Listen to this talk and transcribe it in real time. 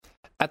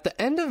At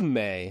the end of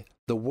May,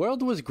 the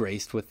world was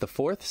graced with the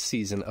 4th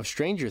season of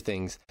Stranger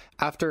Things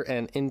after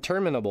an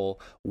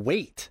interminable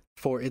wait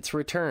for its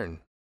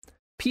return.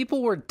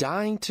 People were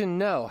dying to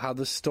know how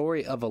the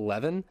story of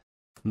Eleven,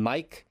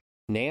 Mike,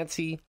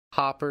 Nancy,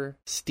 Hopper,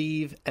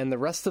 Steve, and the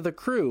rest of the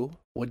crew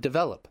would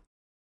develop.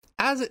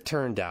 As it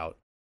turned out,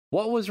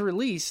 what was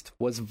released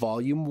was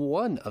Volume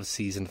 1 of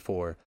Season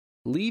 4,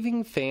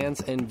 leaving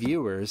fans and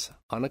viewers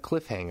on a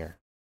cliffhanger.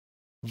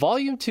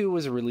 Volume 2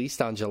 was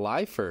released on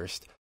July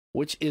 1st,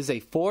 which is a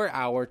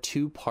 4-hour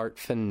 2-part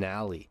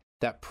finale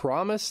that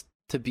promised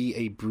to be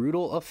a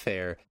brutal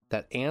affair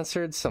that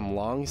answered some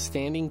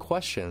long-standing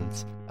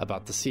questions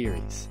about the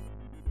series.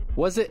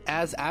 Was it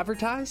as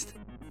advertised?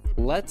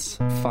 Let's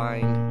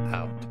find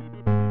out.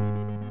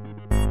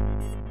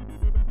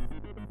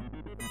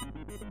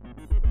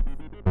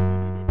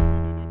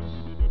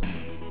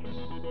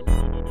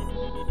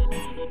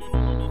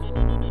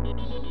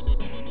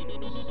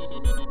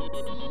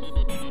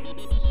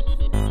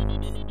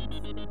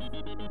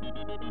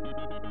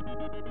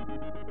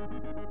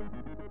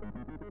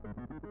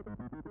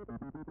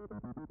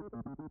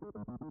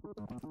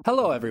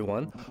 Hello,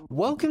 everyone.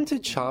 Welcome to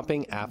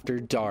Chomping After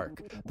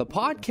Dark, the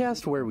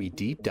podcast where we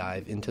deep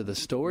dive into the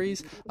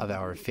stories of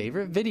our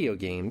favorite video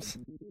games,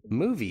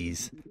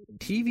 movies,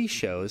 TV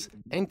shows,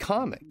 and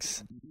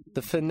comics.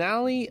 The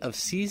finale of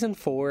Season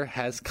 4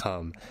 has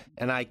come,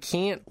 and I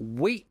can't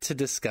wait to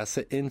discuss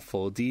it in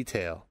full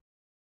detail.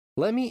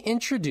 Let me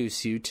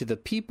introduce you to the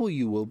people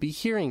you will be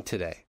hearing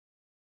today.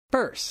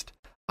 First,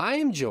 I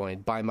am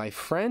joined by my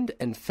friend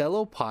and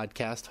fellow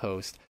podcast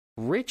host,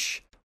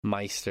 Rich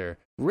Meister.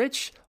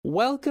 Rich,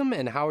 welcome,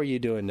 and how are you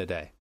doing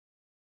today?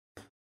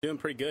 Doing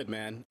pretty good,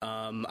 man.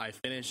 I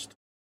finished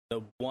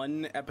the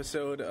 1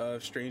 episode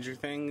of Stranger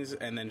Things,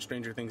 and then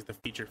Stranger Things the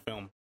feature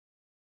film.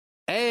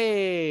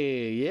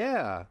 Hey,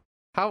 yeah.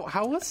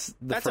 How was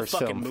the That's first a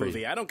fucking film for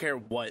movie. you? I don't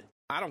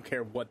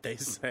care what they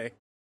say.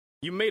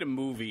 You made a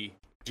movie,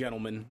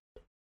 gentlemen.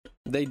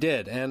 They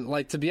did, and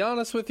to be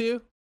honest with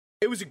you,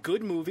 It was a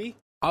good movie.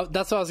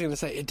 that's what I was going to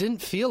say. It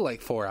didn't feel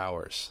like 4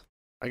 hours.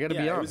 I got to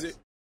be honest.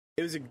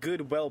 It was a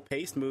good,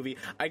 well-paced movie.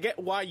 I get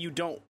why you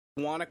don't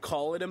want to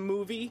call it a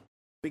movie,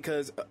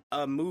 because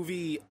a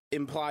movie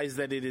implies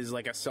that it is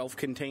like a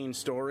self-contained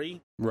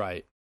story,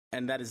 Right.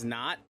 and that is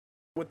not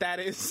what that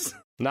is.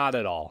 Not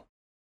at all.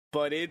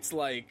 But it's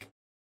long.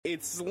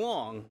 It's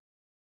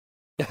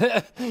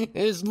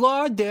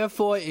long,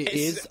 therefore it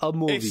is a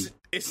movie.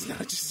 It's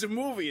not just a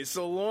movie, it's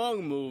a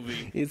long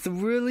movie. It's a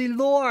really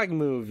long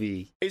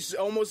movie. It's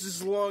almost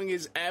as long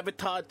as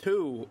Avatar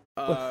 2,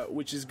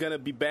 which is gonna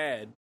be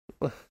bad.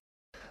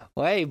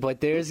 Hey,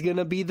 but there's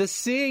gonna be the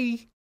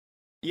sea.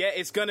 Yeah,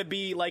 it's gonna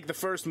be like the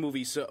first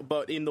movie,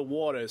 but in the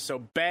water. So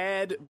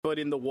bad, but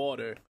in the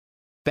water.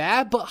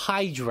 Bad but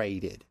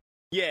hydrated.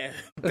 Yeah,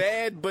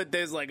 bad, but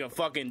there's like a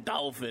fucking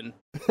dolphin.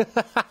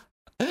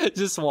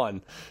 Just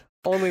one.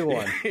 Only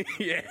one.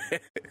 Yeah.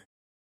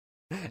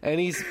 And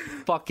he's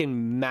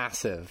fucking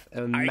massive.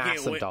 A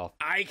massive dolphin.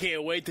 I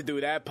can't wait to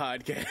do that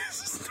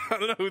podcast. I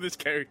don't know who this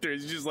character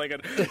is. He's just like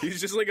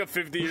a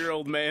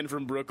 50-year-old man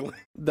from Brooklyn.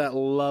 That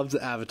loves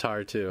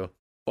Avatar too.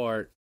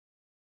 Or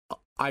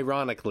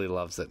ironically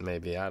loves it,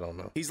 maybe. I don't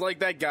know. He's like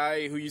that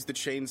guy who used to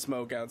chain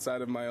smoke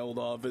outside of my old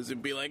office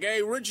and be like,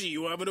 "Hey, Richie,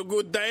 you having a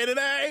good day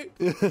today?"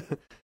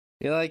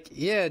 You're like,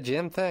 yeah,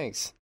 Jim,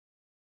 thanks.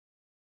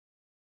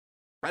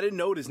 I didn't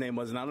know what his name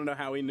was, and I don't know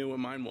how he knew what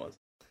mine was.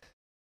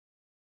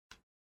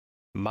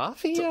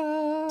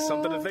 Mafia.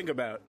 Something to think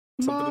about.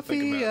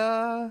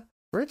 Mafia.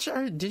 Rich,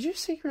 did you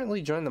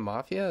secretly join the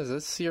Mafia? Is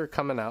this your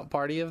coming out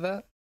party of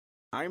that?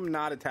 I'm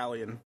not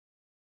Italian.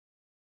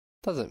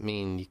 Doesn't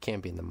mean you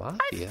can't be in the Mafia.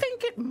 I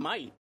think it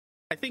might.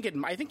 I think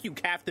you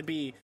have to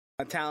be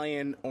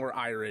Italian or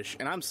Irish,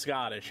 and I'm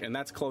Scottish, and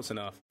that's close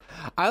enough.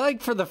 I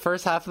like for the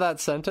first half of that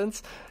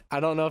sentence,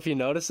 I don't know if you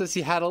noticed this,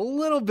 you had a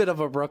little bit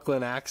of a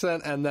Brooklyn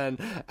accent, and then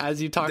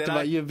as you talked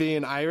about you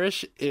being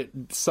Irish, it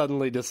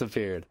suddenly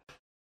disappeared.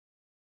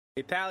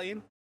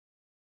 Italian?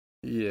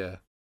 Yeah.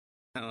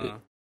 I don't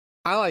know.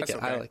 I like That's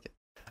it. okay. I like it.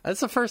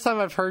 That's the first time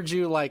I've heard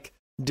you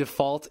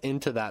default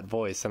into that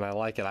voice, and I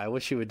like it. I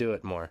wish you would do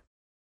it more.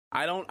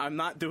 I'm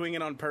not doing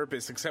it on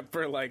purpose, except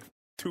for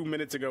 2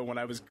 minutes ago when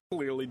I was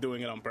clearly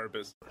doing it on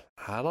purpose.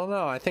 I don't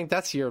know. I think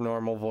that's your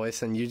normal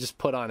voice, and you just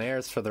put on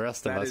airs for the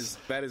rest of us.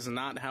 That is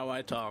not how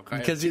I talk.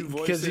 Because I have 2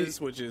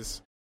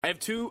 voices, I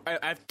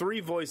have 3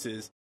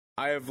 voices.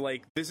 I have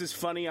this is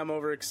funny, I'm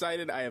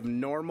overexcited. I have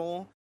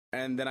normal,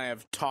 and then I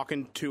have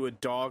talking to a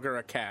dog or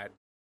a cat.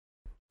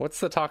 What's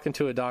the talking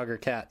to a dog or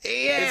cat?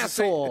 It's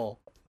Asshole!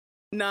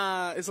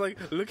 Nah, it's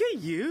look at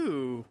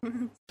you.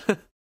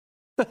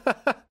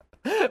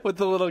 With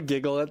the little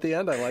giggle at the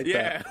end, I like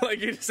that. Yeah,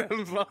 you're just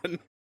having fun.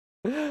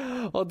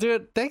 Well,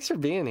 dude, thanks for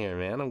being here,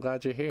 man. I'm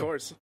glad you're here. Of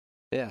course.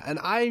 Yeah, and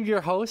I'm your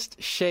host,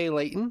 Shay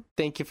Layton.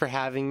 Thank you for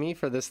having me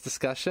for this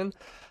discussion.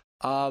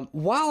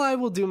 While I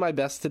will do my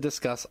best to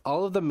discuss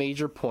all of the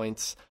major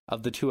points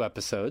of the 2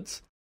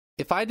 episodes,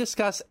 if I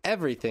discuss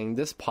everything,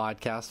 this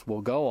podcast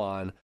will go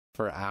on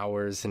for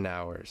hours and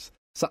hours.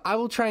 So I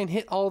will try and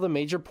hit all the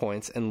major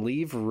points and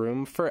leave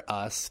room for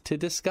us to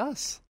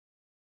discuss.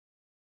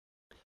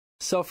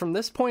 So from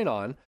this point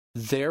on,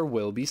 there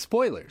will be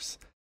spoilers.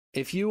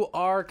 If you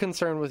are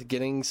concerned with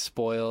getting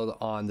spoiled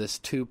on this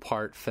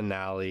 2-part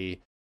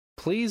finale,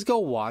 please go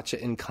watch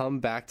it and come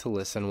back to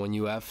listen when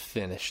you have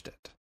finished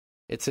it.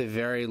 It's a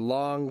very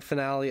long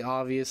finale,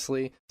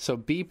 obviously, so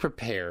be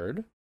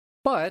prepared.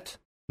 But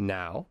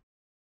now,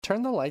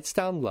 turn the lights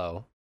down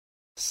low,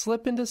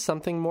 slip into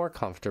something more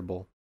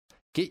comfortable,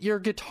 get your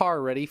guitar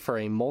ready for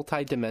a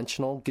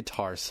multi-dimensional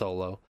guitar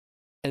solo,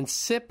 and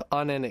sip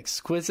on an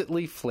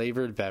exquisitely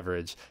flavored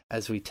beverage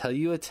as we tell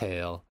you a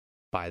tale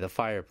by the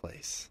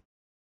fireplace.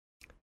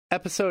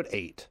 Episode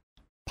 8,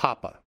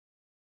 Papa.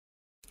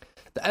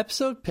 The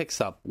episode picks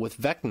up with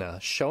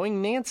Vecna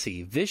showing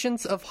Nancy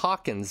visions of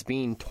Hawkins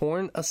being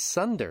torn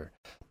asunder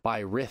by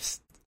rifts.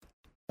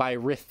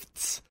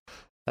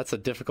 That's a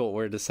difficult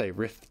word to say,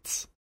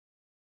 rifts.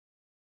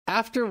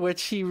 After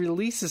which he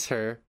releases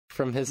her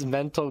from his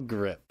mental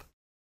grip.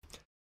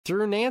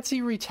 Through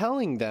Nancy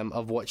retelling them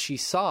of what she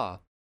saw,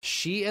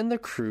 she and the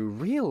crew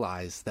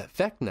realize that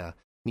Vecna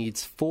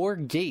needs 4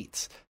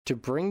 gates to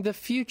bring the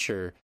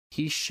future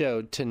he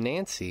showed to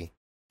Nancy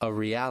a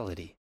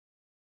reality.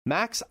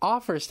 Max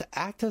offers to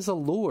act as a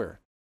lure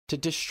to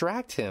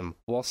distract him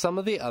while some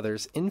of the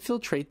others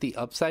infiltrate the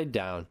Upside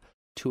Down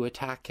to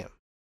attack him.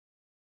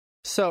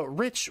 So,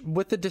 Rich,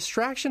 with the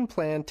distraction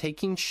plan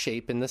taking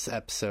shape in this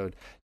episode,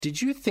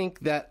 did you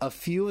think that a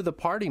few of the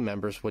party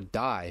members would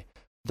die,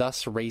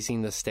 thus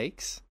raising the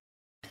stakes?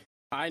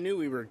 I knew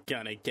we were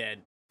gonna get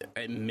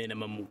a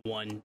minimum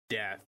 1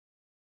 death.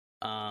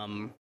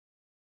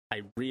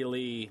 I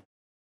really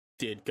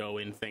did go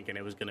in thinking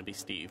it was gonna be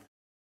Steve.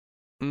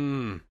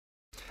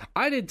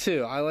 I did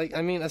too.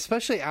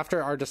 Especially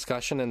after our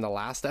discussion in the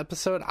last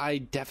episode, I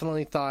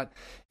definitely thought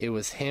it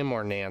was him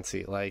or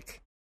Nancy.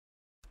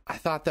 I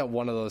thought that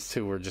one of those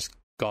two were just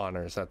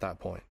goners at that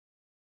point.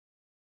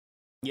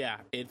 Yeah,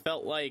 it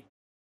felt like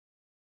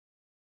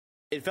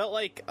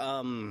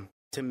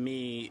to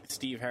me,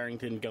 Steve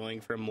Harrington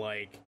going from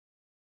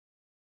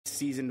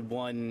season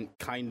 1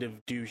 kind of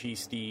douchey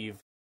Steve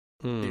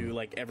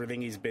to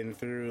everything he's been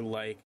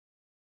through.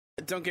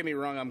 Don't get me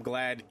wrong, I'm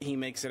glad he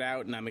makes it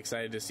out and I'm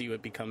excited to see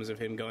what becomes of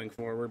him going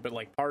forward, but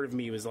part of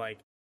me was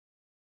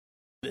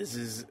this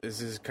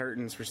is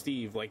curtains for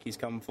Steve. He's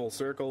come full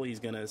circle. He's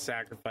gonna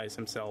sacrifice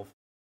himself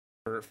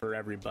for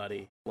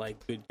everybody.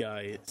 Good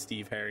guy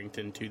Steve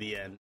Harrington to the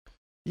end.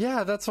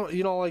 Yeah, that's what,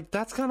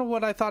 that's kind of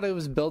what I thought it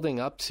was building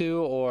up to,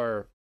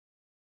 or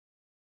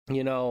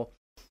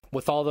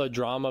with all the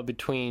drama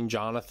between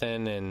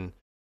Jonathan and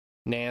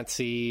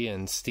Nancy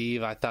and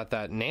Steve, I thought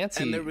that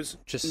Nancy, and there was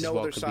just no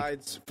other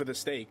sides for the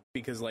stake,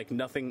 because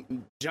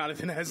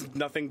Jonathan has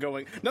nothing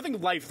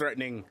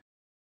life-threatening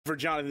for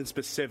Jonathan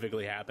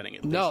specifically happening.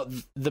 No,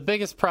 the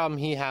biggest problem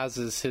he has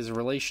is his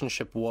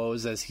relationship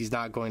woes, as he's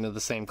not going to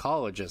the same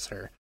college as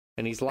her,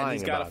 and he's lying about it.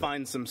 He's got to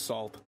find some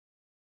salt.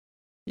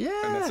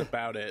 Yeah. And that's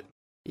about it.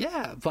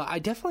 Yeah, but I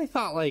definitely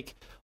thought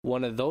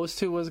one of those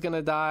two was going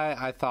to die.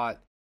 I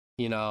thought,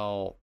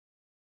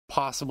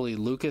 possibly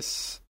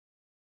Lucas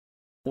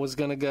was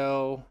going to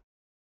go.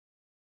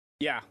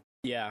 Yeah.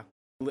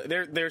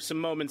 There's some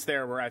moments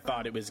there where I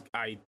thought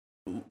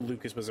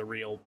Lucas was a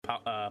real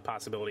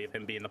possibility of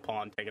him being the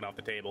pawn taken off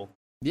the table.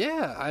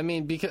 Yeah,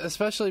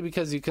 especially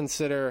because you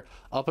consider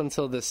up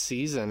until this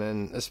season,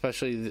 and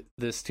especially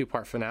this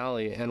 2-part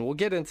finale, and we'll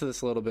get into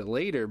this a little bit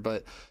later,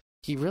 but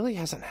he really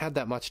hasn't had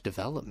that much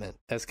development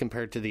as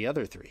compared to the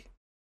other 3.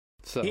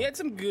 So he had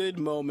some good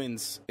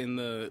moments in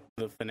the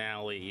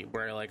finale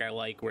where I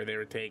like where they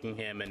were taking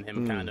him and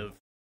him kind of,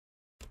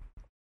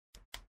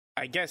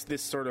 I guess,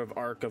 this sort of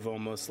arc of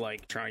almost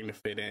trying to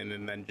fit in,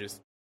 and then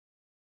just,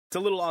 it's a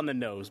little on the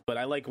nose, but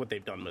I like what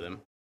they've done with him.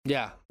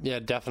 Yeah,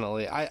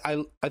 definitely.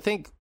 I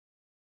think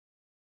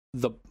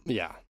the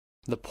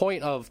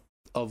point of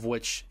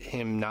which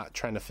him not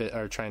trying to fit,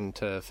 or trying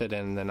to fit in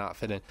and then not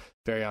fit in,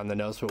 very on the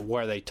nose, but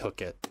where they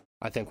took it,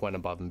 I think went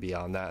above and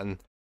beyond that, and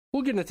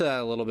we'll get into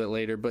that a little bit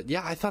later. But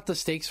yeah, I thought the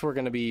stakes were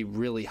going to be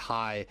really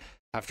high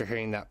after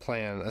hearing that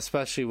plan,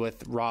 especially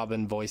with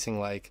Robin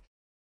voicing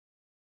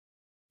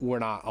we're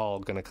not all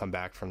going to come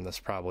back from this,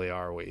 probably,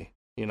 are we?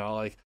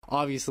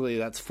 Obviously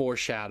that's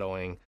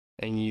foreshadowing,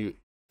 and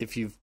if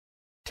you've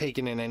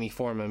taken in any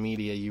form of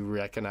media, you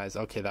recognize,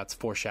 okay, that's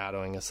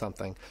foreshadowing of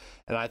something.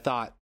 And I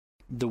thought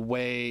the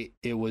way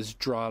it was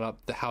drawn up,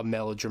 how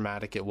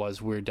melodramatic it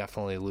was, we're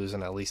definitely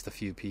losing at least a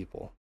few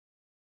people.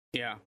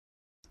 Yeah.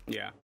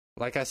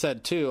 Like I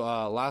said too,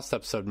 last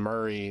episode,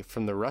 Murray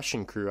from the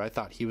Russian crew, I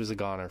thought he was a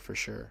goner for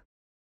sure.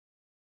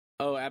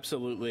 Oh,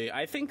 absolutely.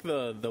 I think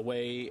the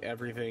way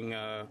everything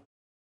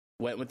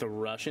went with the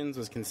Russians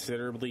was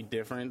considerably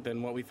different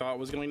than what we thought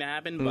was going to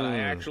happen, but I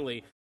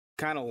actually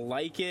kind of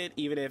like it,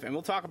 even if, and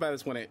we'll talk about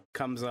this when it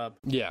comes up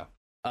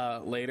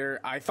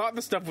later. I thought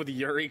the stuff with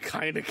Yuri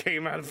kind of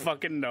came out of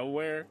fucking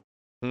nowhere.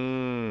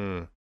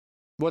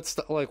 What's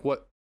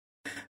what?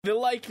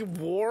 The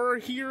war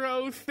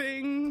hero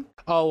thing?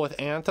 Oh, with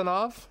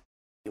Antonov?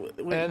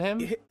 and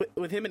him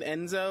with him and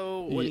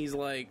Enzo when he's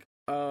like,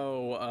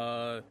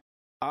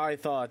 I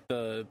thought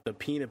the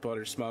peanut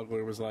butter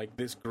smuggler was like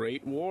this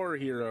great war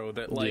hero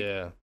that like.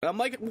 Yeah. I'm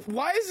like,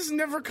 why has this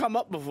never come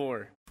up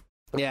before?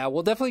 Yeah,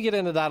 we'll definitely get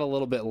into that a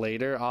little bit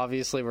later.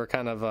 Obviously, we're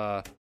kind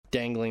of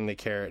dangling the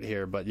carrot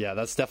here, but yeah,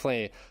 that's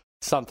definitely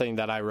something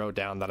that I wrote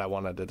down that I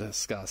wanted to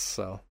discuss.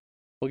 So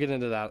we'll get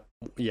into that,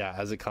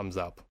 as it comes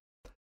up.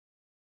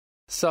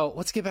 So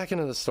let's get back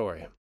into the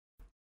story.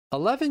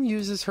 11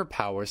 uses her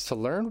powers to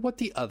learn what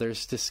the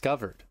others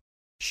discovered.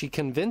 She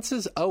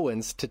convinces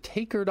Owens to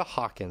take her to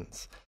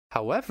Hawkins.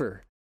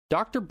 However,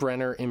 Dr.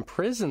 Brenner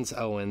imprisons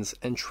Owens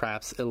and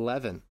traps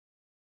 11.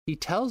 He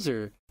tells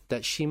her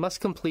that she must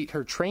complete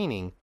her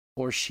training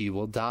or she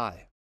will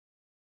die.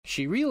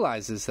 She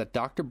realizes that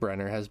Dr.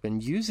 Brenner has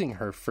been using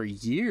her for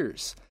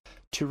years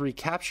to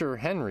recapture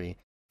Henry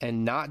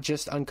and not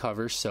just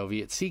uncover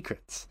Soviet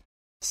secrets.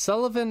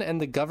 Sullivan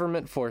and the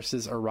government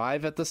forces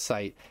arrive at the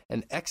site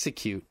and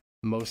execute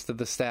most of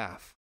the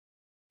staff.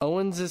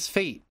 Owens'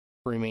 fate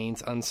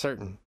remains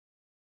uncertain.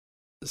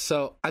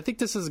 So I think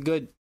this is a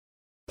good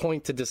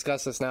point to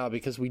discuss this now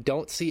because we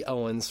don't see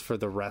Owens for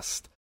the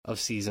rest of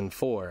season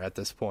 4 at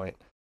this point.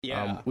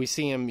 Yeah. We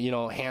see him,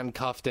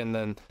 handcuffed, and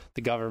then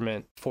the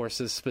government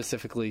forces,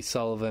 specifically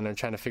Sullivan, are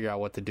trying to figure out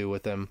what to do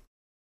with him.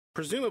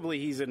 Presumably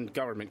he's in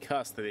government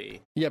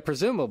custody. Yeah,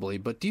 presumably.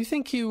 But do you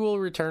think he will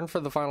return for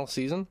the final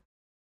season?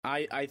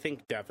 I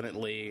think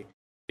definitely,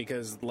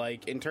 because,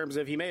 like, in terms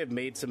of, he may have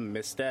made some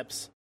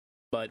missteps,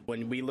 but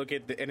when we look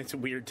at and it's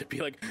weird to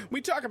be like, we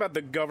talk about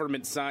the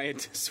government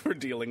scientists we're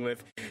dealing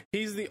with,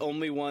 he's the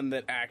only one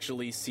that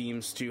actually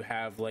seems to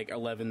have, like,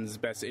 Eleven's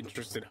best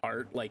interest at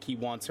heart. Like, he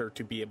wants her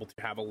to be able to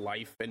have a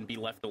life and be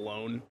left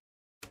alone.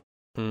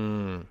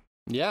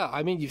 Yeah,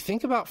 I mean, you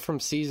think about from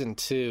season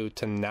 2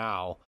 to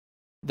now,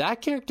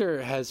 that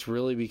character has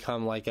really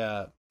become, like,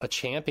 a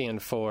champion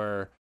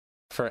for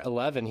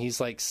 11. He's,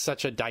 like,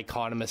 such a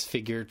dichotomous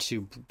figure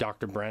to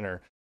Dr.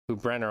 Brenner, who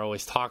Brenner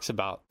always talks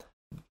about.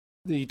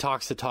 He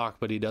talks the talk,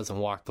 but he doesn't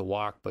walk the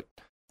walk. But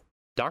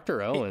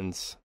Dr.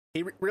 Owens...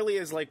 He really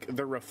is, like,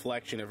 the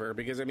reflection of her,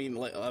 because, I mean,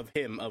 of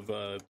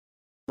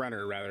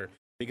Brenner, rather,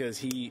 because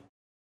he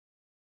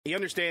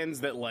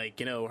understands that, like,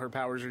 her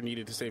powers are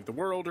needed to save the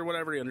world or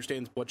whatever. He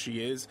understands what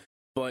she is,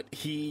 but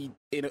he,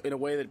 in a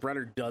way that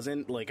Brenner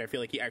doesn't, like, I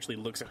feel like he actually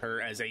looks at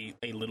her as a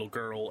little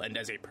girl and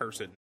as a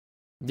person.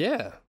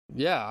 Yeah,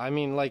 I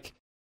mean, like,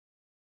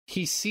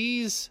 he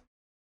sees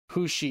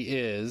who she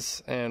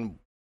is and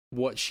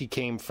what she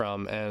came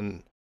from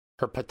and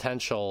her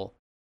potential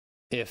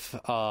if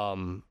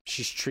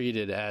she's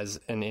treated as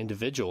an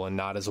individual and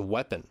not as a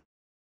weapon.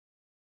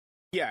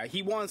 Yeah,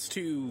 he wants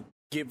to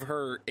give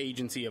her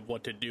agency of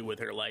what to do with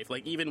her life.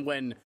 Like, even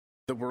when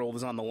the world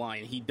is on the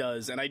line, he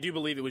does, and I do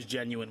believe it was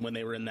genuine when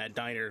they were in that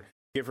diner,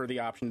 give her the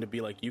option to be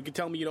like, you can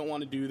tell me you don't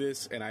want to do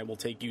this, and I will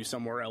take you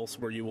somewhere else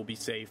where you will be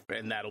safe,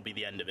 and that'll be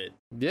the end of it.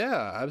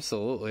 Yeah,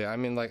 absolutely. I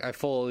mean, like, I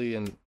fully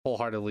and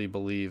wholeheartedly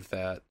believe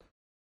that.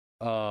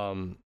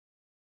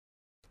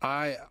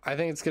 I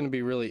think it's going to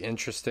be really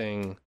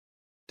interesting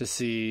to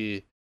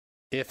see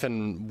if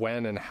and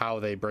when and how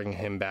they bring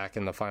him back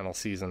in the final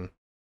season.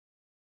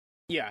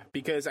 Yeah,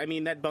 because, I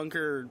mean, that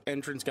bunker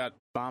entrance got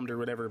bombed or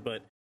whatever,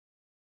 but,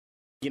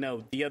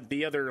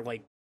 the other,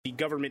 like, the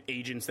government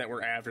agents that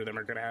were after them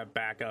are going to have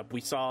backup.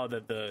 We saw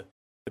that the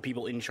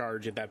people in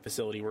charge at that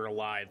facility were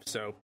alive,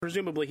 so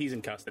presumably he's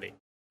in custody.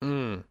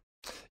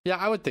 Yeah,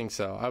 I would think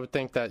so. I would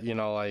think that,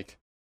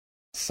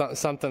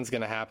 something's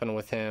going to happen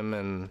with him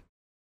and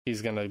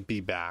he's going to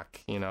be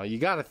back. You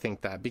got to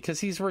think that because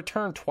he's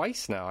returned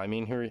twice now. I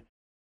mean,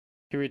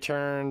 he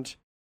returned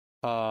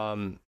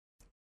from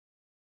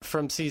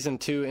season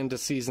 2 into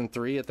season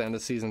 3 at the end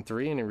of season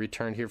 3, and he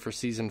returned here for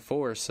season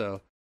 4. So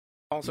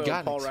also,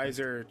 Paul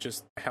Reiser,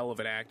 just hell of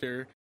an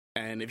actor.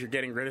 And if you're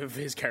getting rid of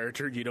his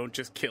character, you don't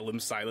just kill him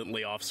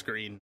silently off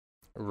screen.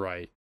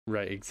 Right,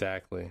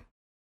 exactly.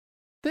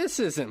 This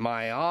isn't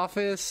my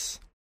office.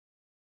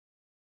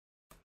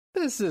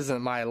 This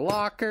isn't my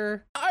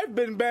locker. I've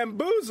been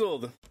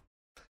bamboozled.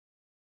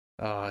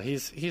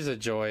 He's a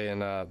joy in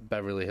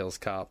Beverly Hills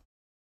Cop.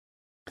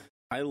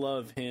 I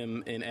love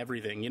him in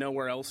everything. You know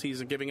where else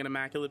he's giving an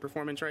immaculate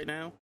performance right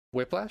now?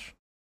 Whiplash?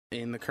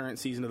 In the current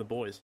season of The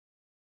Boys.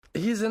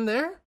 He's in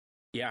there?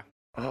 Yeah.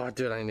 Oh,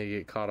 dude, I need to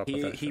get caught up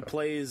with that show. He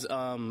plays,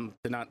 to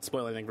not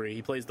spoil anything for you,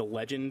 he plays the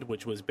Legend,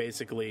 which was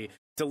basically,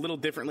 it's a little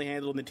differently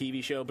handled in the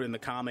TV show, but in the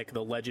comic,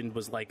 the Legend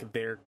was like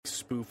their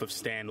spoof of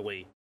Stan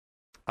Lee.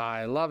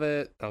 I love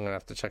it. I'm gonna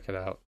have to check it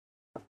out.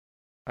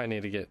 I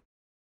need to get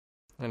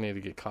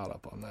caught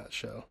up on that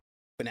show.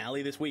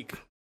 Finale this week.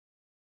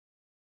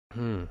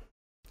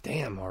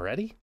 Damn,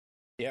 already?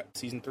 Yep,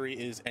 season 3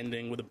 is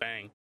ending with a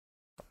bang.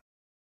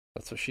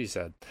 That's what she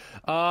said.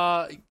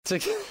 All right,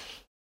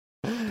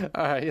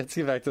 let's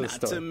get back to the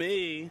story. Not to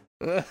me.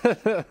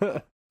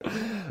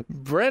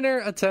 Brenner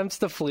attempts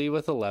to flee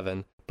with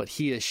 11, but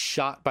he is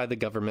shot by the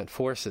government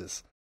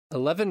forces.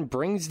 11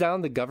 brings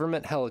down the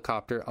government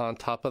helicopter on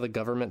top of the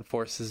government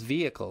forces'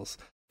 vehicles,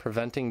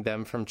 preventing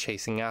them from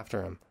chasing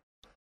after him.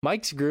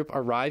 Mike's group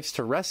arrives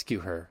to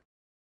rescue her.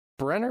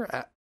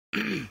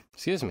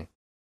 Excuse me.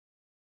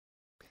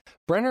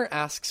 Brenner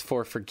asks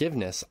for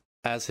forgiveness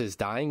as his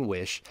dying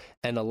wish,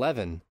 and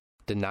 11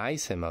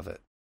 denies him of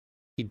it.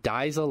 He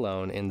dies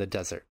alone in the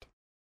desert.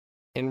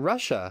 In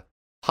Russia,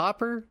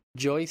 Hopper,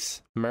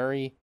 Joyce,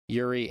 Murray,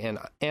 Yuri, and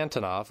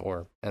Antonov,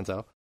 or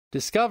Enzo,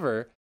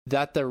 discover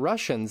that the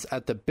Russians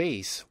at the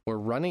base were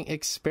running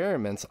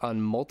experiments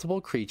on multiple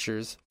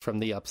creatures from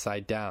the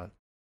Upside Down.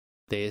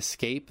 They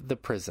escape the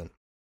prison.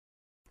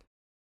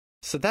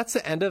 So that's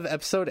the end of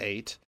episode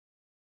 8.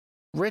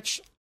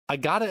 Rich, I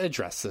gotta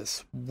address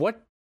this.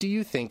 What do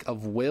you think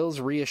of Will's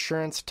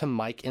reassurance to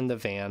Mike in the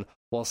van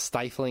while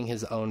stifling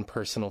his own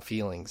personal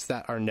feelings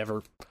that are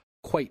never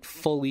quite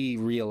fully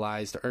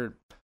realized or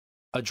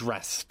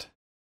addressed,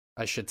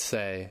 I should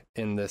say,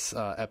 in this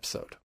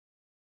episode?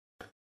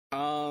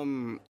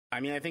 I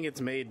mean, I think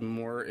it's made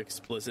more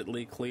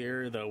explicitly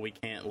clear, though we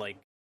can't,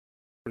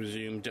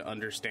 presume to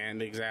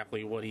understand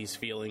exactly what he's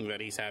feeling,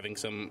 that he's having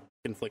some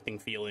conflicting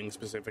feelings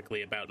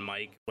specifically about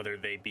Mike, whether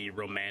they be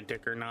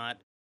romantic or not.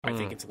 I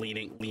think it's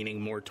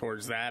leaning more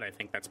towards that. I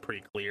think that's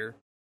pretty clear.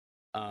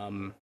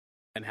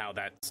 And how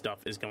that stuff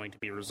is going to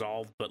be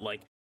resolved. But,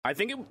 I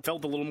think it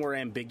felt a little more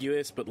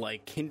ambiguous, but,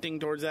 hinting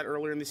towards that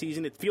earlier in the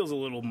season, it feels a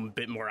little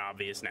bit more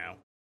obvious now.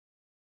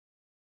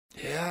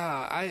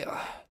 Yeah,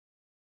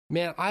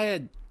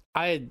 I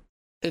had,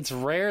 it's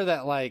rare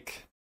that,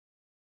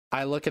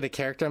 I look at a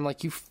character, I'm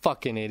like, you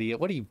fucking idiot,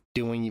 what are you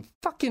doing? You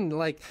fucking,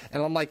 and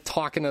I'm,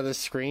 talking to the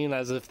screen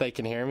as if they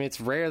can hear me.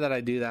 It's rare that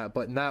I do that,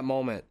 but in that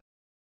moment,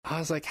 I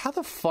was like, how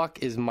the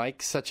fuck is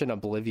Mike such an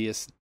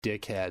oblivious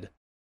dickhead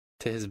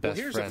to his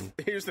best friend?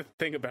 Here's the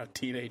thing about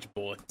teenage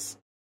boys.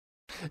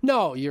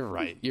 No, you're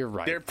right.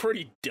 They're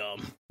pretty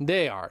dumb.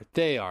 They are,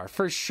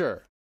 for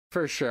sure.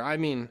 I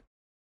mean,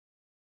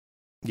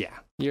 yeah,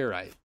 you're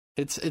right.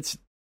 It's,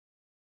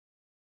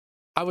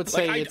 I would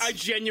say I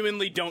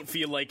genuinely don't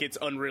feel like it's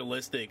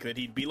unrealistic that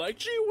he'd be like,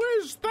 gee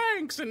whiz,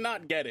 thanks, and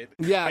not get it.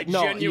 Yeah, I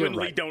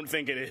genuinely don't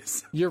think it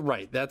is. You're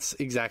right. That's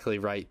exactly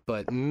right.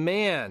 But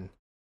man,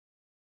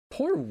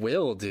 poor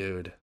Will,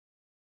 dude.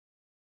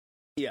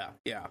 Yeah.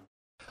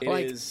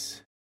 It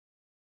is.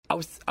 I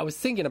was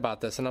thinking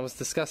about this, and I was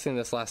discussing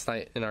this last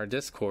night in our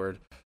Discord,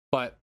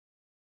 but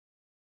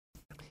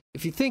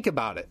if you think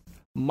about it,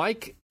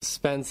 Mike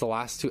spends the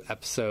last 2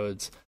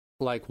 episodes,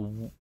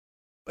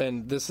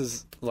 and this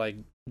is,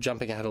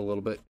 jumping ahead a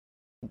little bit,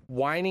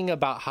 whining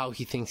about how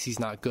he thinks he's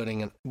not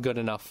good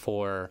enough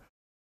for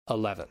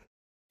 11.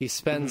 He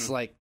spends,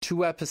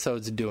 2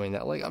 episodes doing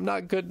that. I'm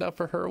not good enough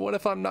for her. What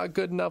if I'm not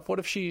good enough? What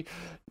if she,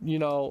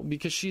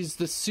 because she's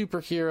the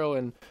superhero,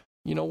 and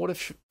what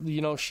if,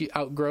 she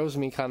outgrows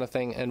me, kind of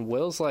thing. And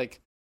Will's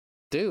like,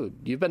 dude,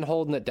 you've been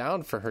holding it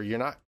down for her.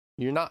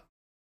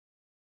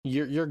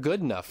 You're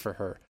good enough for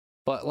her.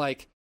 But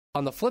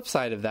on the flip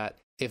side of that,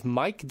 if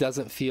Mike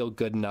doesn't feel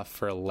good enough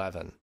for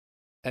 11,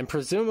 and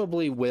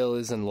presumably Will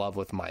is in love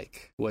with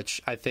Mike,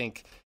 which I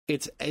think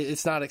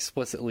it's not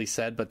explicitly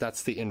said, but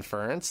that's the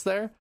inference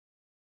there.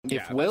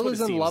 Yeah, if Will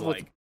is in love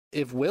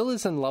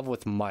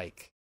with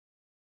Mike,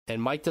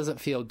 and Mike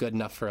doesn't feel good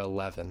enough for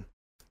 11,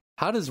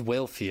 how does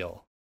Will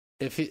feel?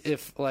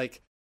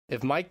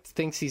 If Mike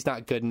thinks he's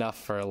not good enough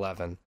for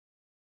 11,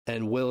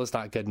 and Will is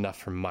not good enough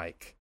for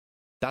Mike,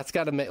 that's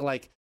got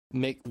to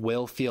make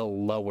Will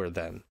feel lower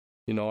then.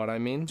 You know what I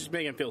mean? Just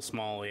make him feel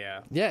small,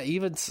 yeah. Yeah,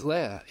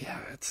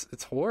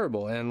 it's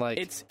horrible, and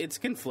it's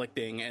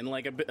conflicting, and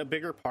a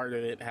bigger part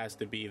of it has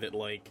to be that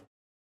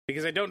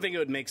because I don't think it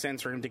would make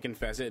sense for him to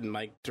confess it and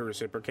Mike to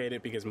reciprocate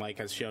it, because Mike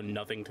has shown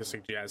nothing to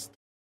suggest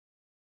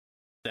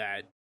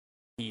that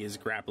he is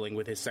grappling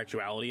with his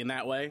sexuality in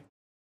that way.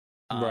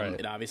 Right.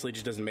 It obviously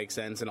just doesn't make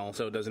sense, and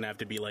also it doesn't have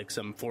to be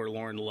some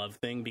forlorn love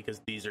thing,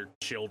 because these are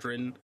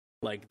children.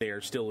 They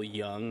are still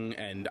young,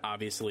 and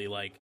obviously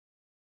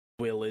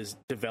Will is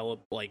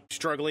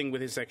struggling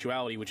with his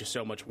sexuality, which is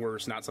so much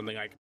worse, not something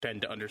I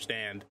tend to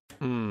understand.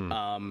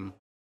 And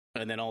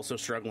then also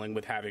struggling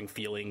with having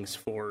feelings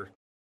for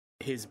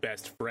his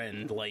best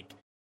friend.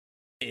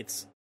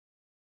 It's,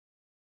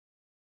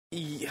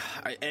 yeah,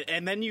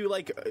 and then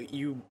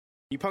you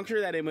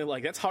puncture that in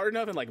with that's hard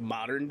enough in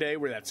modern day,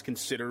 where that's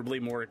considerably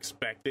more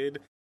expected.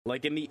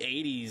 In the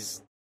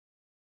 80s,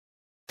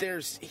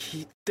 there's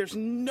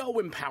no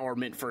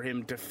empowerment for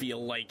him to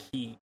feel like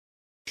he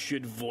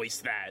should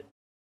voice that.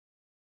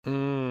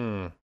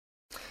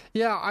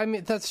 Yeah, I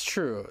mean, that's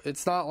true.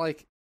 It's not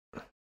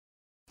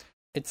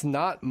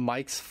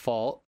Mike's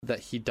fault that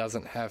he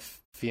doesn't have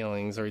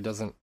feelings, or he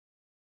doesn't,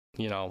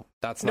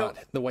 that's not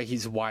the way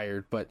he's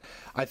wired. But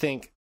I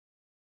think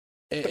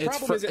the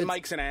problem isn't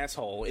Mike's an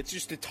asshole. It's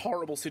just a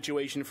horrible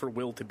situation for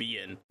Will to be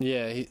in.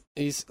 Yeah,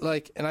 he's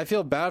and I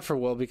feel bad for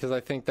Will, because I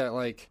think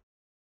that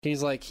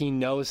he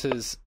knows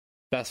his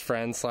best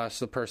friend /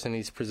 the person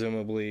he's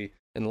presumably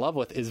in love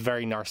with is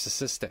very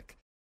narcissistic,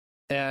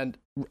 and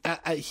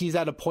he's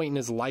at a point in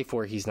his life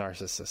where he's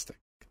narcissistic,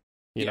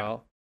 you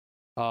know.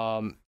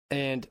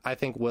 And I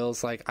think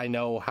Will's I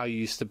know how you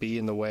used to be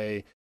and the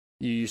way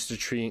you used to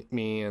treat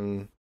me,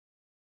 and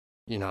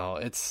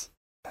it's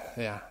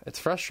Yeah, it's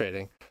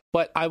frustrating.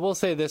 But I will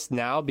say this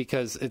now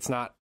because it's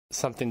not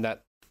something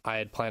that I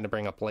had planned to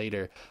bring up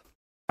later.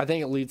 I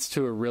think it leads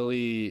to a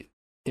really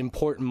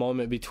important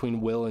moment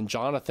between Will and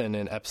Jonathan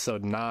in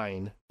episode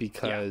 9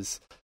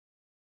 because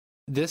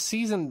this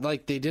season,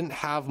 like, they didn't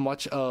have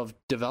much of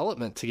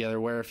development together,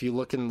 where if you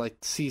look in like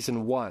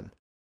season 1,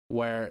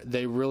 where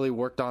they really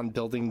worked on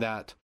building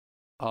that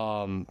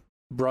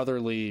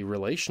brotherly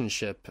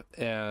relationship,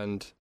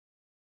 and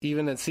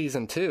even in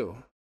season 2,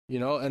 you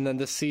know, and then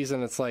this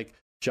season it's like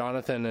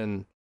Jonathan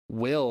and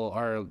Will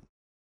are,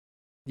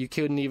 you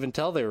couldn't even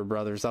tell they were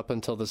brothers up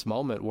until this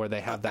moment where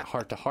they have that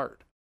heart to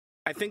heart.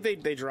 I think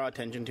they draw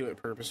attention to it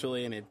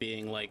purposefully, and it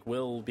being like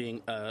Will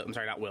being I'm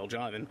sorry, not Will,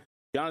 Jonathan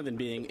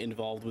being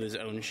involved with his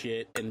own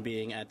shit and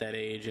being at that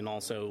age, and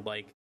also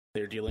like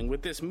they're dealing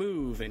with this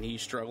move and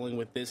he's struggling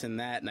with this and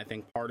that, and I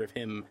think part of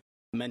him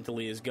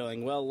mentally is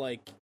going, well,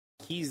 like,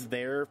 he's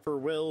there for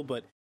Will,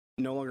 but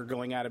no longer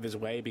going out of his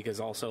way, because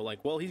also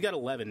like, well, he's got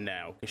 11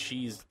 now because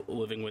she's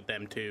living with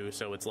them too,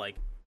 so it's like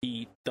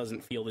he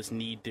doesn't feel this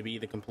need to be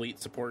the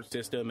complete support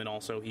system, and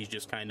also he's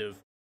just kind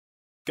of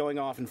going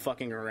off and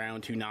fucking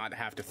around to not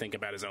have to think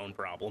about his own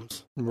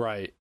problems.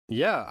 Right.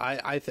 Yeah,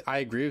 I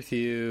agree with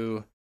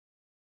you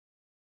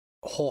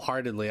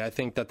wholeheartedly. I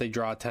think that they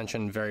draw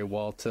attention very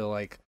well to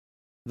like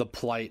the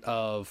plight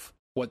of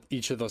what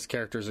each of those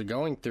characters are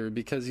going through,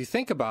 because you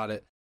think about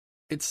it,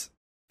 it's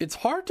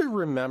hard to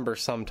remember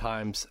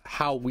sometimes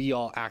how we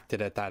all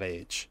acted at that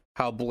age,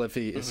 how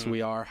oblivious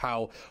we are,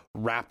 how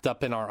wrapped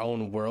up in our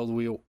own world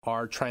we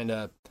are, trying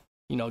to,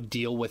 you know,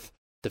 deal with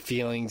the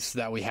feelings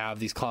that we have,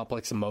 these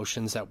complex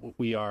emotions that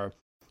we are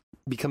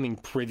becoming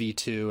privy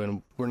to,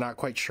 and we're not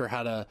quite sure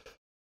how to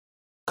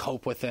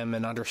cope with them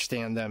and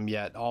understand them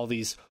yet. All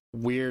these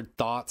weird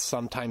thoughts,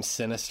 sometimes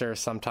sinister,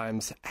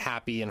 sometimes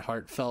happy and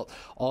heartfelt,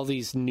 all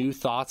these new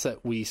thoughts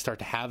that we start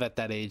to have at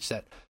that age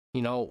that,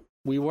 you know,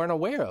 we weren't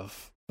aware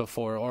of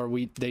before, or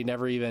they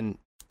never even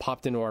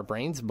popped into our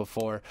brains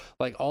before.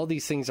 Like, all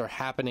these things are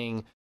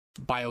happening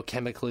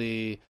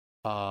biochemically,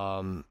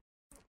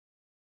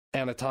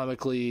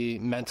 anatomically,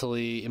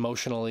 mentally,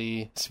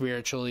 emotionally,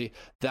 spiritually,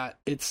 that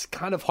it's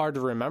kind of hard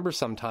to remember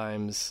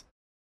sometimes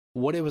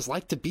what it was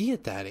like to be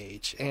at that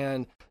age.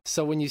 And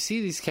so when you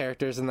see these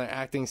characters and they're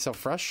acting so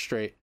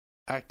frustrating,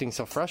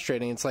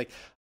 it's like,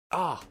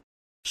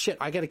 shit,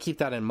 I got to keep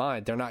that in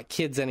mind. They're not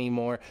kids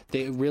anymore.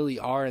 They really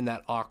are in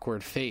that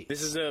awkward phase.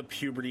 This is a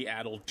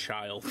puberty-addled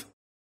child.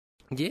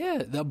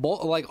 Yeah,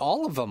 like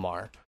all of them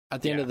are.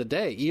 At the end of the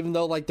day, even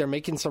though like they're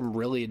making some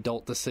really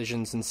adult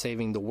decisions and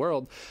saving the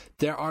world,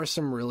 there are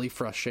some really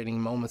frustrating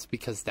moments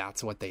because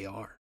that's what they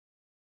are.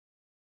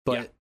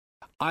 But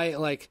I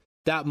like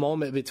that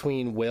moment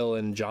between Will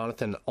and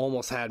Jonathan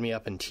almost had me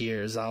up in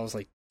tears. I was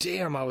like,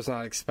 damn, I was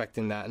not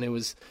expecting that. And it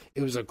was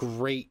a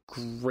great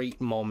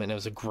moment. It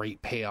was a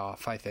great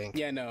payoff, I think.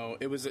 Yeah, no,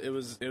 it was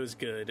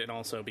good. And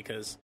also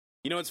because,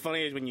 you know, what's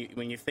funny is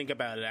when you think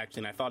about it, actually,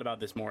 and I thought about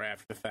this more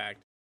after the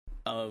fact,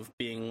 of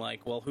being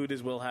like, well, who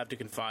does Will have to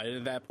confide in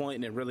at that point?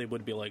 And it really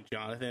would be like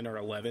Jonathan or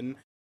 11.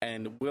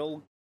 And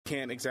Will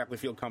can't exactly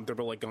feel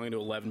comfortable like going to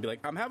 11 and be like,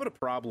 I'm having a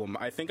problem.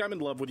 I think I'm in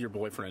love with your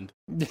boyfriend.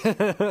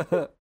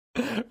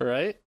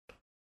 Right?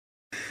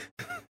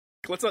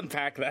 Let's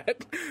unpack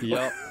that.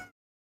 Yep.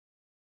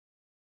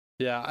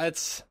 Yeah,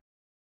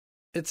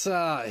 it's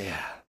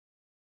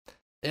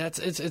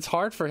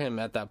hard for him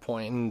at that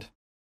point, and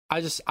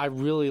I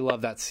really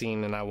love that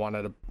scene, and I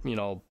wanted to, you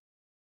know,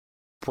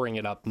 bring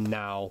it up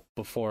now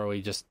before we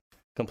just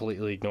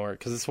completely ignore it,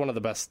 because it's one of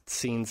the best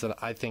scenes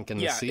that I think in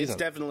the season. Yeah, it's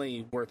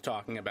definitely worth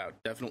talking about.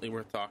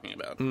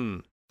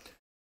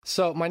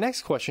 So my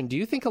next question, do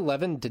you think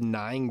 11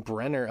 denying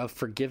Brenner of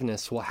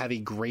forgiveness will have a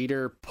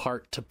greater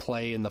part to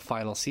play in the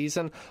final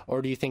season,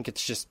 or do you think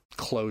it's just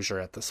closure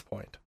at this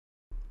point?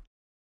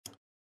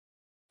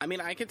 I mean,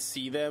 I could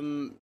see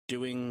them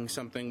doing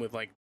something with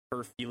like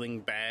her feeling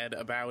bad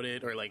about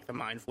it, or like the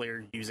Mind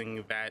Flayer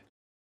using that,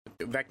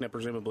 Vecna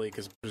presumably,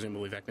 because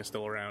presumably Vecna's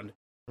still around,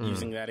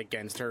 using that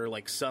against her,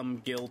 like some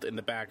guilt in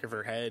the back of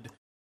her head.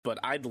 But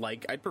I'd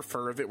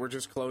prefer if it were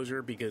just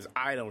closure, because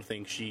I don't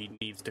think she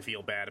needs to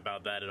feel bad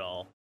about that at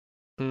all.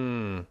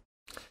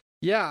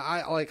 Yeah,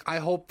 I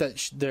hope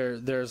that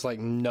there's like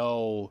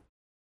no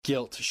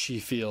guilt she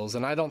feels,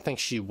 and I don't think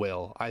she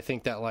will. I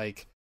think that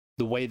like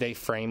the way they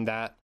frame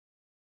that,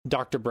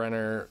 Dr.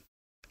 Brenner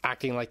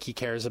acting like he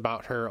cares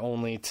about her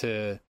only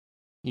to,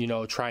 you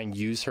know, try and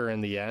use her in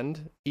the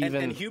end.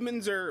 And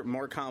humans are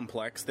more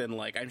complex than,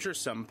 like, I'm sure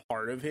some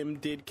part of him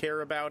did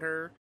care about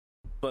her,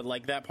 but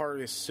like that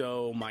part is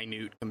so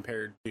minute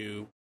compared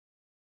to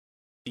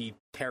the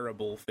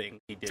terrible thing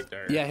he did to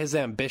her. Yeah, his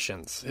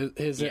ambitions.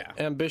 His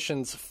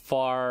ambitions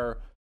far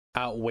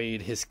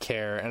outweighed his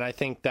care, and I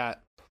think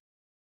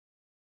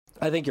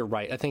you're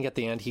right. I think at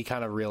the end he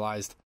kind of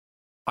realized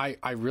I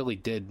really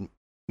did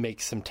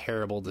make some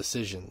terrible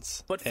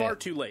decisions. But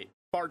too late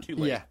for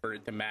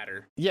it to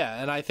matter.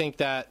 Yeah, and I think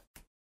that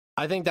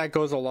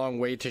goes a long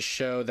way to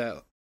show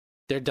that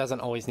there doesn't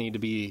always need to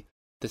be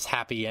this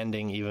happy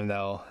ending, even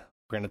though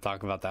We're going to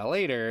talk about that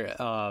later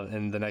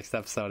in the next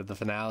episode of the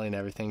finale and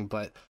everything.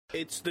 But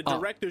it's the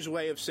director's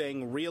way of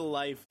saying real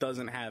life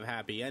doesn't have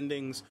happy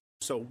endings,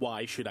 so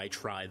why should I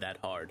try that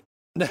hard?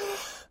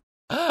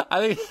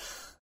 I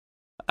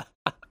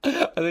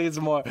think it's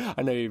more.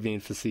 I know you're being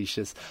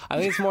facetious. I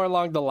think it's more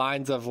along the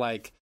lines of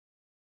like,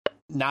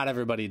 not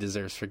everybody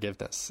deserves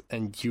forgiveness,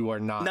 and you are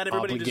not. Not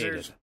everybody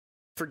deserves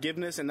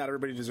forgiveness, and not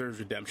everybody deserves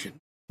redemption.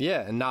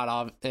 Yeah,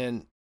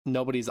 and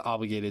nobody's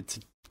obligated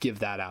to give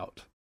that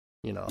out.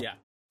 You know. Yeah.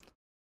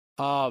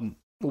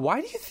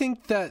 Why do you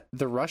think that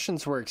the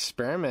Russians were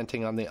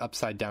experimenting on the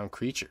upside down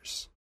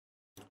creatures?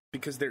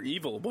 Because they're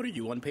evil. What are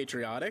you,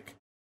 unpatriotic?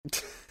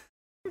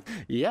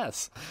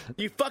 Yes.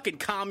 You fucking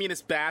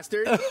communist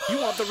bastard. You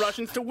want the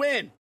Russians to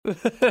win.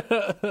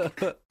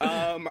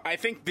 I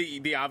think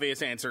the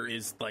obvious answer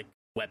is like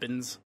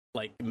weapons,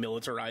 like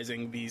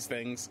militarizing these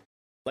things.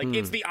 Like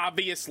it's the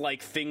obvious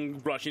like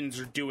thing Russians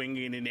are doing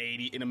in an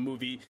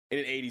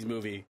 80s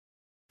movie.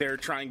 They're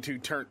trying to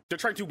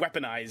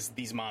weaponize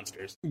these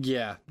monsters.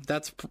 Yeah,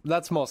 that's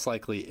most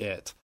likely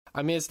it.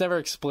 I mean, it's never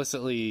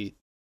explicitly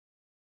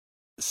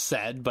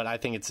said, but I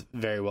think it's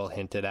very well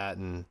hinted at.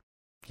 And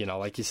you know,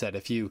 like you said,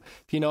 if you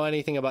know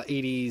anything about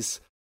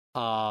 80s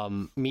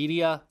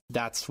media,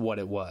 that's what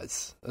it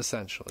was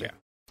essentially. Yeah.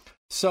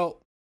 So,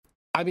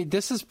 I mean,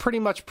 this is pretty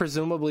much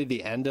presumably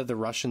the end of the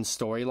Russian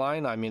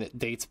storyline. I mean, it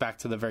dates back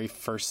to the very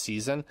first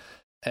season,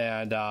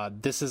 and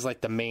this is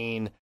like the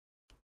main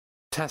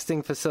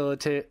testing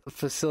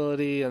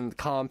facility and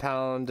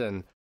compound,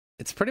 and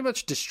it's pretty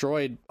much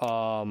destroyed.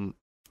 You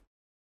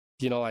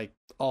know, like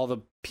all the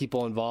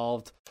people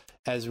involved,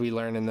 as we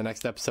learn in the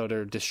next episode,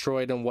 are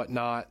destroyed and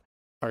whatnot,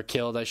 are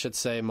killed, I should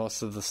say.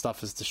 Most of the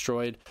stuff is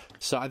destroyed.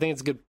 So I think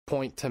it's a good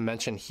point to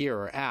mention here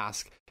or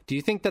ask, do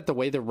you think that the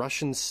way the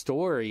Russian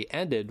story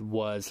ended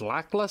was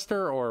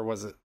lackluster, or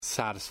was it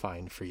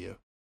satisfying for you?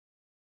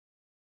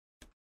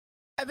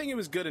 I think it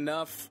was good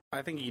enough.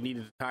 I think you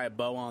needed to tie a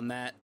bow on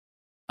that.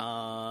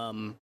 I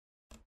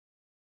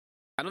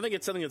don't think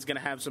it's something that's going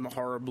to have some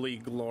horribly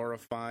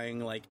glorifying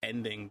like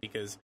ending,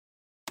 because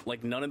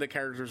like none of the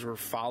characters we're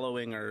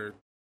following are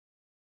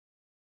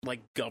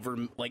like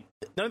none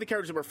of the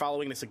characters that we're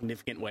following in a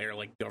significant way are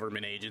like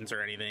government agents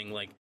or anything.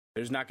 Like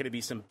there's not going to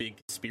be some big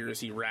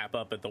conspiracy wrap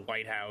up at the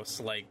White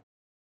House. Like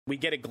we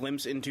get a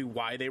glimpse into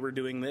why they were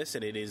doing this,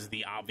 and it is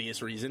the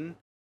obvious reason,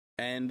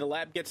 and the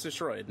lab gets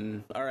destroyed,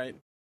 and all right,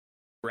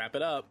 wrap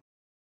it up.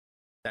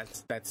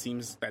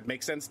 That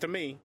makes sense to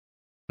me.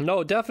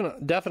 No,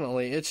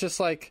 definitely. It's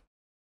just like,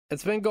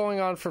 it's been going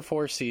on for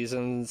 4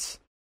 seasons.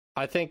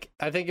 I think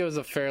it was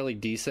a fairly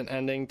decent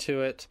ending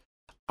to it.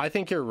 I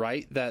think you're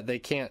right that they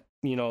can't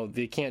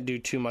do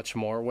too much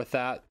more with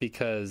that,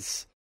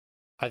 because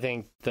I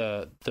think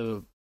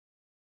the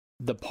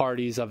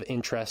parties of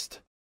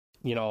interest,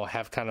 you know,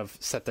 have kind of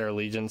set their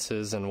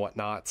allegiances and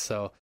whatnot.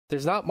 So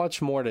there's not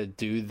much more to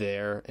do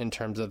there in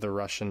terms of the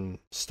Russian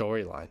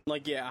storyline.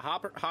 Like, yeah,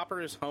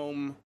 Hopper is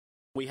home.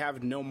 We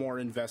have no more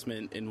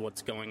investment in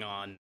what's going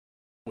on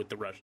with the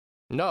Russians.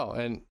 No,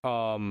 and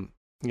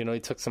you know, he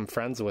took some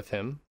friends with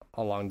him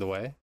along the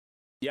way.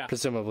 Yeah,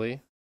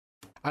 presumably.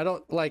 I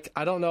don't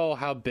know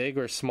how big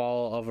or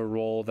small of a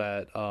role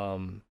that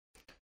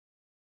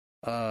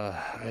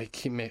I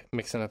keep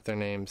mixing up their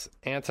names,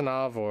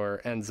 Antonov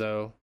or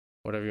Enzo,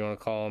 whatever you want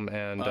to call him,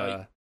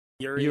 and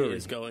Yuri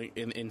is going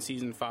in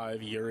season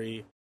 5.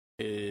 Yuri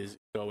is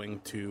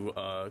going to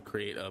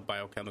create a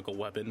biochemical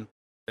weapon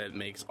that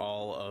makes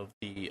all of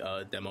the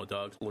demo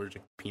dogs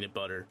allergic to peanut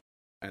butter,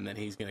 and then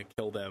he's going to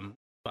kill them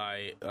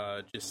by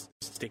just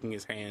sticking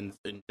his hands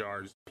in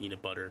jars of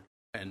peanut butter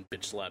and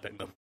bitch slapping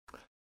them.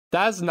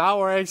 That's not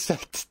where I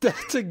expected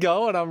that to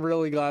go, and I'm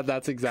really glad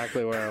that's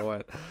exactly where I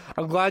went.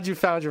 I'm glad you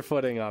found your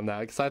footing on that,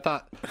 because I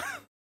thought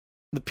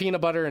the peanut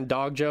butter and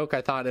dog joke,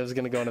 I thought it was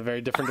going to go in a very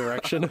different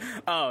direction.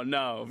 Oh,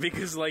 no,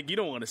 because, like, you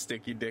don't want to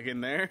stick your dick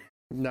in there.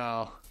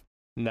 No,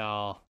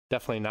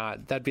 definitely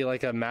not. That'd be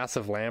like a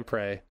massive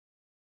lamprey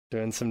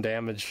doing some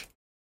damage.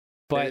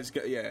 But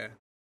yeah,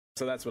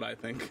 so that's what I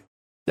think.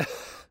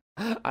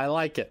 I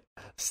like it.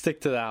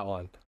 Stick to that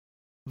one.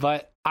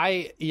 But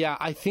I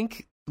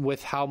think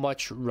with how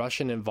much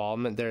Russian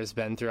involvement there's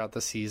been throughout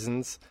the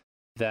seasons,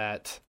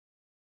 that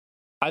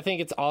I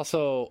think it's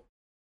also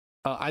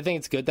I think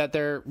it's good that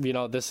they're, you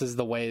know, this is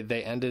the way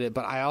they ended it,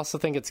 but I also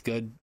think it's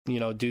good, you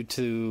know, due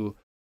to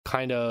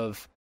kind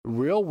of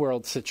real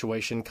world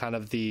situation, kind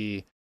of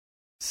the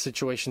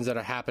situations that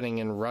are happening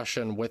in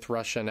Russia and with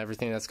Russia and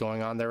everything that's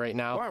going on there right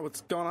now. Why?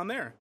 What's going on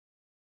there?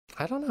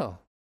 I don't know.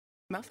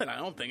 Nothing. I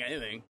don't think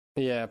anything.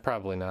 Yeah,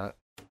 probably not.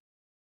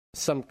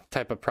 Some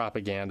type of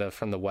propaganda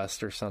from the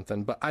West or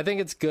something. But I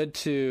think it's good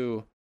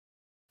to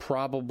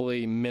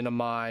probably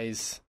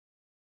minimize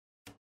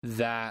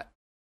that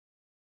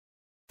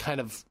kind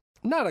of,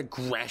 not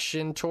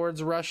aggression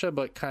towards Russia,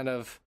 but kind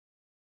of,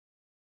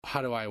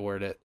 how do I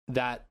word it?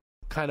 That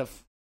kind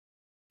of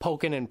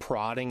poking and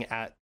prodding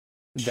at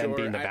them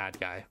being the bad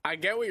guy. I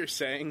get what you're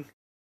saying,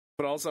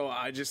 But also,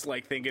 I just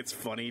like think it's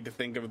funny to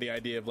think of the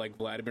idea of like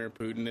Vladimir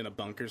Putin in a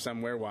bunker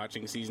somewhere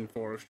watching season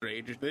 4 of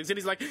Stranger Things, and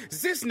he's like,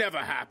 "This never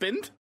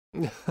happened."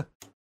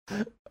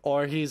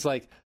 Or he's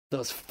like,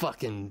 "Those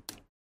fucking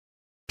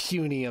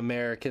puny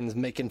Americans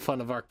making fun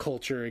of our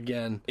culture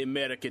again."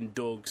 American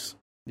dogs.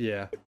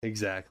 Yeah,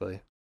 exactly.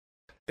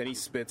 Then he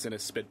spits in a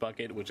spit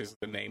bucket, which is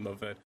the name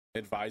of an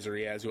advisor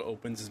he has who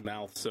opens his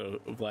mouth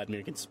so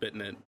Vladimir can spit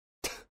in it.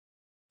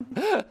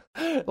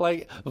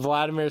 Like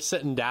Vladimir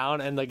sitting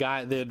down and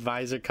the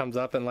advisor comes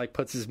up and like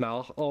puts his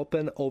mouth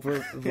open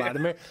over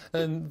Vladimir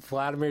and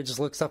Vladimir just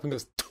looks up and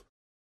goes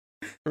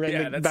right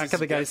in the back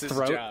of the guy's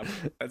throat.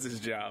 That's his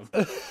job.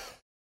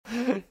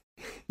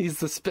 He's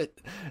the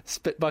spit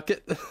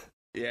bucket.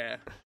 Yeah.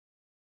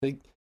 Like,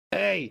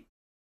 hey,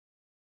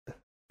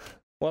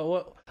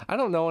 what? I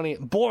don't know any.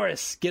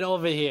 Boris, get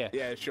over here.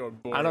 Yeah, sure.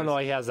 Boris. I don't know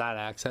why he has that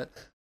accent.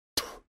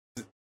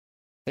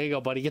 There you go,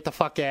 buddy. Get the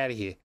fuck out of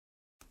here.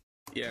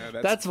 Yeah,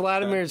 that's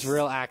Vladimir's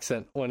real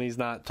accent when he's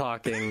not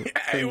talking.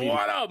 Hey,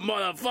 what up,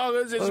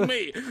 motherfuckers? It's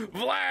me,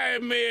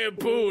 Vladimir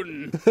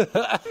Putin.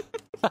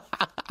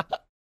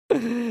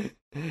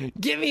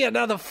 Give me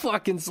another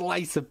fucking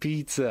slice of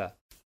pizza.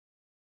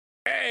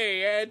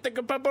 Hey, take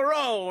a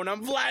pepperoni.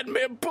 I'm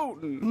Vladimir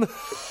Putin.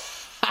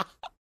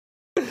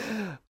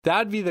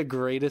 That'd be the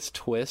greatest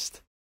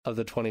twist of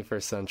the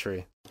 21st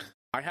century.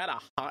 I had a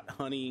hot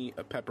honey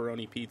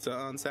pepperoni pizza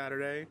on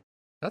Saturday.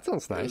 That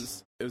sounds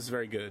nice. It was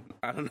very good.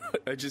 I don't know.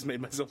 I just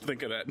made myself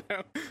think of that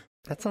now.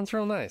 That sounds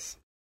real nice.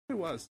 It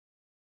was.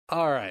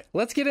 All right.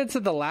 Let's get into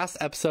the last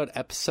episode,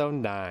 episode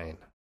 9.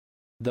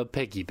 The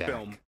Piggyback.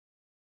 Film.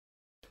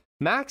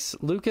 Max,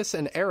 Lucas,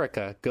 and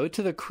Erica go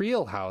to the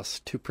Creel house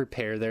to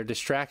prepare their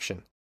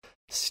distraction.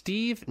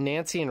 Steve,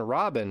 Nancy, and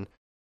Robin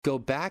go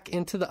back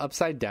into the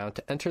Upside Down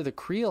to enter the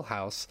Creel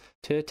house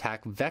to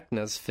attack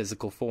Vecna's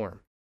physical form.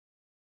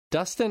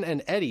 Dustin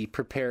and Eddie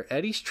prepare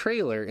Eddie's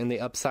trailer in the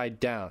Upside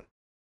Down.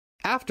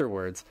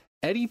 Afterwards,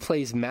 Eddie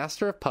plays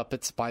Master of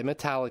Puppets by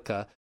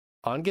Metallica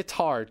on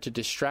guitar to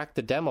distract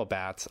the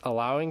Demobats,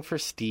 allowing for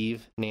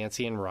Steve,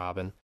 Nancy, and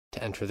Robin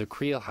to enter the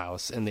Creel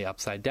house in the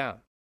Upside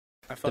Down.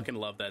 I fucking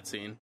love that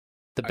scene.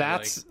 The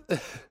bats...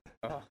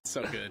 Oh,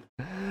 so good.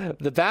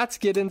 The bats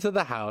get into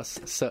the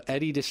house, so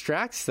Eddie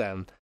distracts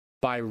them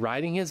by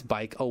riding his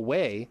bike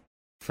away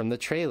from the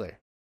trailer.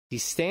 He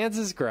stands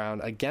his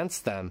ground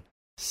against them,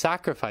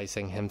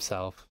 sacrificing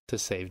himself to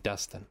save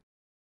Dustin.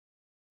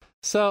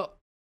 So,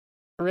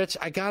 Rich,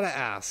 I gotta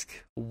ask,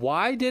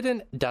 why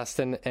didn't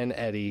Dustin and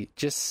Eddie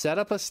just set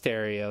up a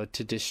stereo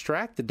to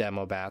distract the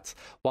Demobats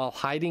while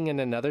hiding in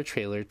another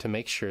trailer to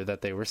make sure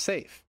that they were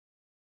safe?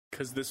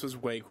 Because this was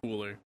way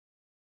cooler.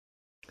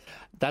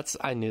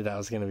 I knew that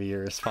was going to be your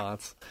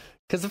response.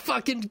 Because the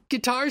fucking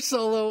guitar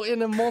solo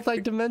in a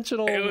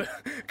multi-dimensional...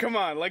 Come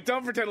on, like,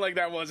 don't pretend like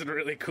that wasn't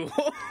really cool.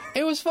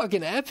 It was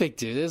fucking epic,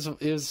 dude.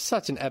 It was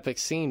such an epic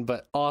scene,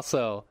 but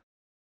also,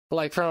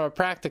 like, from a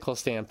practical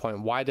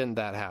standpoint, why didn't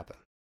that happen?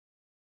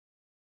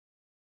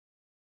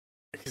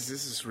 Because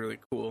this is really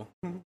cool.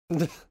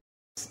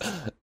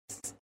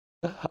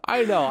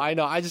 I know.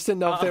 I just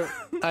didn't know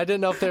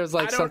if there was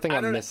like something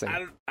I'm missing.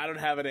 I don't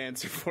have an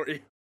answer for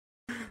you.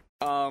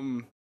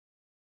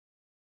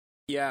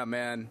 Yeah,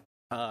 man.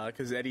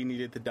 Because Eddie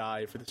needed to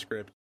die for the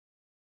script.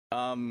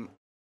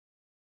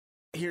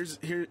 Here's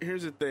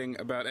the thing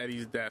about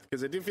Eddie's death,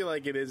 because I do feel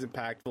like it is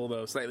impactful,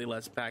 though slightly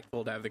less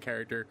impactful to have the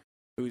character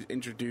who's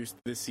introduced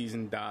this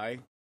season die.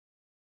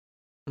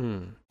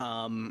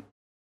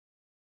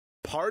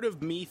 Part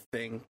of me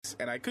thinks,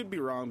 and I could be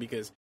wrong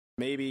because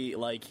maybe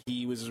like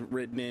he was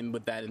written in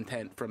with that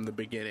intent from the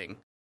beginning.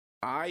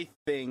 I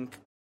think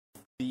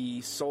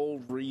the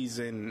sole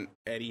reason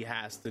Eddie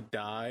has to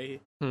die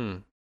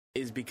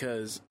is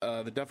because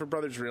the Duffer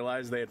Brothers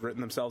realized they had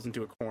written themselves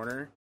into a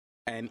corner,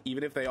 and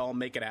even if they all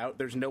make it out,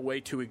 there's no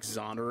way to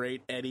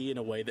exonerate Eddie in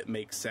a way that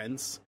makes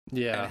sense.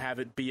 Yeah. And have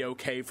it be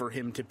okay for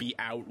him to be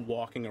out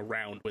walking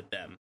around with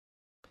them.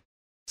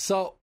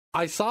 So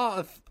I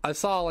saw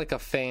like a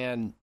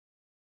fan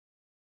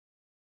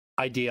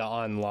idea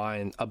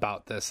online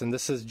about this, and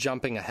this is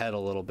jumping ahead a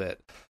little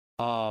bit.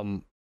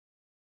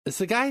 It's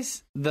the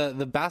guy's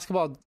the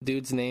basketball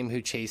dude's name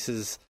who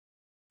chases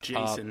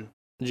Jason.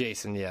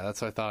 Jason, yeah,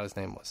 that's what I thought his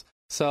name was.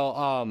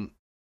 So,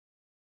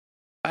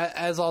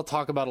 as I'll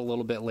talk about a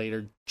little bit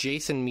later,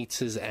 Jason meets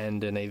his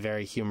end in a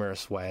very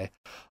humorous way.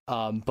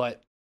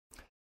 But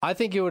I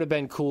think it would have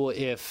been cool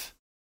if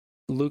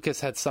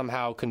Lucas had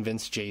somehow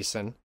convinced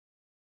Jason,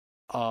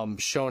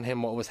 shown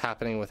him what was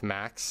happening with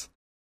Max,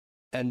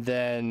 and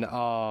then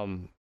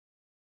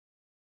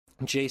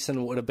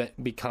Jason would have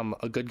become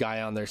a good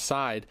guy on their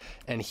side,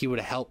 and he would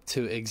have helped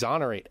to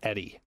exonerate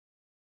Eddie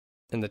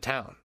in the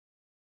town.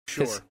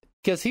 Sure.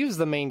 Because he was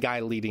the main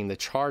guy leading the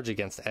charge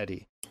against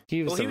Eddie.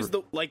 He was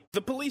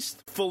the police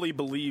fully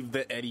believed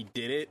that Eddie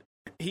did it.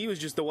 He was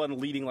just the one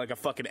leading like a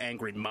fucking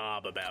angry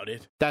mob about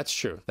it. That's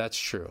true.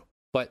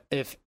 But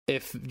if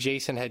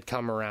Jason had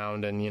come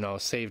around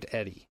and, saved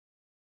Eddie.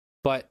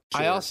 But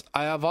sure.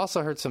 I have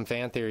also heard some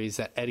fan theories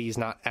that Eddie's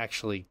not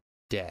actually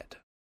dead.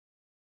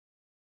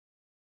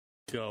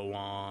 Go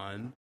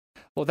on.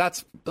 Well,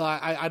 that's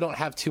I don't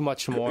have too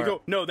much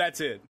more. No,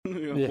 that's it.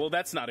 Yeah. Well,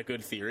 that's not a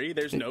good theory.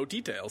 There's no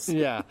details.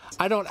 Yeah,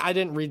 I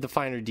didn't read the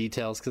finer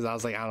details because I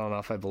was like, I don't know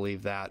if I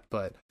believe that,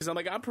 but because I'm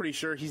like, I'm pretty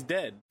sure he's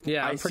dead.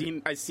 Yeah, I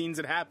seen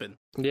it happen.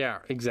 Yeah,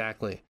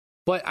 exactly.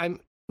 But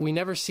we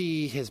never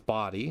see his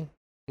body.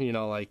 You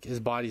know, like his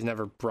body's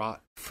never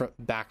brought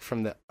back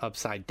from the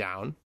upside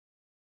down.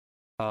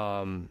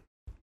 You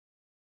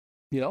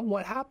know,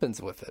 what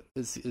happens with it?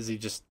 Is he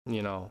just,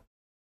 you know?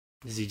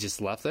 Is he just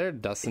left there?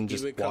 Dustin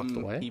just walked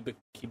away?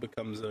 He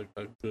becomes a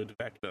good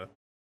Vecna.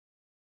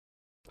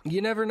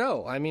 You never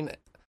know. I mean,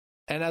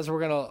 and as we're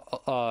going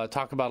to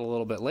talk about a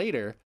little bit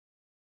later,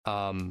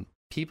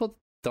 people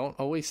don't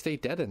always stay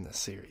dead in this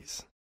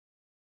series.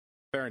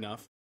 Fair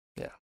enough.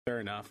 Yeah. Fair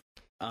enough.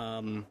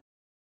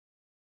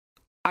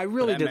 I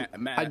really did.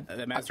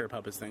 The Master of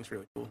Puppets thing's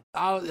really cool.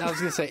 I was going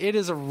to say, it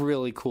is a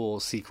really cool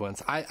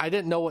sequence. I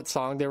didn't know what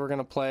song they were going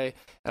to play,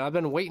 and I've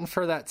been waiting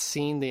for that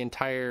scene the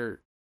entire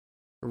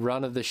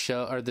run of the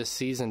show or this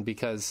season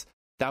because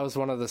that was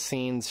one of the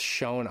scenes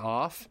shown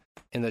off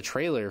in the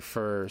trailer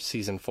for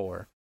season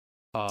 4.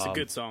 It's a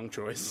good song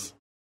choice.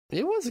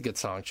 It was a good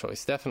song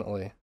choice,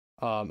 definitely.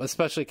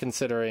 Especially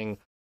considering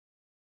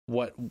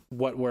what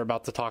we're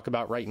about to talk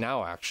about right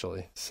now,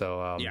 actually.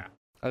 So yeah,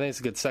 I think it's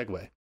a good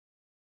segue.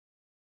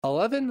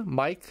 11,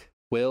 Mike,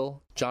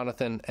 Will,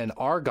 Jonathan, and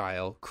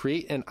Argyle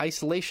create an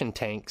isolation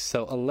tank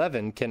so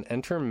 11 can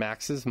enter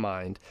Max's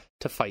mind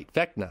to fight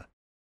Vecna.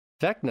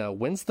 Vecna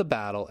wins the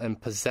battle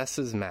and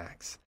possesses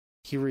Max.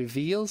 He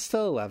reveals to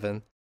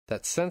 11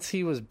 that since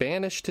he was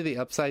banished to the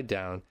Upside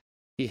Down,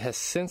 he has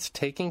since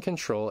taken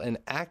control and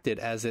acted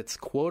as its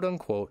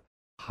quote-unquote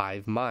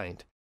hive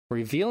mind,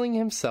 revealing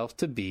himself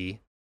to be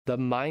the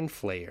Mind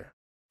Flayer.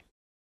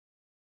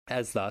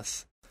 As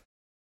such,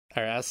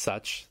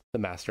 the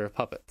Master of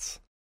Puppets.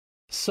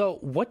 So,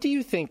 what do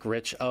you think,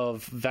 Rich,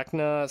 of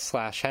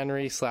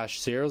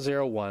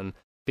Vecna/Henry/001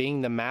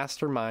 being the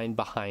mastermind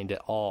behind it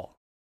all?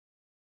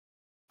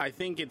 I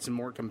think it's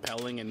more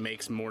compelling and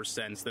makes more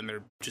sense than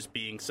there just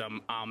being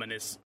some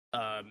ominous,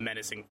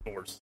 menacing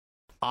force.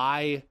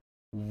 I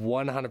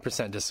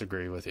 100%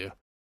 disagree with you.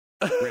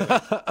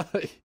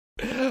 Really?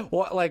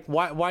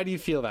 Why do you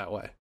feel that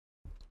way?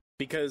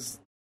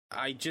 Because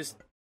I just,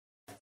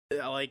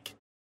 I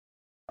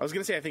was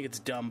going to say I think it's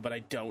dumb, but I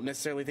don't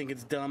necessarily think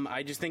it's dumb.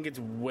 I just think it's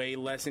way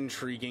less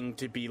intriguing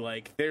to be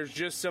like, there's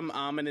just some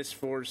ominous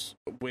force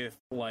with,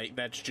 like,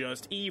 that's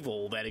just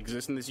evil that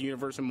exists in this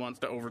universe and wants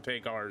to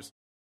overtake ours.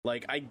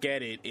 Like, I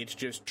get it. It's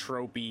just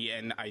tropey,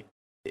 and I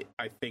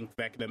think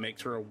Vecna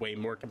makes her a way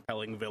more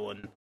compelling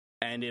villain.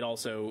 And it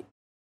also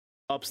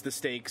ups the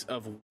stakes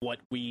of what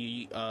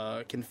we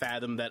can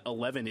fathom that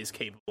 11 is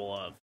capable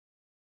of.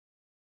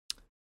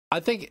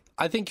 I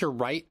think you're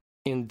right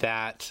in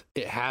that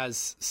it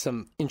has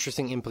some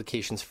interesting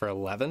implications for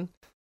 11,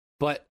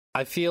 but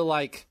I feel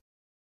like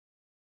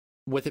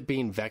with it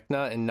being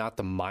Vecna and not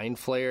the Mind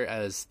Flayer,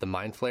 as the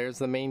Mind Flayer is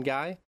the main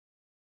guy,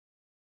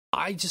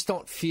 I just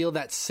don't feel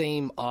that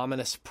same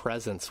ominous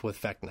presence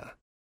with Vecna.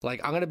 Like,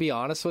 I'm going to be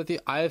honest with you,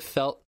 I have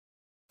felt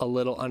a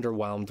little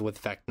underwhelmed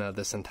with Vecna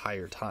this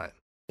entire time.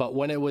 But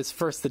when it was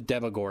first the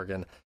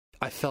Demogorgon,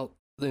 I felt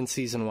in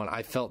season 1,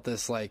 I felt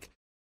this like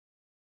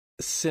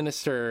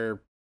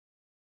sinister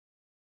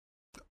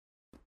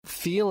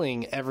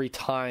feeling every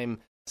time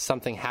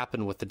something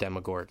happened with the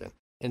Demogorgon.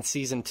 In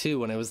season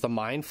 2, when it was the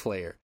Mind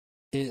Flayer,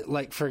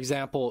 like, for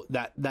example,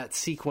 that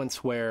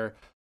sequence where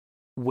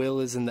Will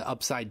is in the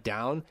Upside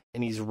Down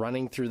and he's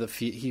running through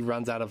he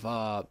runs out of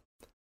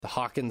the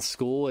Hawkins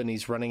school and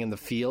he's running in the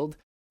field,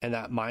 and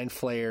that Mind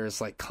Flayer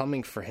is like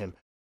coming for him.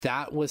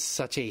 That was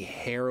such a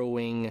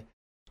harrowing,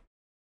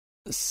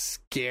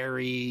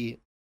 scary,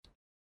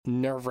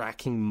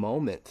 nerve-wracking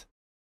moment.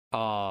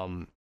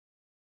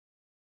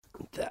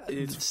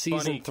 It's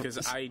funny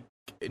because I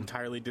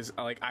entirely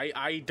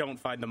I don't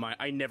find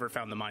I never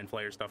found the Mind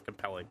Flayer stuff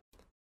compelling.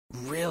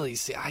 Really?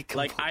 See,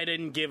 I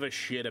didn't give a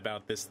shit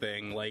about this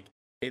thing. Like,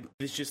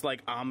 it's just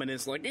like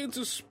ominous, like it's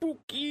a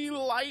spooky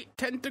light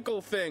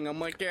tentacle thing.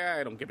 I'm like, yeah,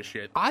 I don't give a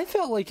shit. I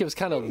felt like it was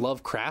kind of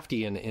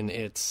Lovecraftian in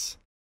its,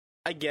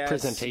 I guess,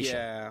 presentation.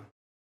 Yeah,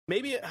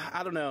 maybe,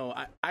 I don't know.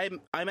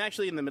 I'm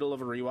actually in the middle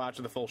of a rewatch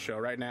of the full show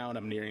right now, and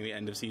I'm nearing the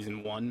end of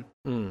season 1.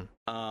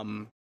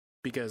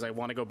 Because I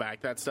want to go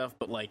back to that stuff,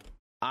 but like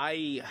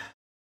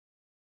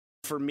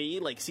for me,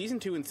 like season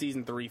 2 and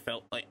season 3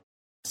 felt like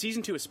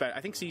season 2 especially.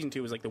 I think season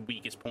 2 was like the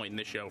weakest point in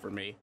the show for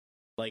me.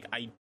 Like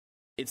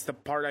it's the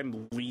part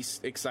I'm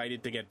least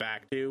excited to get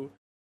back to.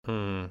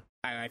 And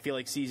I feel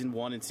like season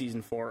 1 and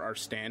season 4 are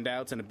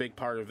standouts, and a big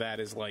part of that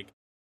is like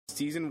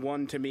season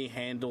 1 to me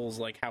handles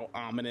like how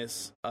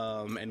ominous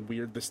and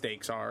weird the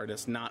stakes are, and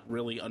us not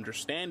really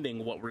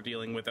understanding what we're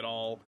dealing with at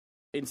all.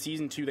 In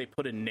season 2, they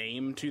put a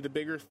name to the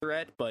bigger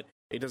threat, but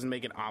it doesn't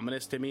make it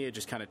ominous to me. It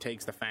just kind of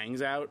takes the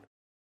fangs out.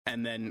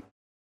 And then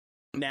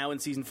now in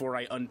season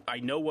 4, I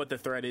know what the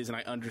threat is, and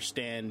I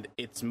understand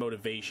its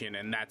motivation,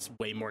 and that's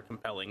way more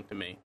compelling to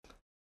me.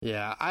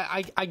 Yeah,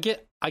 I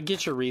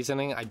get your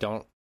reasoning. I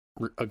don't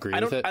agree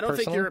with it. I don't think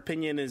personally. your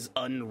opinion is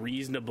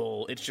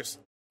unreasonable. It's just,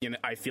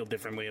 I feel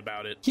differently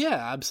about it. Yeah,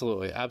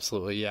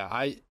 absolutely. Yeah,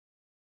 I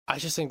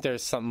just think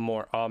there's something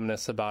more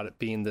ominous about it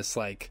being this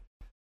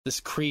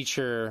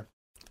creature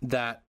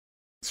that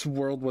this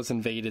world was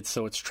invaded,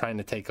 so it's trying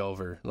to take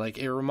over. Like,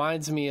 it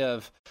reminds me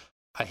of,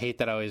 I hate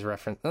that I always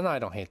reference, no, I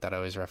don't hate that I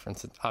always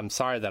reference it. I'm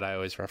sorry that I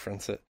always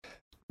reference it,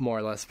 more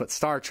or less, but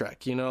Star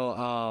Trek,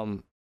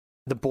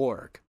 the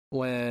Borg,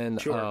 when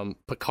Sure.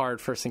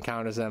 Picard first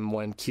encounters them,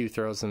 when Q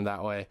throws them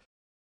that way.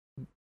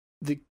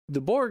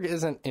 The Borg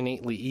isn't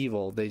innately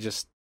evil,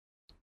 it's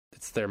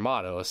their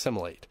motto,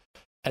 assimilate.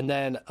 And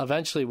then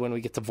eventually when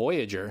we get to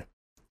Voyager,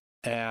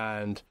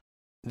 and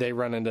they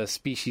run into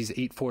species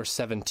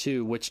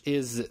 8472, which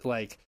is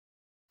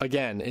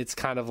again, it's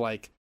kind of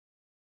like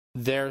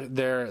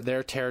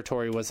their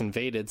territory was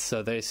invaded,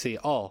 so they see,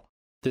 oh,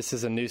 this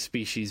is a new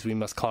species, we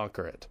must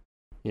conquer it.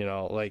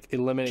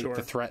 Eliminate Sure.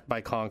 the threat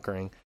by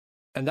conquering.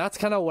 And that's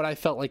kind of what I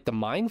felt like the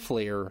Mind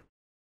Flayer,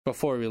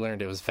 before we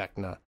learned it was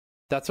Vecna.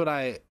 That's what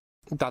I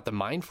thought the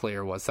Mind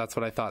Flayer was. That's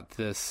what I thought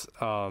this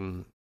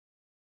was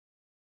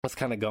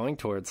kind of going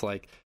towards.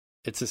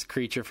 It's this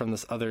creature from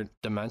this other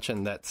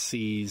dimension that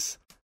sees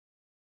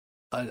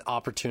an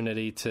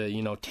opportunity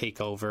to,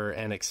 take over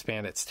and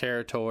expand its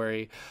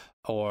territory,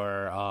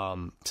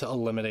 or to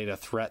eliminate a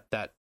threat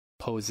that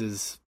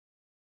poses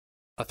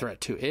a threat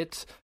to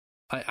it.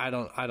 I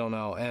don't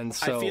know. And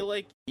so I feel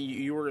like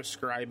you were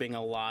ascribing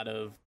a lot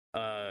of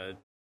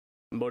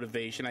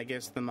motivation, I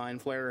guess, to the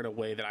Mind Flayer in a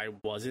way that I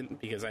wasn't,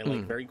 because I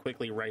very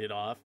quickly write it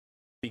off.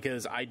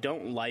 Because I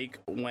don't like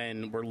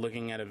when we're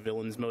looking at a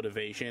villain's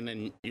motivation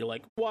and you're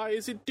like, why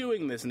is it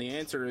doing this? And the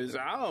answer is,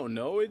 I don't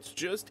know, it's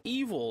just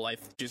evil. I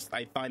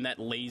find that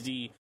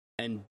lazy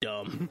and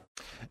dumb.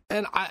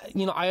 And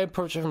I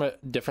approach it from a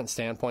different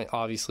standpoint,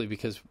 obviously,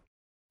 because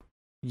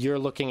you're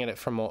looking at it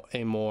from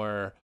a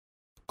more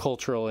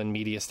cultural and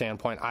media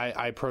standpoint.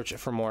 I approach it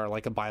from more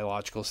like a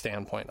biological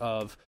standpoint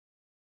of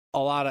a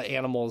lot of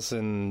animals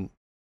in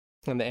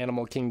the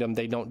animal kingdom.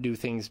 They don't do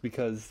things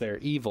because they're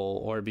evil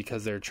or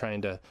because they're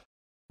trying to,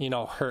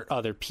 hurt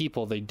other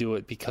people. They do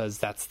it because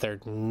that's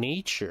their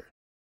nature.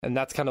 And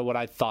that's kind of what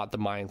I thought the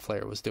Mind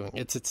Flayer was doing.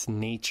 It's its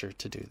nature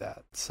to do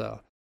that. So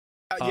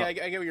yeah, I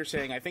get what you're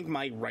saying. I think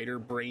my writer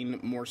brain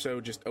more so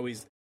just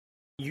always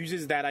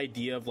uses that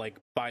idea of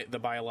the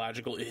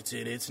biological, it's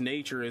in its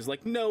nature, is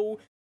like, no,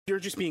 you're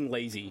just being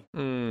lazy.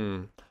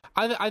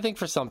 I think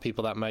for some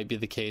people that might be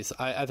the case.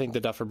 I think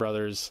the Duffer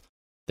Brothers,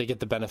 they get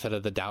the benefit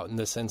of the doubt in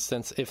this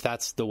instance, if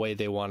that's the way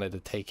they wanted to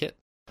take it.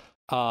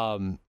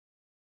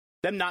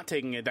 Them not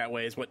taking it that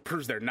way is what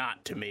proves they're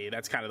not, to me.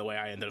 That's kind of the way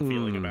I ended up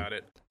feeling about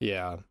it.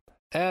 Yeah.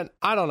 And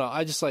I don't know.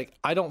 I just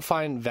I don't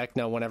find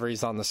Vecna, whenever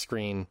he's on the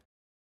screen,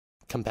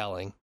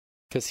 compelling.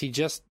 Because he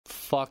just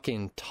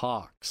fucking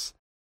talks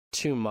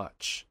too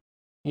much.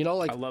 I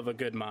love a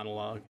good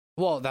monologue.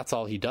 Well, that's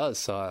all he does.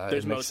 So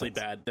there's mostly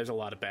bad. There's a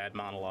lot of bad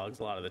monologues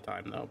a lot of the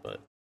time, though. But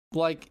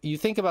you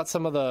think about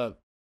some of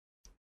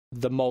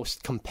the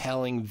most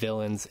compelling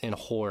villains in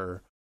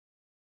horror,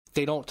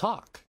 they don't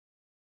talk.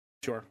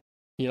 Sure.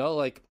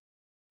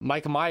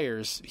 Michael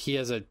Myers, he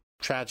has a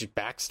tragic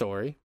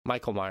backstory.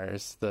 Michael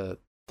Myers, the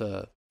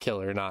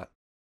killer, not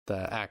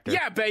the actor.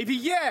 Yeah, baby,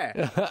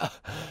 yeah!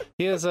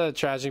 He has a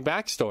tragic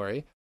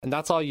backstory, and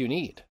that's all you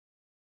need.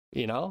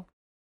 Sure.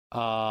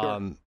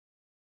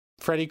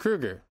 Freddy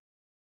Krueger,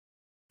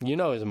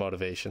 his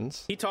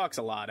motivations. He talks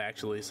a lot,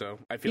 actually, so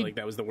I feel like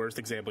that was the worst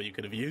example you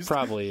could have used.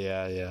 Probably,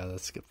 yeah,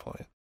 that's a good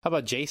point. How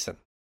about Jason?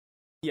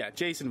 Yeah,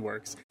 Jason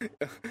works.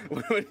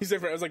 When he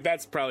said, I was like,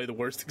 that's probably the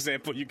worst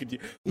example you could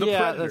use. The yeah,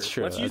 Predator. That's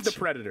true. Let's use the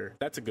Predator.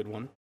 That's a good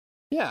one.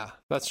 Yeah,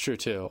 that's true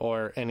too.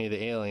 Or any of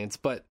the aliens.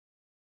 But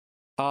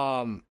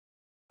I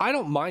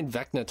don't mind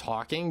Vecna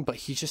talking, but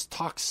he just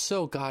talks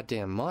so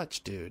goddamn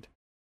much, dude.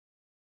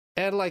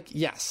 And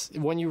yes,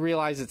 when you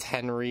realize it's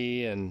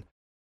Henry, and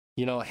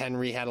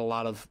Henry had a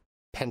lot of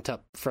pent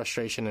up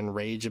frustration and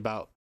rage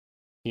about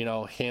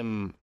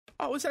him.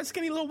 Oh, was that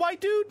skinny little white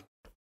dude?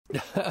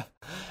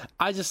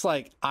 I just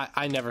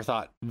I never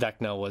thought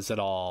Vecna was at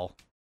all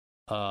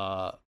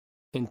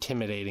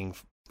intimidating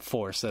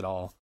force at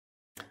all.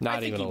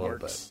 Not even a little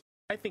bit.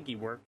 I think he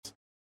works.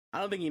 I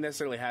don't think he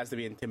necessarily has to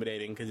be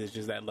intimidating, because it's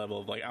just that level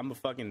of I'm a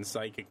fucking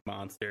psychic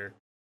monster.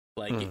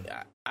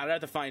 I'd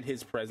have to find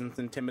his presence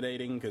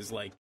intimidating, because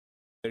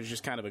there's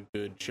just kind of a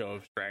good show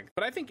of strength.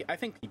 But I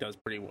think he does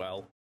pretty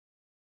well.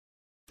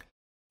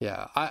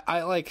 Yeah,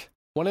 I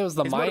when it was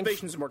the his mind.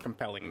 Motivation's more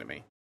compelling to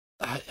me.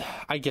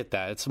 I get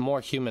that. It's a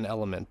more human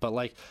element.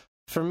 But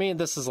for me,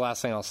 this is the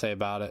last thing I'll say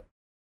about it.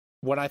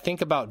 When I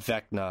think about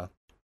Vecna,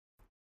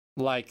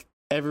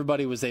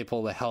 everybody was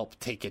able to help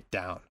take it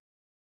down.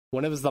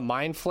 When it was the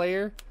Mind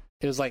Flayer,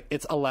 it was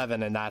it's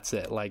 11 and that's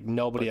it.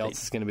 Nobody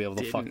else is going to be able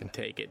to fucking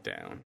take it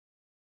down.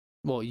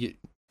 Well,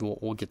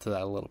 we'll get to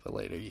that a little bit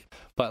later.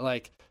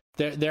 But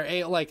they're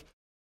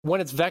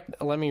when it's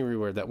Vecna. Let me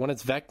reword that. When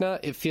it's Vecna,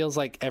 it feels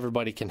like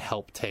everybody can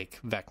help take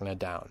Vecna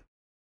down.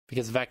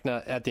 Because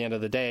Vecna, at the end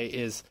of the day,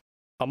 is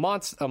a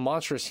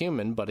monstrous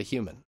human, but a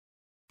human.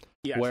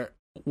 Yes.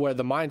 Where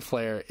the Mind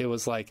Flayer, it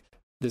was like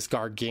this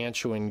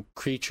gargantuan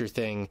creature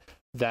thing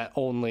that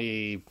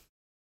only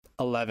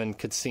 11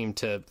 could seem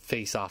to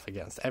face off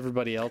against.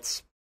 Everybody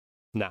else,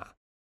 nah.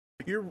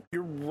 You're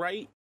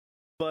right,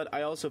 but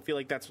I also feel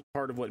like that's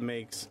part of what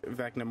makes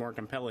Vecna more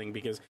compelling,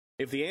 because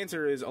if the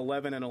answer is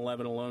 11 and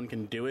 11 alone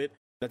can do it,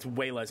 that's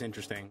way less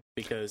interesting,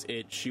 because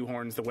it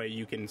shoehorns the way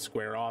you can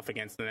square off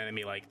against an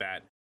enemy like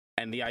that.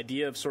 And the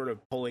idea of sort of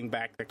pulling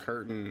back the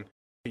curtain,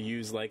 to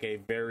use like a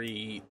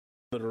very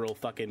literal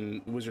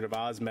fucking Wizard of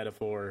Oz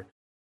metaphor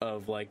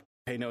of like,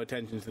 pay no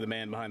attention to the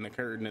man behind the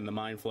curtain and the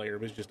Mind Flayer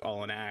was just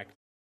all an act.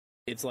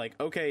 It's like,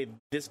 okay,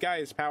 this guy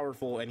is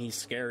powerful and he's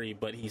scary,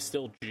 but he's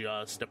still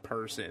just a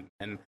person.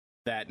 And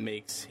that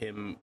makes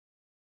him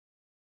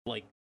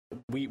like,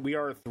 we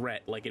are a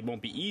threat. Like, it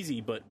won't be easy,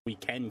 but we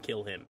can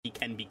kill him. He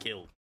can be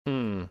killed.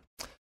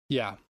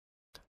 Yeah.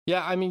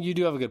 Yeah, I mean, you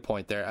do have a good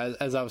point there.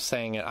 As I was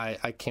saying it,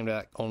 I came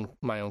to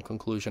my own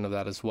conclusion of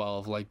that as well.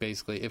 Of like,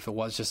 basically, if it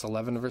was just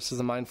 11 versus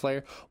a Mind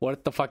Flayer,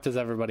 what the fuck does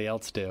everybody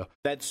else do?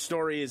 That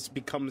story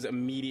becomes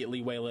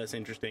immediately way less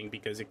interesting,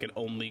 because it can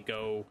only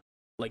go,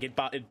 like, it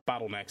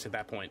bottlenecks at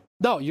that point.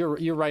 No,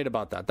 you're right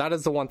about that. That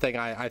is the one thing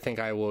I think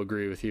I will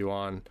agree with you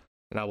on,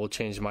 and I will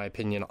change my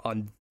opinion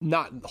on,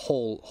 not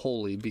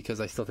wholly, because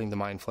I still think the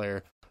Mind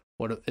Flayer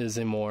is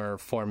a more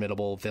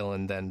formidable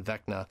villain than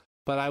Vecna.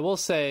 But I will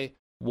say,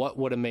 what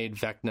would have made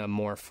Vecna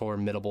more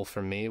formidable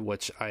for me,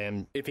 which I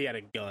am... If he had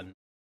a gun.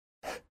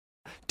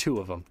 2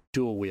 of them,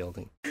 dual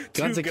wielding.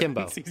 Guns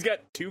akimbo. He's got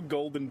 2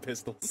 golden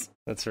pistols.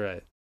 That's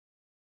right.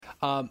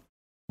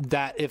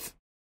 That if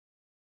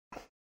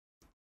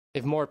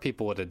more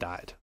people would have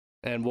died.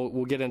 And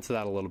we'll get into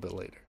that a little bit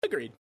later.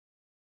 Agreed.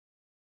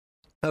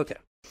 Okay.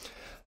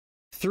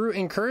 Through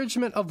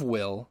encouragement of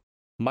Will,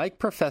 Mike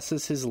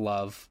professes his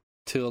love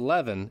to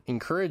 11,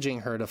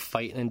 encouraging her to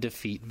fight and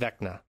defeat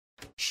Vecna.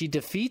 She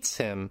defeats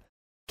him,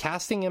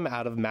 casting him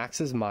out of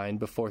Max's mind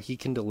before he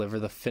can deliver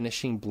the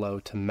finishing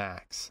blow to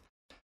Max.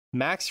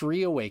 Max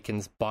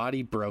reawakens,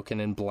 body broken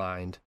and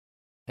blind,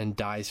 and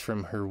dies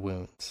from her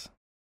wounds.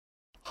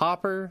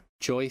 Hopper,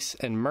 Joyce,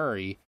 and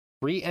Murray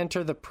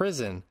re-enter the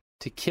prison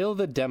to kill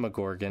the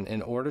Demogorgon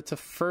in order to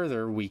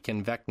further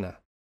weaken Vecna.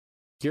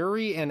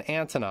 Yuri and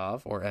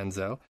Antonov, or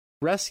Enzo,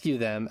 rescue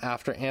them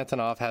after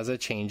Antonov has a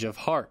change of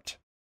heart.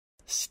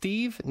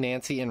 Steve,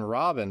 Nancy, and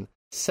Robin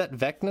set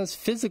Vecna's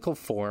physical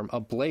form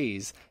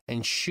ablaze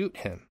and shoot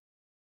him.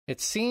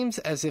 It seems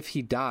as if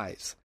he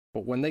dies,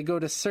 but when they go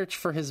to search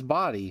for his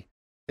body,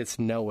 it's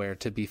nowhere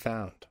to be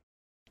found.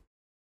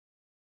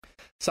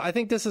 So I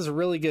think this is a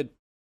really good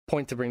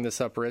point to bring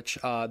this up, Rich.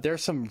 There are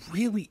some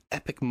really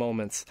epic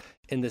moments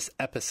in this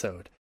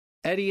episode.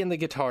 Eddie and the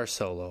guitar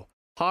solo,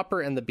 Hopper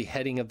and the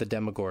beheading of the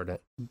Demogorgon.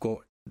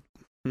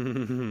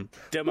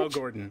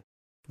 Demogorgon.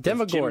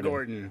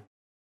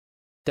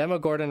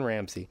 Demogorgon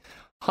Ramsay.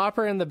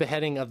 Hopper and the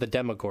beheading of the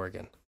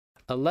Demogorgon.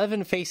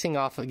 11 facing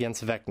off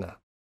against Vecna.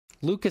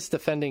 Lucas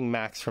defending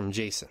Max from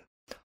Jason.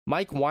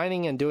 Mike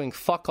whining and doing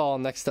fuck all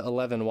next to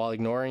 11 while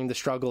ignoring the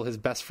struggle his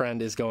best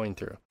friend is going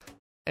through.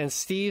 And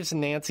Steve's,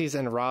 Nancy's,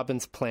 and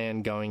Robin's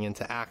plan going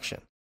into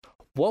action.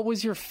 What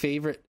was your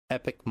favorite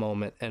epic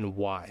moment and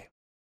why?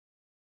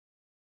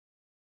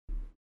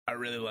 I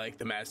really like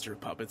the Master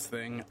of Puppets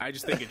thing. I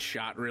just think it's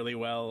shot really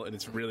well, and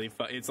it's really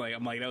it's like,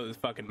 I'm like, that was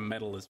fucking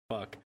metal as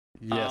fuck.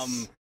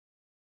 Yes.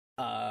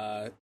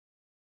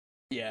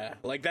 Yeah,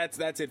 like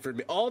that's it for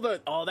me. All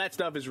that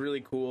stuff is really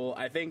cool.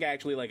 I think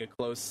actually like a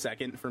close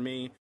second for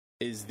me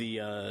is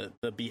the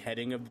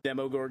beheading of the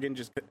Demogorgon.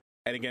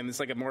 And again, it's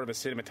like more of a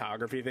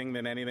cinematography thing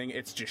than anything.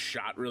 It's just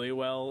shot really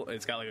well.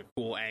 It's got like a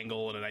cool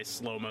angle and a nice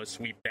slow-mo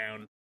sweep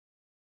down.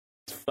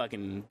 It's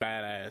fucking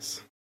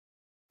badass.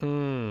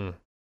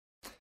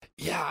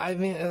 Yeah, I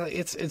mean,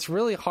 it's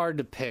really hard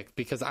to pick,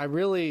 because I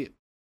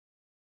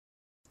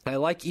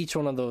like each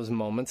one of those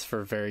moments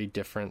for very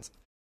different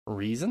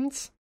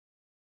reasons.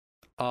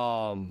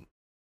 Most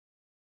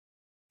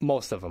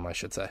of them, I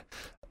should say.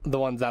 The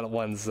ones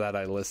that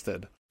I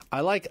listed.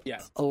 I like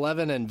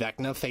 11 and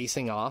Vecna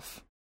facing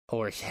off,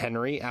 or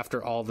Henry,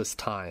 after all this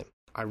time.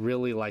 I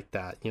really like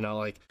that. You know,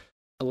 like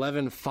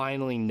 11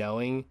 finally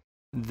knowing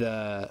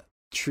the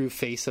true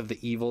face of the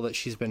evil that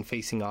she's been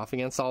facing off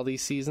against all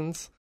these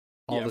seasons.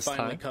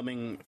 Finally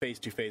coming face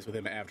to face with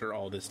him after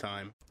all this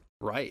time.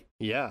 Right,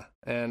 yeah.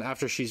 And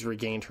after she's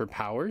regained her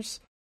powers.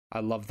 I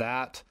love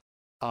that.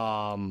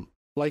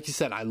 Like you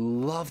said, I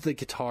love the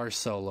guitar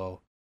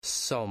solo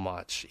so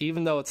much.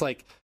 Even though it's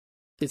like,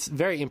 it's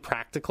very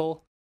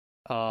impractical.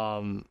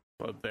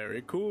 But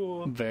very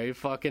cool. Very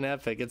fucking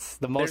epic. It's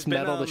the most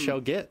metal the show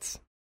gets.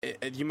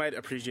 You might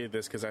appreciate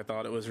this because I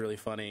thought it was really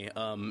funny.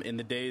 In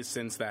the days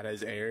since that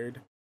has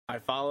aired, I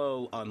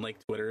follow on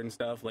like Twitter and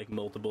stuff, like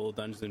multiple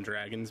Dungeons and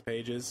Dragons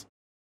pages,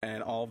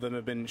 and all of them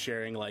have been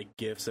sharing like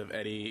GIFs of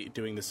Eddie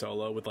doing the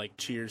solo with like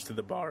cheers to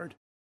the bard.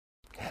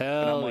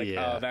 Hell, and I'm like,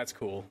 yeah. Oh, that's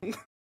cool.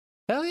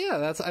 Hell yeah,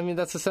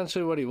 that's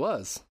essentially what he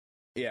was.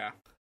 Yeah.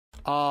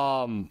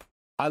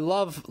 I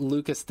love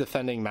Lucas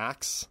defending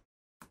Max.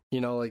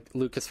 You know, like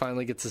Lucas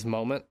finally gets his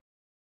moment.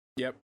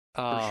 Yep,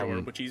 for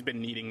sure, which he's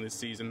been needing this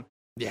season.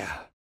 Yeah.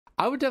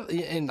 I would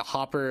definitely, and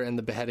Hopper and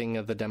the beheading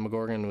of the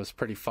Demogorgon was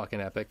pretty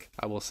fucking epic.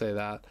 I will say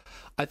that.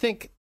 I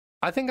think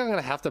I'm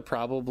gonna have to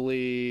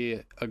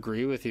probably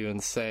agree with you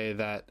and say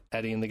that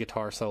Eddie and the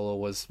guitar solo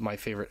was my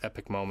favorite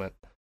epic moment,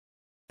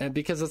 and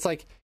because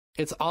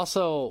it's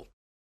also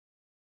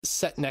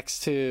set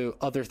next to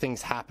other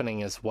things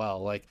happening as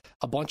well. Like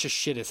a bunch of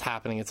shit is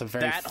happening. It's a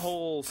very that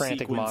whole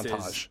frantic sequence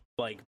montage. Is,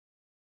 like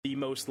the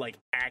most like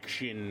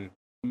action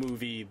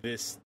movie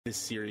this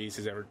series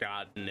has ever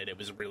gotten, and it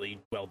was really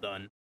well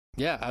done.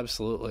 Yeah,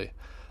 absolutely.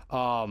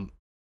 Yeah,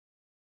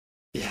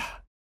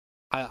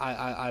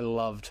 I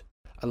loved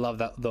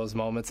those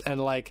moments,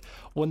 and like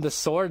when the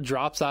sword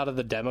drops out of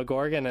the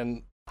Demogorgon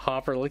and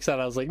Hopper looks at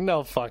it, I was like,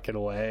 no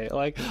fucking way.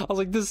 Like I was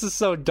like, this is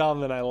so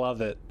dumb, and I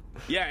love it.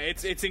 Yeah,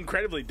 it's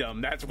incredibly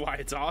dumb. That's why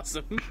it's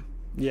awesome.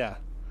 Yeah,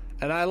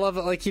 and I love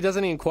it. Like he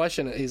doesn't even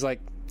question it. He's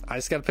like, I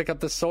just got to pick up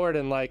the sword,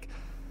 and like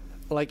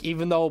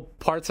even though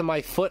parts of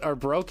my foot are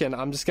broken,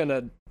 I'm just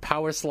gonna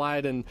power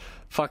slide and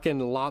fucking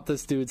lop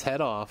this dude's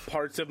head off.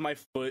 Parts of my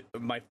foot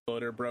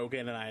are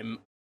broken, and I'm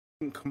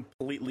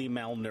completely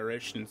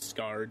malnourished and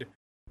scarred.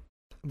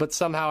 But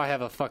somehow I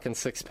have a fucking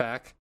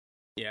 6-pack.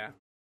 Yeah.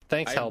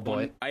 Thanks,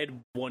 Hellboy. I had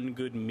one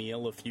good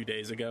meal a few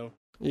days ago.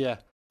 Yeah,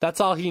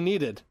 that's all he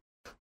needed.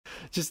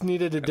 Just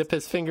needed to dip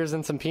his fingers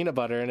in some peanut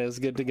butter, and it was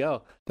good to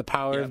go. The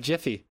power of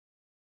Jiffy.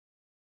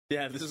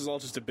 Yeah, this is all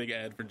just a big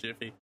ad for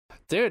Jiffy.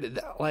 Dude,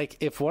 like,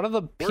 if one of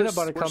the peanut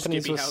butter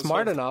companies was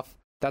smart enough,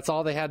 that's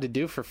all they had to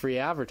do for free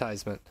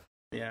advertisement.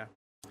 Yeah.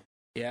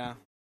 Yeah.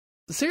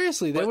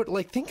 Seriously, they would,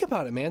 like, think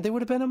about it, man. They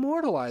would have been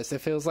immortalized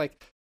if it was,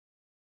 like,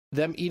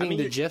 them eating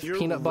the Jif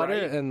peanut butter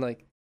and,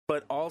 like...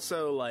 But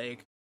also,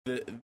 like,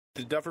 the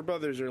Duffer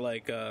Brothers are,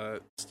 like,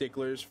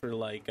 sticklers for,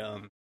 like,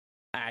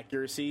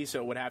 accuracy, so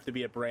it would have to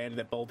be a brand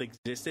that both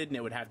existed, and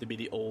it would have to be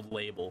the old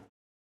label.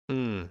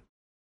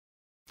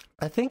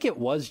 I think it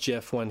was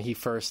Jif when he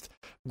first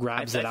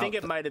grabs it out. I think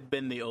it might have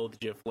been the old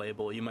Jif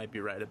label. You might be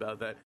right about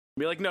that.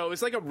 Be like, no, it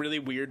was like a really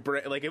weird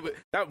brand. Like, it was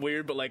not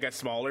weird, but like a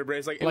smaller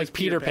brand. It was like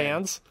Peter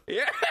Pan's?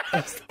 Yeah,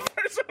 that's the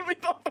first one we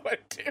thought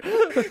about,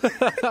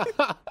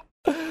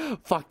 too.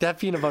 Fuck, that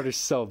peanut butter's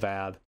so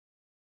bad.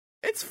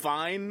 It's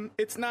fine.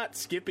 It's not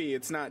Skippy.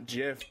 It's not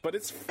Jif, but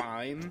it's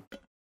fine.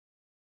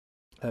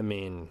 I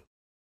mean,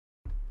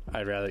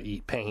 I'd rather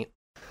eat paint.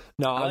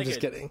 No, I'm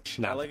just kidding.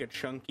 No. I like a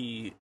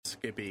chunky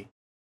Skippy.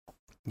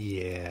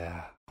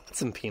 Yeah. I want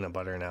some peanut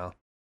butter now.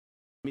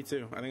 Me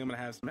too. I think I'm going to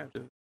have some after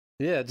this.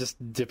 Yeah,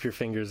 just dip your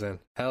fingers in.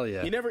 Hell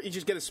yeah. You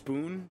just get a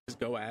spoon,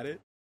 just go at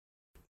it.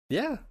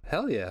 Yeah,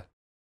 hell yeah.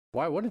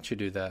 Why wouldn't you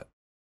do that?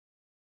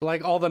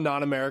 Like, all the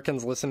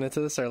non-Americans listening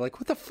to this are like,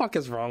 what the fuck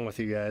is wrong with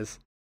you guys?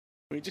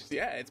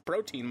 It's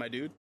protein, my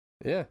dude.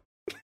 Yeah.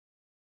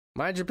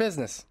 Mind your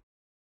business.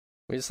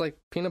 We just like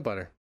peanut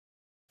butter.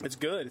 It's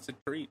good. It's a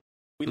treat.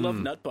 We love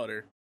nut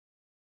butter.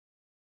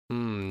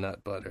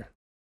 Nut butter.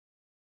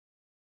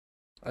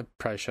 I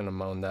probably shouldn't have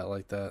moaned that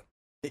like that.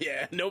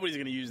 Yeah, nobody's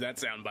going to use that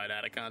soundbite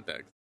out of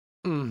context.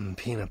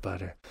 Peanut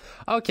butter.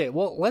 Okay,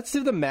 well, let's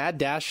do the mad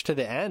dash to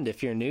the end.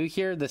 If you're new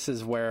here, this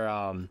is where,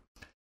 I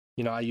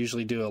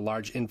usually do a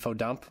large info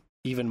dump,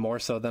 even more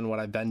so than what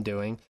I've been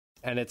doing.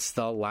 And it's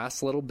the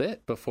last little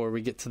bit before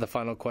we get to the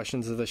final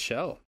questions of the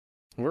show.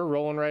 We're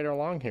rolling right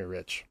along here,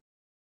 Rich.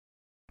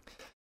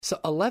 So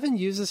 11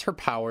 uses her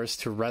powers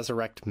to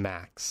resurrect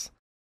Max.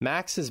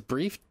 Max's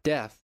brief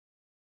death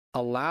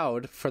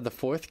allowed for the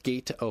fourth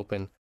gate to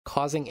open,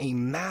 causing a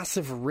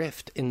massive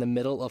rift in the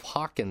middle of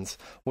Hawkins,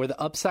 where the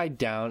Upside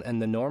Down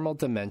and the normal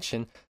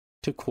dimension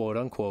to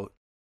quote-unquote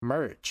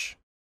merge.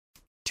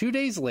 2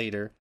 days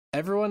later,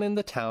 everyone in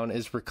the town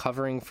is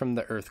recovering from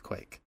the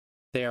earthquake.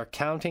 They are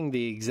counting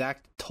the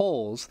exact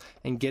tolls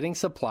and getting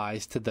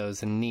supplies to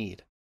those in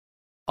need.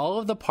 All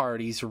of the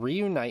parties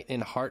reunite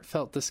in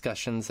heartfelt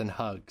discussions and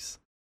hugs.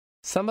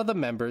 Some of the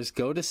members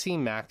go to see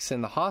Max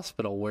in the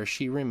hospital where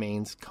she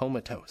remains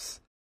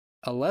comatose.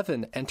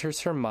 11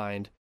 enters her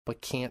mind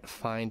but can't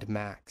find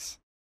Max.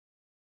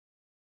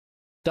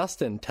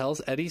 Dustin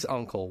tells Eddie's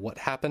uncle what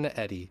happened to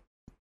Eddie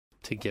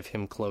to give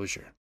him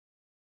closure.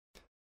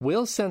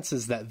 Will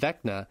senses that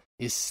Vecna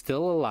is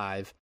still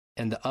alive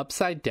and the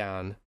Upside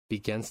Down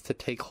begins to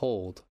take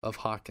hold of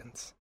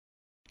Hawkins.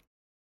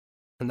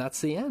 And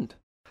that's the end.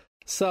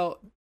 So,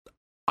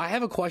 I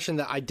have a question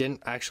that I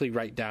didn't actually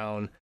write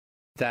down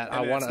that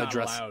I want to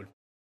address.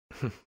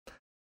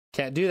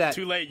 Can't do that.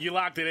 Too late. You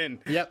locked it in.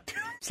 Yep.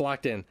 It's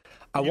locked in.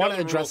 I want to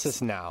address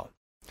this now.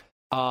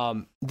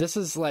 This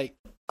is like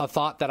a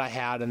thought that I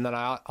had, and then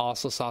I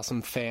also saw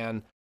some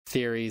fan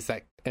theories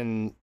that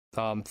and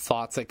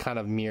thoughts that kind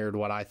of mirrored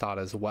what I thought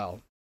as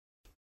well.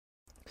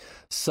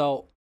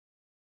 So,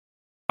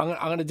 I'm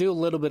going to do a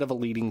little bit of a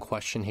leading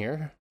question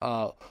here.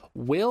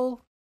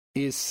 Will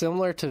is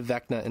similar to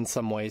Vecna in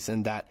some ways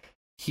in that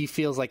he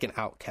feels like an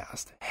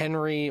outcast.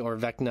 Henry or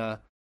Vecna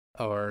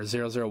or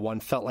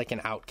 001 felt like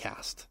an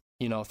outcast,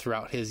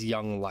 throughout his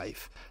young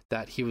life,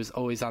 that he was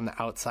always on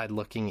the outside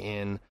looking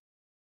in.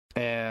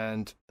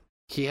 And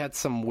he had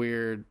some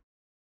weird,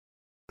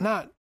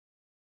 not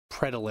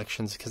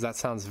predilections, because that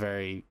sounds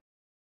very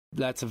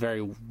that's a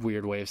very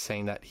weird way of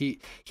saying that. He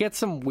had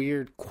some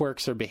weird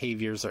quirks or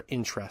behaviors or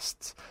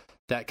interests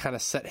that kind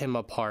of set him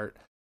apart.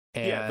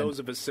 And, yeah, those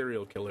of a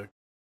serial killer.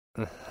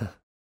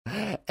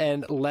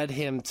 And led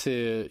him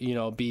to,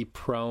 be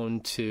prone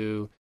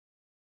to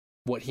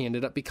what he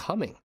ended up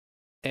becoming.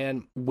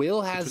 And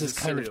Will has this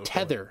kind of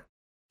tether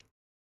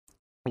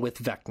with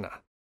Vecna.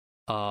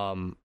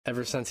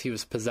 Ever since he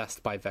was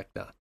possessed by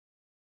Vecna.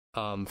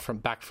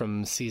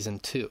 From season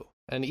 2.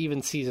 And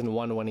even season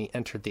 1 when he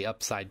entered the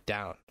Upside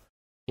Down.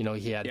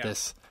 He had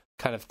this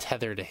kind of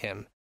tether to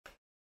him.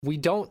 We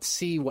don't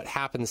see what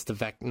happens to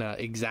Vecna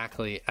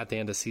exactly at the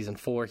end of season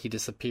 4. He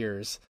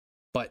disappears.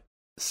 But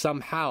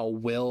somehow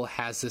Will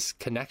has this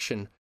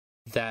connection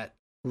that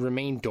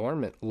remained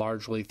dormant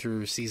largely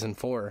through season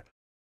 4.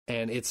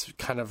 And it's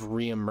kind of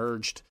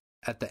reemerged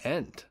at the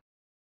end.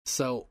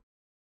 So,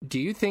 do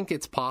you think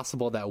it's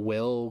possible that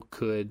Will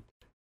could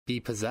be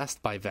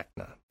possessed by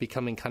Vecna,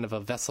 becoming kind of a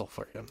vessel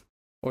for him?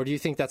 Or do you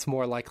think that's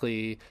more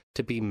likely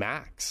to be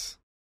Max?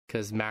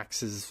 Because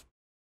Max's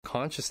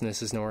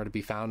consciousness is nowhere to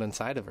be found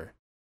inside of her.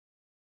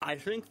 I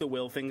think the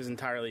Will thing is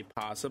entirely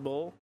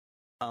possible.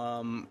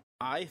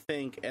 I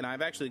think, and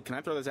can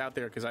I throw this out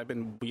there? Because I've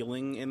been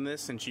wheeling in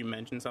this since you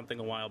mentioned something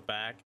a while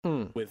back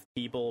with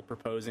people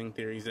proposing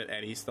theories that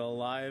Eddie's still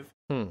alive.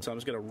 So I'm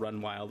just going to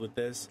run wild with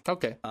this.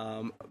 Okay.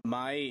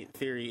 My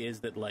theory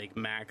is that, like,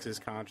 Max's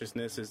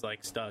consciousness is,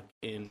 like, stuck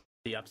in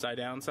the Upside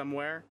Down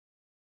somewhere.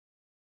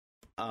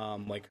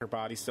 Like, her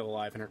body's still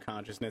alive and her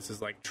consciousness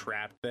is, like,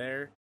 trapped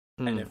there.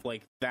 And if,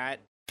 like,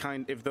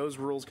 if those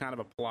rules kind of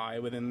apply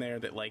within there,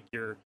 that, like,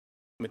 your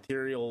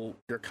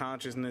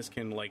consciousness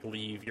can, like,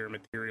 leave your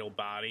material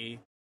body,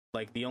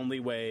 like, the only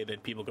way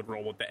that people could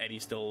roll with the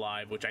Eddie's still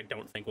alive, which I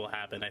don't think will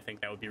happen, I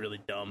think that would be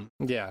really dumb,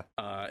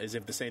 is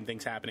if the same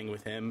thing's happening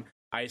with him.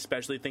 I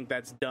especially think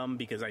that's dumb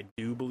because I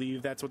do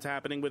believe that's what's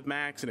happening with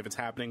Max, and if it's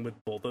happening with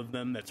both of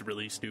them, that's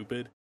really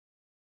stupid.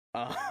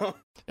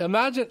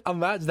 Imagine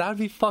that'd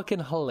be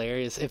fucking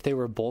hilarious if they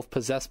were both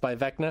possessed by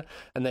Vecna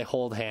and they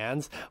hold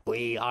hands.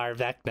 We are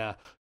Vecna.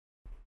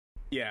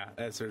 Yeah,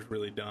 that's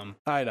really dumb.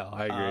 I know,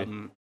 I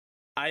agree.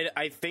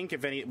 I think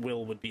if any,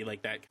 Will would be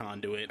like that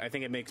conduit. I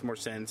think it makes more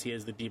sense. He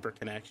has the deeper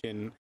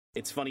connection.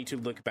 It's funny to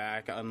look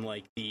back on,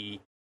 like, the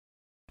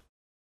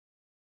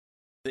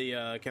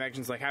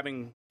connections, like,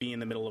 having been in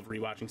the middle of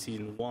rewatching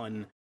season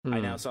 1,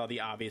 I now saw the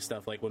obvious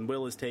stuff. Like, when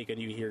Will is taken,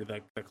 you hear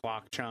the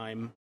clock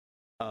chime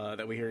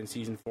that we hear in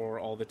season 4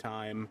 all the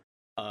time.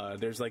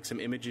 There's, like, some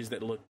images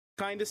that look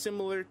kind of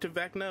similar to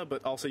Vecna,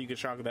 but also you could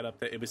chalk that up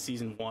that it was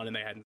season 1 and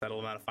they hadn't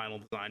settled on a final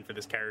design for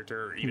this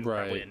character or even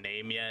probably a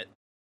name yet.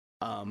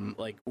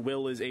 Like,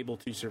 Will is able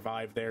to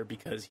survive there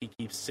because he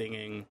keeps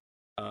singing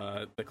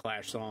the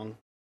Clash song.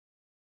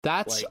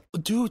 That's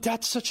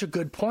such a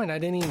good point. I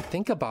didn't even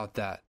think about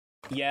that.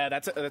 Yeah,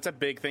 that's a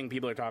big thing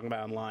people are talking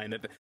about online.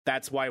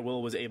 That's why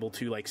Will was able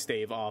to, like,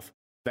 stave off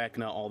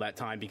Vecna all that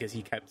time, because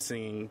he kept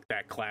singing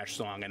that Clash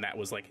song and that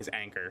was, like, his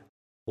anchor.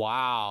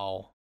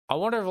 Wow. I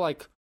wonder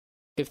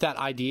if that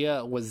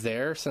idea was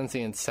there since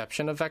the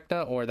inception of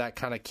Vecna, or that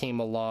kind of came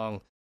along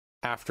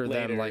after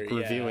later, them, like,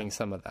 reviewing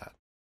some of that.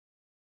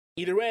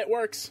 Either way, it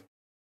works.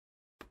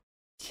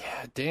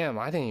 Yeah, damn,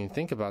 I didn't even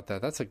think about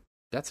that.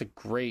 That's a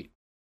great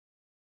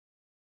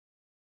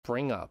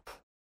bring up.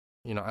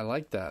 I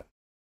like that.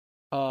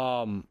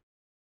 I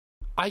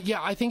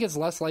think it's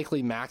less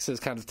likely Max is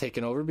kind of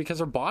taken over because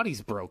her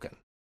body's broken,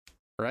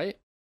 right?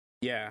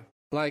 Yeah.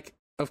 Like,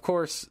 of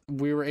course,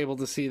 we were able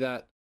to see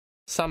that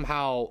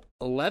somehow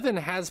Eleven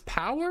has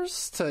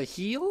powers to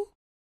heal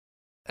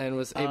and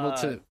was able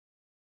to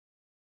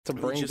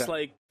bring just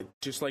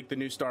like the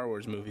new Star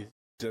Wars movies.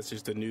 That's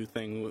just a new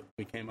thing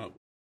we came up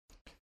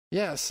with.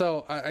 Yeah,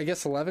 so I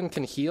guess 11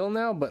 can heal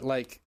now, but,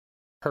 like,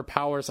 her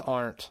powers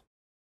aren't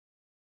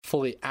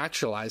fully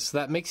actualized. So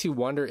that makes you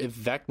wonder if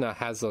Vecna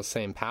has those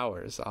same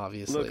powers,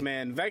 obviously. Look,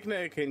 man,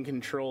 Vecna can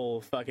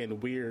control fucking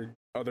weird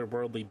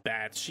otherworldly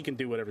bats. She can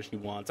do whatever she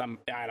wants. I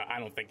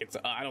don't think it's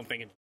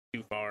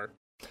too far.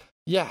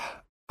 Yeah.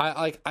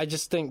 I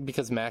just think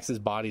because Max's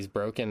body's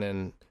broken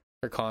and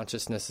her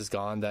consciousness is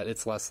gone, that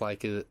it's less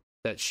likely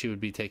that she would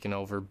be taken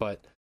over,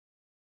 but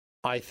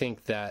I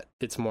think that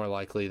it's more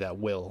likely that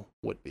Will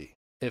would be,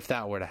 if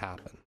that were to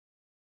happen.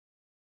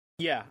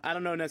 Yeah, I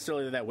don't know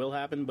necessarily that will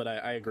happen, but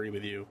I agree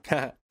with you.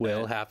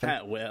 Will happen?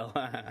 That will.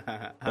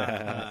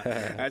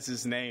 That's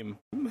his name.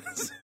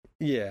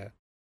 Yeah.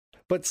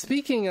 But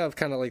speaking of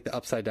kind of like the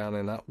Upside Down,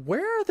 and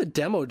where are the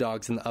demo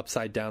dogs in the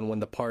Upside Down when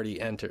the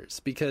party enters?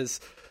 Because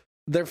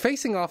they're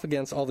facing off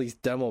against all these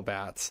demo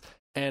bats,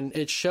 and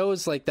it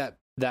shows like that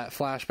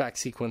flashback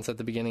sequence at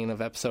the beginning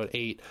of episode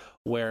 8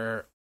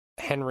 where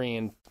Henry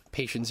and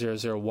Patient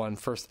 001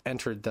 first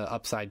entered the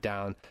Upside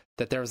Down,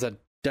 that there was a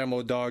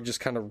demo dog just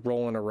kind of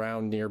rolling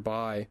around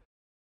nearby.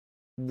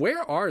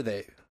 Where are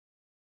they?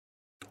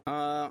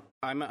 I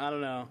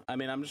don't know. I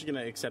mean, I'm just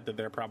gonna accept that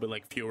they're probably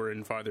like fewer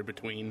and farther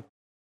between.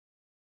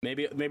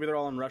 Maybe they're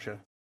all in Russia.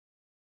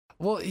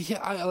 Well,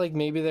 yeah, like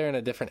maybe they're in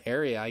a different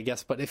area, I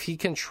guess. But if he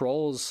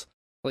controls,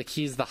 like,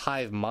 he's the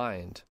hive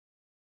mind,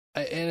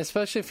 and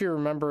especially if you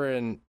remember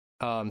in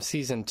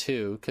season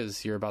 2,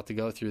 because you're about to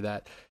go through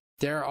that,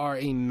 there are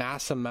a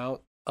mass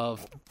amount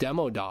of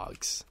demo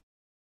dogs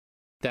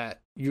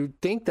that you'd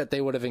think that they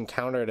would have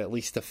encountered at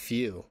least a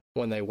few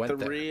when they went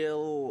there. The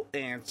real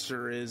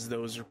answer is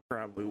those are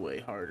probably way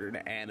harder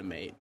to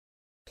animate.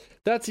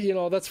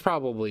 That's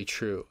probably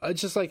true.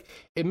 It's just like,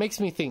 it makes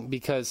me think,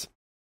 because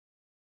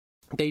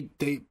they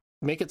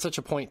make it such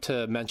a point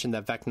to mention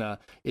that Vecna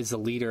is the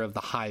leader of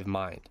the hive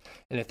mind.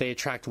 And if they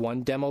attract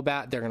one demo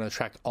bat, they're going to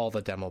attract all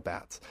the demo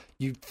bats.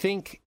 You'd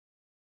think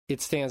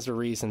it stands to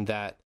reason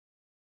that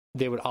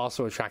they would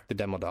also attract the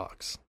demo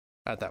dogs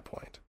at that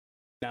point.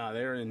 Nah,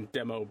 they're in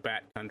demo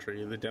bat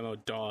country. The demo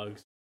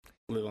dogs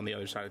live on the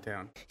other side of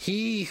town.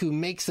 He who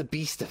makes a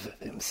beast of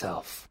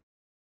himself.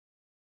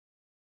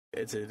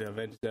 It's an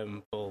Avenged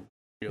Sevenfold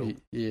joke.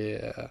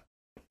 Yeah,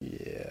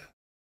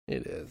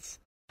 it is.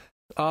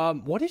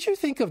 What did you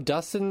think of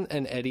Dustin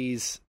and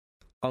Eddie's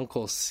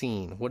uncle's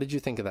scene? What did you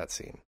think of that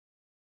scene?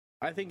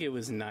 I think it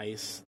was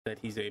nice that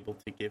he's able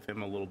to give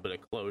him a little bit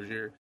of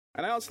closure.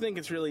 And I also think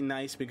it's really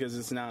nice because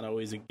it's not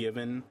always a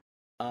given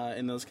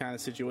in those kind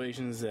of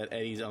situations that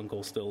Eddie's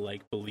uncle still,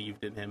 like,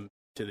 believed in him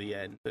to the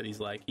end. That he's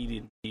like,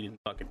 he didn't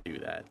fucking do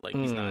that. Like,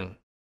 he's not,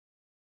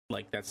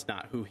 like, that's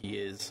not who he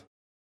is.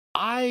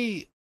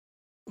 I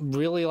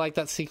really like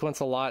that sequence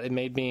a lot. It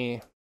made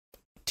me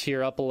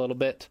tear up a little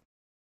bit.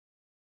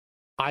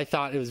 I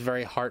thought it was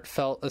very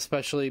heartfelt,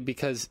 especially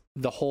because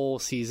the whole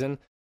season,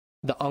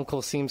 the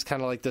uncle seems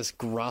kind of like this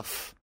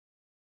gruff,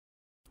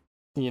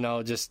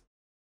 just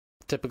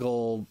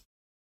typical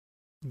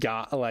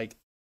guy, like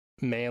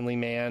manly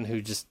man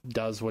who just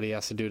does what he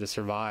has to do to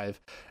survive.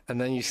 And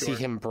then you see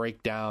him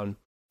break down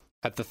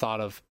at the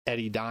thought of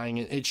Eddie dying.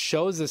 It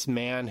shows this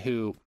man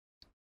who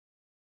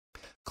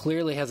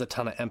clearly has a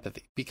ton of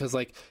empathy, because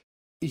like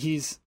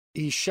he's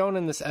shown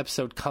in this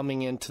episode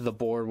coming into the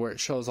board where it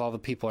shows all the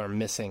people are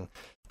missing,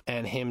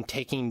 and him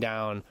taking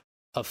down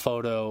a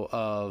photo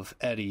of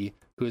Eddie,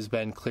 who has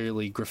been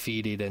clearly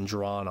graffitied and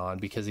drawn on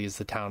because he's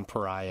the town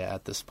pariah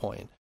at this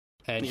point.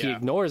 And he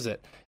ignores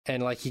it.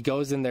 And like, he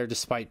goes in there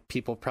despite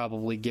people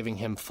probably giving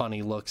him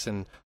funny looks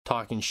and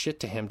talking shit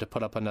to him to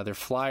put up another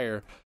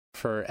flyer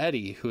for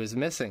Eddie, who is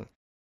missing.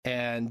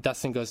 And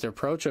Dustin goes to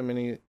approach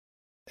him,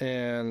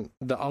 and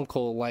the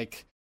uncle,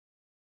 like,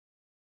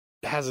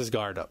 has his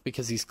guard up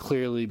because he's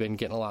clearly been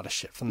getting a lot of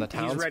shit from the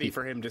townspeople. He's ready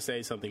for him to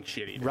say something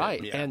shitty to right.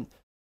 him. Yeah. And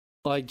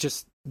like,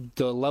 just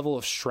the level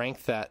of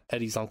strength that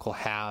Eddie's uncle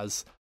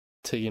has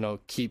to,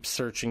 keep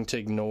searching to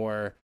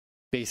ignore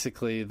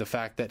basically the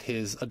fact that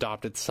his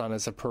adopted son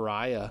is a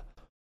pariah,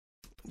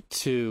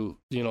 to,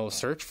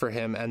 search for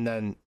him, and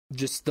then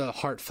just the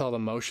heartfelt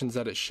emotions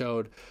that it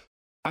showed.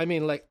 I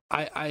mean, like,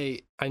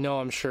 I know,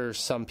 I'm sure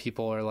some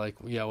people are like,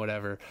 yeah,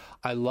 whatever.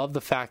 I love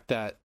the fact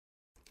that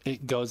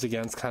it goes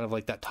against kind of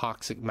like that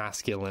toxic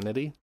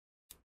masculinity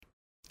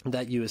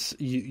that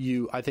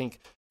I think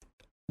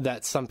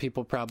that some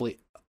people probably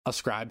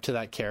ascribe to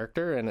that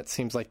character, and it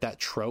seems like that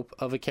trope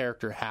of a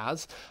character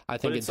has. I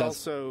think but it's it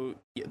does. Also,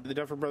 the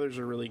Duffer Brothers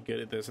are really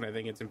good at this, and I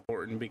think it's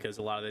important because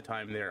a lot of the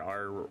time there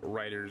are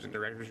writers and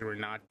directors who are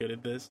not good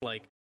at this.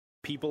 Like,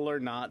 people are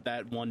not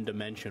that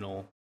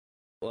one-dimensional,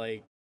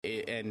 like,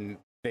 and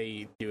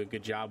they do a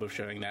good job of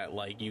showing that.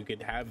 Like, you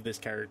could have this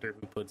character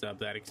who puts up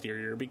that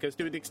exterior because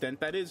to an extent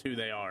that is who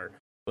they are,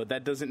 but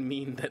that doesn't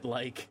mean that,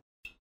 like,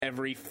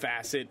 every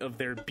facet of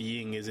their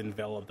being is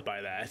enveloped by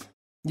that.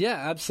 Yeah,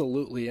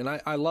 absolutely. And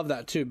I love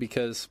that too,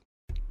 because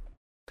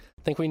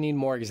I think we need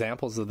more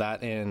examples of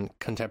that in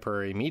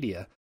contemporary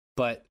media,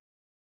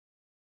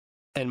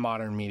 and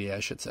modern media, I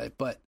should say.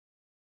 But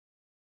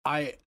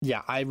I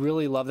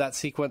really love that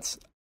sequence.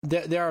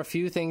 There are a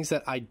few things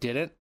that I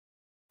didn't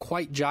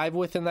quite jive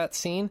with in that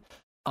scene.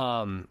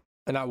 And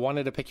I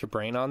wanted to pick your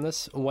brain on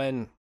this.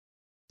 When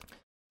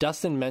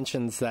Dustin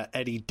mentions that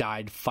Eddie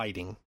died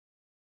fighting.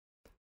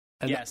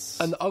 And yes.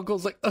 And the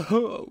uncle's like,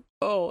 oh.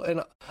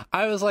 And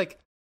I was like,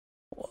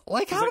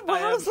 how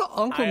does the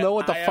uncle know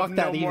what the fuck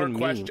that even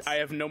means? I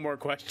have no more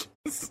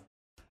questions.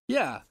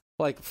 Yeah,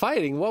 like,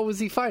 fighting. What was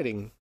he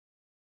fighting?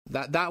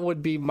 That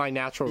would be my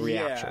natural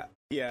reaction.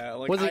 Yeah.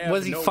 Like,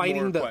 was he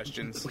fighting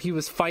questions. He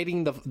was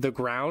fighting the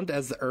ground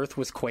as the earth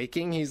was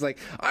quaking. He's like,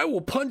 I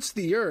will punch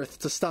the earth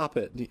to stop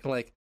it.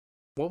 Like,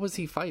 what was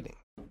he fighting?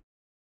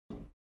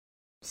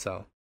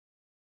 So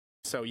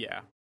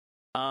yeah.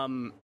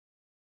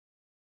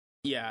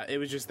 Yeah, it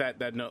was just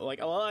that no, like,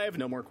 well, I have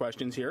no more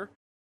questions here.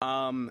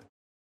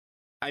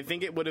 I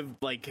think it would have,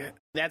 like,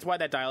 that's why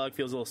that dialogue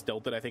feels a little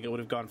stilted. I think it would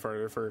have gone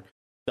further for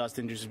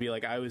Dustin just to be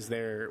like, I was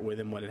there with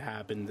him when it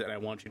happened, and I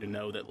want you to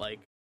know that,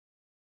 like,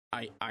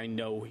 I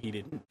know he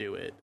didn't do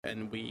it,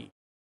 and we,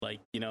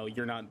 like,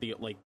 you're not the,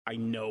 like, I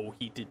know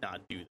he did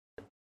not do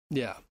that.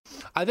 Yeah.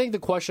 I think the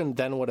question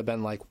then would have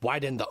been, like, why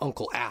didn't the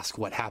uncle ask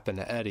what happened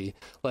to Eddie?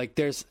 Like,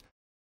 there's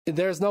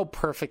no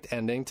perfect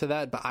ending to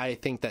that, but I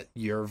think that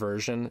your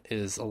version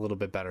is a little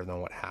bit better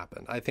than what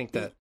happened. I think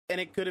that... And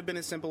it could have been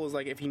as simple as,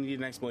 like, if he needed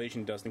an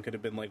explanation, Dustin could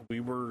have been like,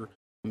 we were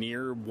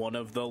near one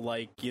of the,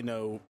 like,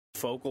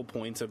 focal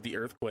points of the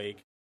earthquake,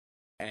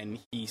 and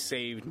he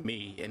saved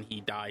me, and he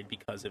died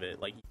because of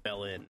it. Like, he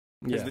fell in.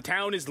 Because the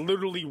town is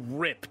literally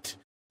ripped.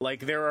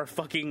 Like, there are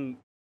fucking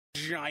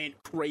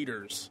giant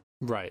craters.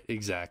 Right,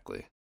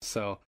 exactly.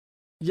 So,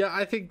 yeah,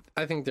 I think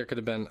there could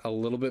have been a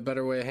little bit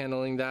better way of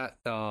handling that.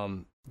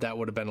 That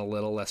would have been a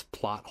little less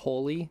plot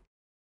holy,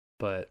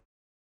 but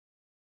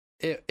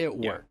it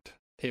worked.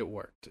 It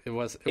worked.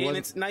 And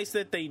it's nice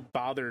that they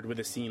bothered with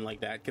a scene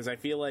like that, because I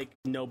feel like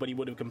nobody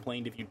would have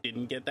complained if you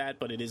didn't get that,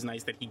 but it is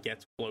nice that he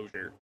gets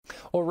closure.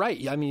 Well,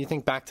 right. I mean, you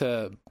think back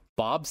to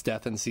Bob's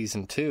death in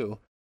season 2.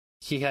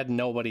 He had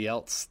nobody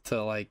else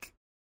to, like...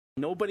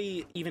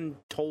 Nobody even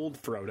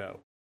told Frodo.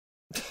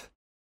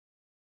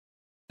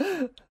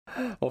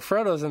 Well,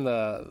 Frodo's in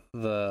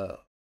the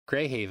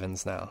Grey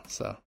Havens now,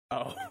 so...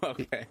 Oh,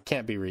 okay.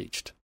 Can't be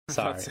reached.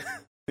 Sorry.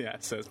 Yeah,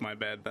 so it's my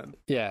bad then.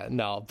 Yeah,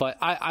 no, but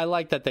I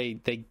like that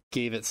they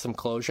gave it some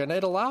closure, and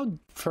it allowed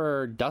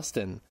for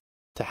Dustin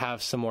to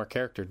have some more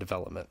character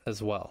development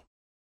as well.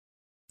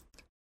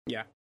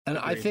 Yeah. And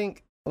agreed. I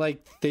think,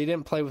 like, they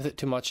didn't play with it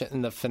too much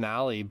in the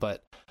finale,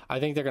 but I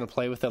think they're going to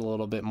play with it a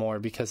little bit more,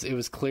 because it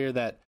was clear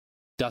that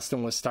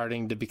Dustin was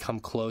starting to become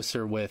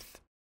closer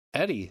with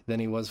Eddie than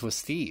he was with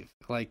Steve.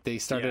 Like, they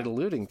started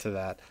alluding to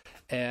that.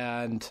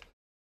 And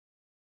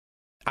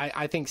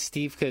I think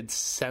Steve could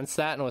sense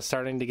that and was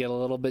starting to get a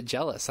little bit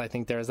jealous. I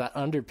think there's that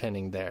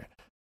underpinning there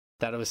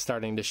that it was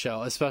starting to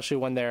show, especially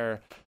when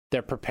they're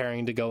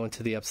preparing to go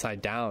into the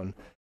Upside Down.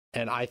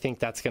 And I think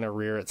that's going to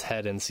rear its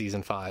head in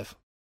season 5.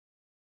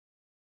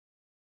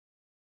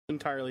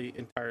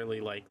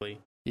 Entirely likely.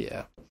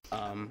 Yeah.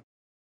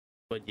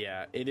 But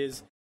yeah, it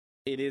is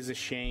a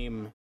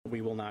shame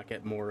we will not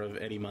get more of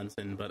Eddie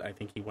Munson, but I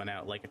think he went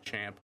out like a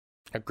champ.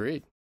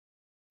 Agreed.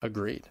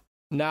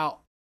 Now,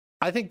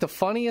 I think the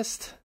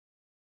funniest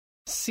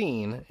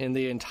scene in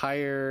the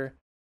entire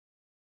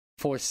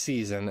 4th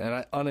season,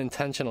 and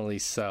unintentionally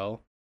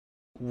so,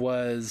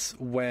 was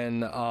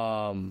when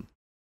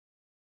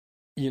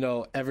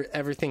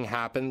everything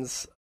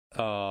happens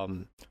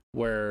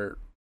where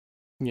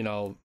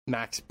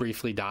Max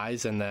briefly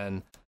dies and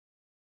then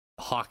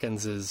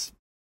Hawkins is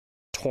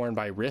torn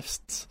by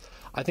rifts.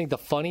 I think the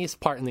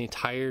funniest part in the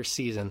entire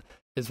season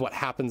is what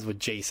happens with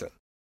Jason.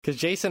 Because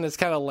Jason is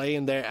kind of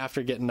laying there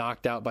after getting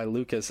knocked out by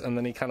Lucas, and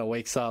then he kind of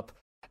wakes up,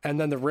 and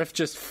then the rift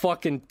just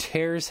fucking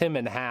tears him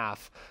in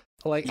half,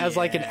 as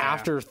like an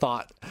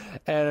afterthought.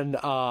 And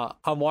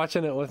I'm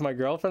watching it with my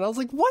girlfriend. I was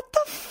like, "What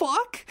the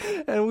fuck?"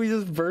 And we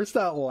just burst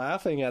out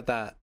laughing at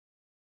that.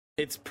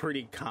 It's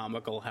pretty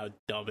comical how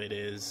dumb it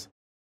is,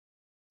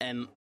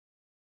 and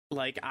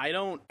like I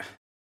don't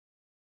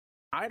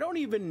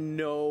even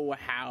know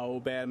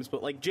how bad.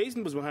 But like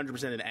Jason was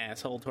 100% an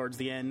asshole towards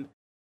the end,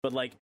 but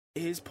like,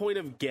 his point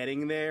of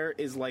getting there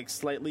is like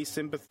slightly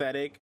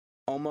sympathetic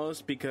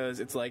almost, because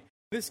it's like,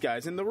 this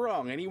guy's in the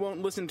wrong and he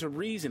won't listen to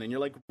reason, and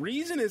you're like,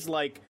 reason is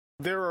like,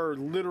 there are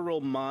literal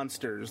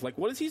monsters. Like,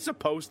 what is he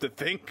supposed to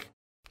think?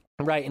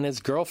 Right. And his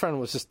girlfriend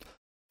was just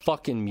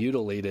fucking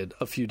mutilated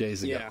a few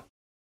days ago.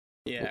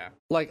 Yeah.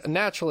 Like,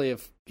 naturally,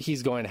 if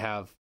he's going to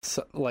have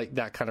like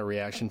that kind of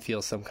reaction,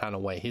 feel some kind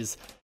of way, his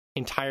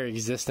entire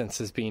existence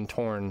is being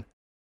torn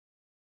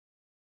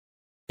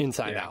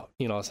inside out,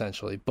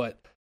 essentially. But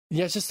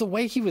yeah, it's just the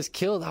way he was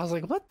killed. I was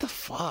like, what the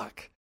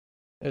fuck?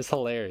 It was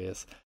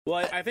hilarious.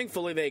 Well, I think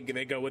fully they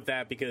go with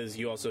that because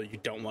you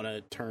don't want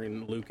to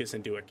turn Lucas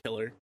into a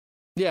killer.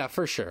 Yeah,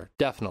 for sure.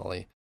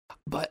 Definitely.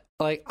 But,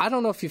 like, I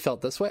don't know if you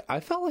felt this way. I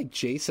felt like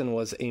Jason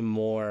was a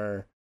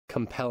more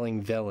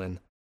compelling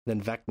villain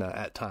than Vecna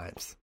at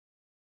times.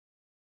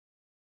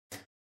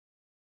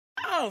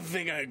 I don't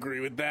think I agree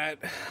with that.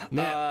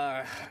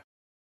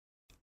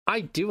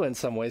 I do in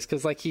some ways,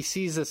 because, like, he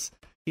sees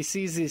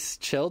these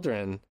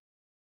children,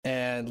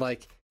 and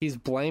like he's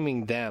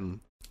blaming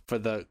them for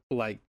the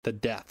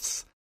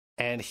deaths,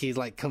 and he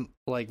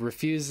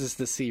refuses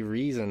to see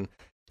reason,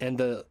 and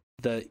the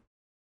I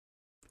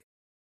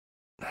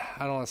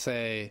don't want to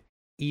say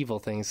evil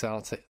things. I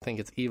don't think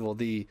it's evil.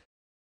 The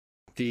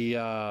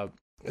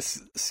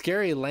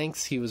scary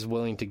lengths he was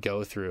willing to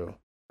go through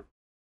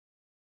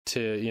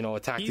to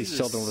attack these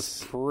children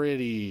was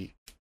pretty.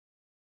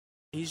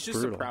 He's just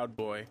brutal. A proud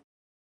boy.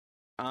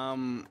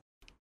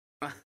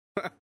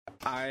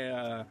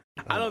 I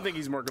don't think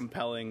he's more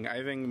compelling.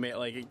 I think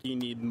like you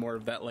need more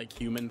of that like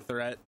human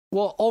threat.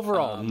 Well,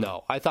 overall,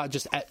 no. I thought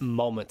just at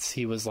moments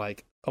he was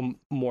like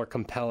more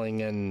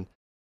compelling and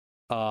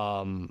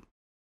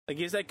like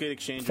he has that good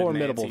exchange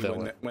formidable with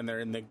Nancy when they're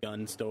in the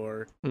gun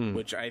store,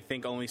 which I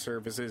think only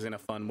surfaces in a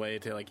fun way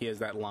to like he has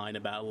that line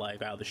about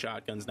like how the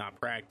shotgun's not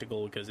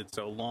practical because it's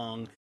so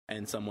long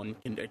and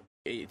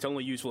it's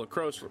only useful at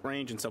close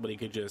range and somebody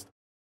could just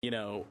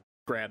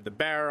grab the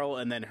barrel,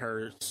 and then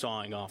her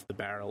sawing off the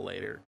barrel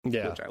later,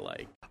 which I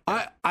like.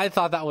 I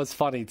thought that was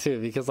funny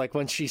too, because like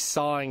when she's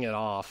sawing it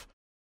off,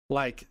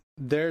 like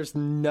there's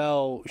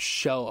no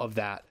show of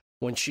that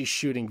when she's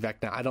shooting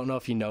Vecna. I don't know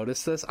if you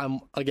noticed this.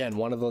 I'm again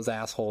one of those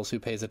assholes who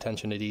pays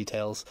attention to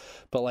details,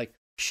 but like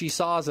she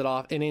saws it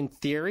off, and in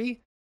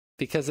theory,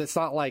 because it's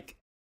not like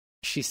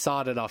she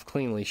sawed it off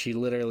cleanly, she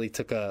literally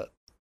took a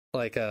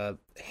like a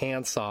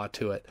handsaw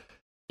to it.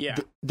 Yeah,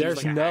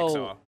 there's like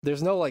no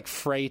like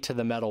fray to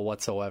the metal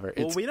whatsoever.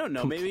 Well, we don't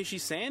know. Maybe she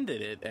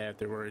sanded it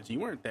afterwards. You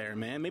weren't there,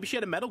 man. Maybe she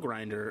had a metal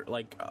grinder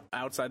like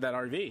outside that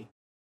RV.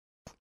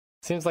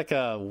 Seems like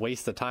a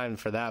waste of time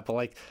for that. But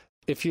like,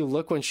 if you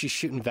look when she's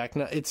shooting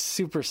Vecna, it's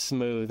super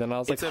smooth, and I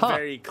was like, it's a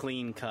very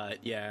clean cut,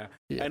 yeah.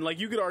 And like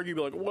you could argue,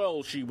 be like,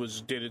 well, she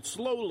did it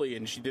slowly,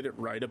 and she did it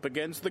right up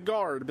against the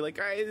guard. Be like,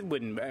 it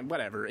wouldn't,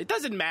 whatever. It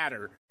doesn't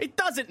matter. It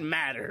doesn't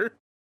matter.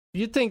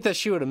 You'd think that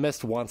she would have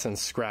missed once and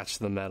scratched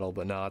the metal,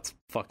 but no, it's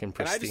fucking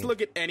pristine. And I just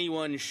look at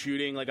anyone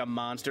shooting like a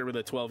monster with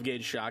a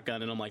 12-gauge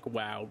shotgun, and I'm like,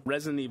 wow,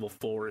 Resident Evil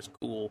 4 is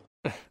cool.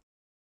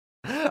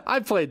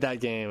 I played that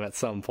game at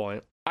some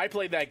point. I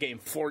played that game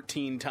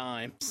 14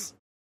 times.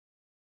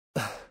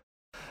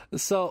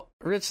 So,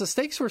 Rich, the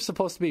stakes were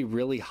supposed to be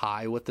really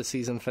high with the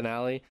season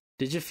finale.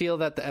 Did you feel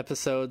that the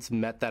episodes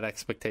met that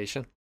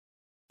expectation?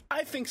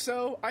 I think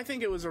so. I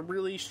think it was a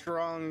really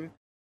strong,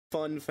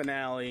 fun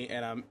finale,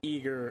 and I'm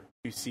eager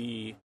to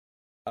see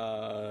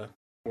where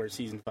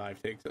season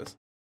 5 takes us.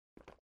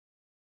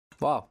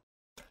 Wow.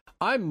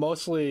 I'm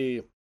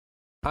mostly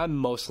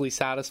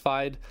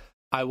satisfied.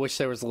 I wish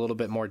there was a little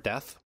bit more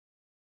death,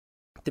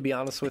 to be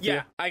honest with you.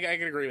 Yeah, I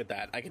can agree with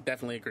that. I can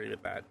definitely agree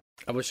with that.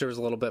 I wish there was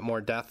a little bit more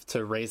death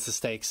to raise the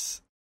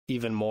stakes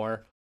even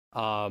more.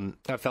 I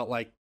felt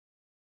like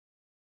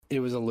it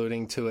was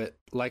alluding to it,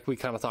 like we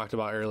kind of talked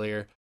about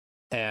earlier,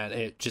 and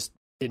it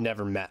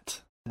never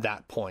met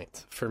that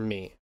point for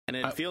me. And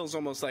it feels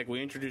almost like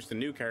we introduced a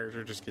new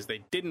character just because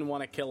they didn't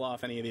want to kill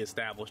off any of the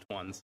established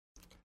ones.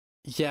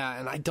 Yeah,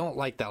 and I don't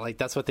like that. Like,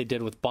 that's what they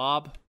did with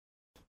Bob,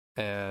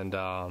 and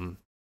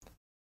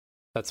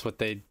that's what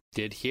they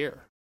did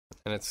here.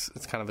 And it's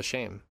kind of a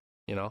shame,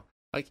 you know?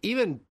 Like,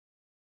 even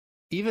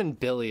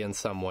Billy in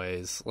some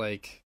ways,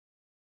 like,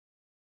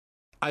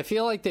 I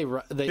feel like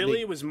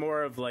Billy was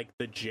more of like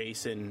the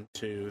Jason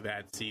to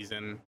that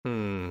season.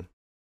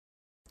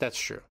 That's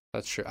true.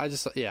 I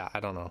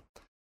don't know.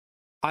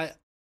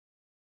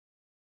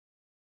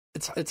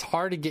 It's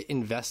hard to get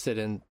invested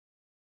in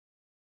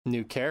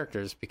new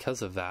characters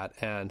because of that,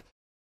 and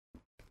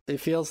it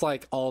feels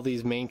like all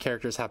these main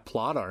characters have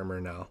plot armor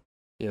now.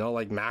 You know,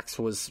 like Max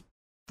was,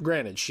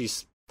 granted,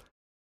 she's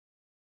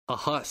a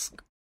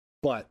husk,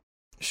 but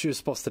she was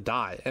supposed to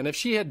die. And if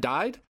she had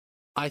died,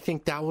 I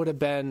think that would have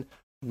been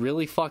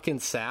really fucking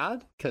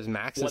sad, because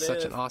Max is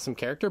such an awesome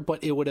character,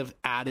 but it would have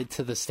added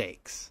to the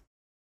stakes.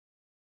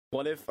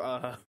 What if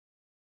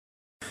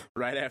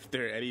right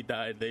after Eddie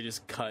died, they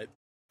just cut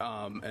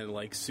and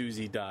like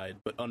Susie died,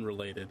 but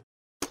unrelated?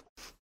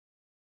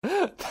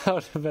 That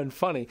would have been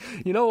funny.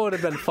 You know what would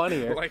have been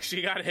funnier? Like,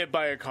 she got hit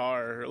by a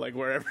car, like,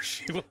 wherever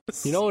she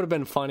was. You know what would have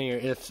been funnier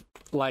if,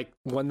 like,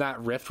 when that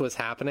rift was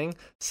happening,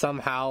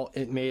 somehow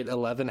it made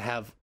Eleven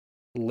have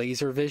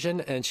laser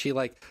vision, and she,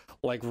 like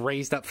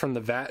raised up from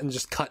the vat and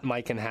just cut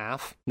Mike in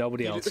half.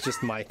 Nobody else,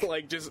 just Mike.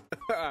 Like, just,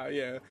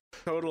 yeah,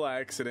 total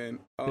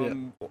accident.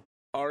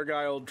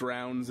 Argyle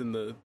drowns in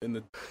the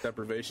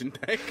deprivation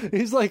tank.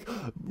 He's like,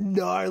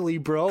 gnarly,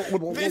 bro.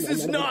 This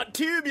is not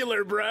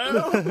tubular,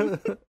 bro.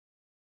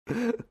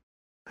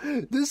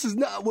 This is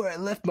not where I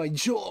left my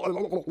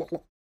jaw.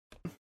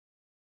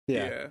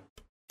 Yeah.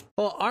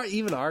 Well,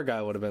 even our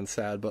guy would have been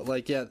sad, but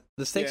like, yeah,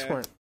 the stakes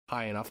weren't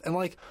high enough. And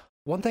like,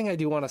 one thing I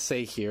do want to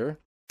say here,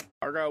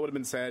 our guy would have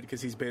been sad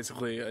because he's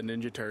basically a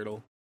Ninja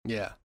Turtle.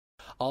 Yeah,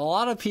 a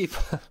lot of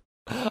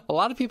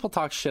people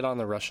talk shit on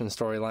the Russian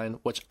storyline,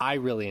 which I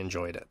really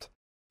enjoyed it.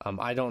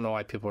 I don't know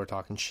why people are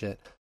talking shit,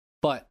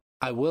 but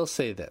I will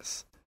say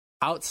this: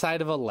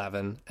 outside of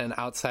 11 and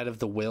outside of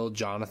the Will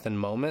Jonathan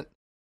moment,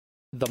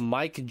 the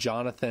Mike,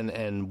 Jonathan,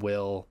 and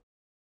Will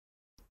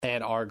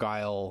and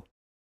Argyle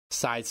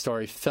side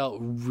story felt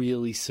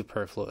really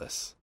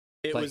superfluous.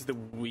 It was the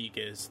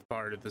weakest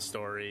part of the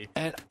story.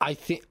 And I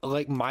think,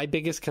 like, my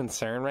biggest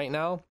concern right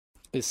now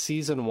is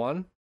season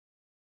 1,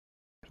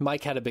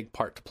 Mike had a big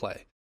part to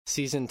play.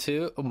 Season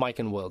 2, Mike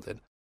and Will did.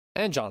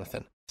 And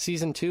Jonathan.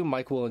 Season 2,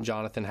 Mike, Will, and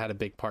Jonathan had a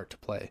big part to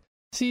play.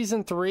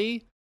 Season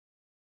 3,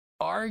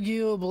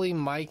 arguably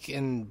Mike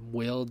and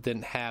Will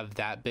didn't have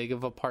that big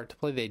of a part to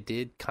play. They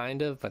did,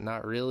 kind of, but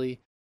not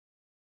really.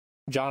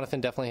 Jonathan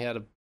definitely had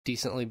a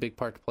decently big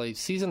part to play.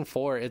 Season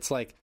 4, it's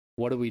like,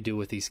 what do we do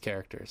with these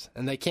characters?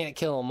 And they can't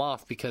kill them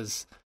off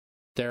because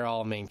they're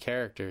all main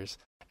characters.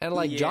 And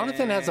like,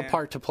 Jonathan has a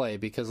part to play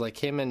because like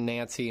him and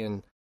Nancy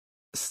and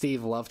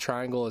Steve love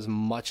triangle, as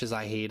much as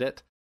I hate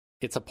it,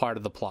 it's a part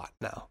of the plot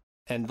now.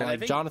 And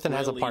like, Jonathan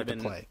has a part to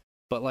play.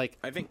 But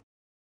like,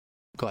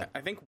 go ahead.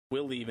 I think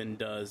Will even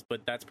does,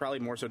 but that's probably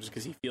more so just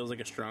because he feels like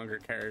a stronger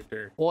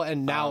character. Well,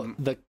 and now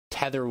the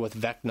tether with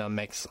Vecna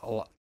makes a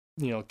lot,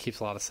 keeps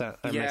a lot of sense.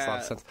 It makes a lot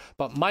of sense.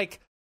 But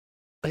Mike,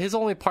 his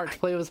only part to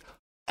play was,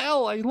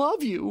 Elle, I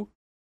love you.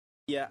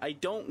 Yeah, I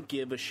don't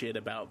give a shit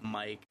about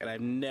Mike, and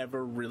I've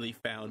never really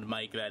found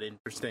Mike that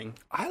interesting.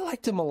 I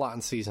liked him a lot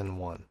in season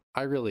 1.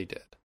 I really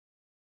did.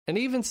 And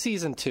even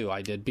season 2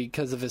 I did,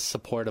 because of his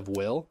support of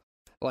Will.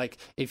 Like,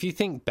 if you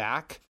think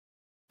back,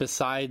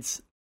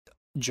 besides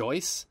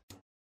Joyce,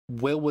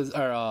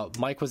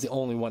 Mike was the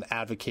only one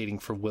advocating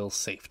for Will's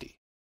safety.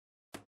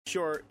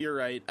 Sure, you're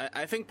right.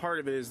 I think part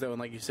of it is, though, and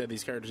like you said,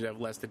 these characters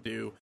have less to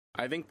do.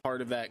 I think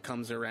part of that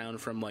comes around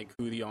from like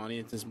who the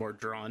audience is more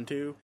drawn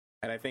to,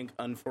 and I think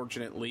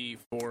unfortunately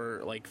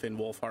for like Finn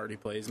Wolfhard, who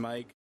plays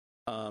Mike,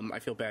 I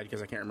feel bad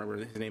because I can't remember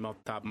his name off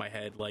the top of my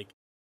head. Like,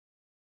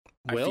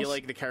 Wills? I feel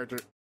like the character,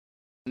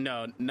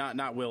 no,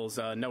 not Wills,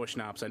 Noah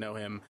Schnaps. I know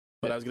him,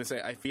 but Yeah. I was gonna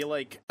say I feel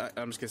like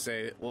I'm just gonna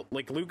say, well,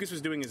 like Lucas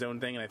was doing his own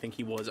thing, and I think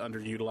he was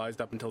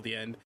underutilized up until the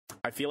end.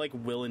 I feel like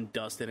Will and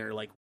Dustin are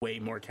like way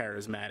more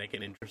charismatic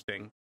and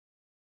interesting.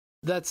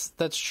 That's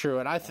true,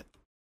 and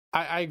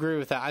I agree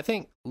with that. I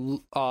think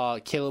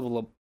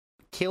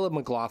Caleb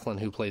McLaughlin,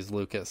 who plays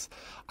Lucas,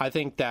 I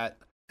think that,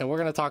 and we're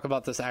going to talk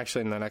about this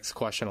actually in the next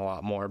question a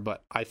lot more,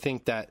 but I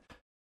think that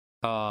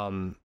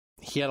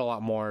he had a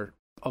lot more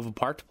of a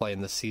part to play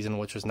in this season,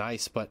 which was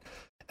nice. And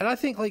I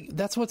think like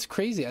that's what's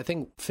crazy. I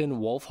think Finn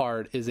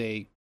Wolfhard is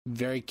a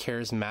very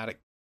charismatic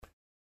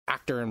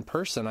actor in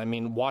person. I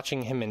mean,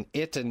 watching him in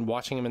It and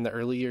watching him in the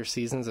earlier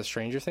seasons of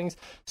Stranger Things,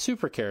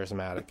 super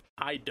charismatic.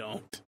 I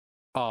don't.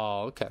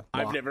 Oh, okay.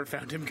 Well, I've never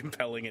found him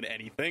compelling in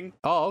anything.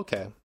 Oh,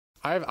 okay.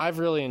 I've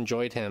really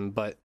enjoyed him,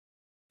 but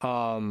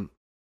yeah,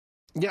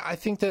 I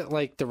think that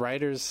like the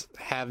writers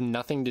have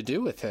nothing to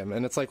do with him,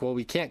 and it's like, well,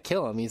 we can't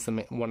kill him. He's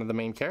one of the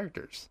main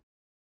characters.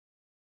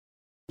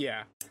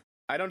 Yeah.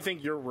 I don't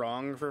think you're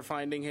wrong for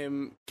finding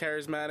him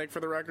charismatic, for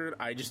the record.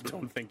 I just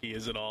don't think he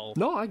is at all.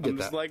 No, I get I'm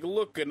just that. like,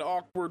 look, an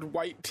awkward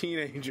white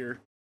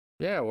teenager.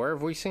 Yeah, where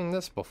have we seen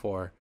this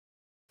before?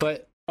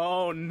 But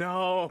Oh,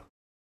 no.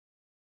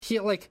 he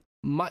like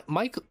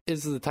Mike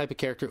is the type of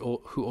character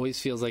who always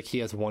feels like he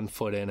has 1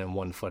 foot in and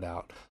 1 foot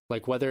out.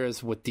 Like whether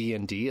it's with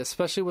D&D,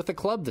 especially with the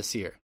club this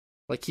year,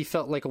 like he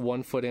felt like a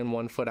 1 foot in,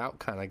 1 foot out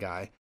kind of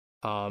guy.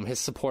 His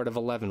support of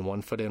 11,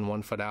 1 foot in,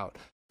 1 foot out.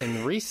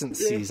 In recent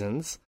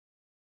seasons,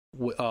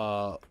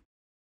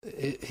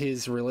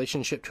 his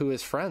relationship to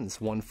his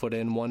friends, 1 foot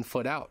in, 1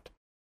 foot out.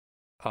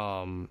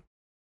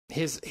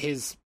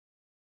 His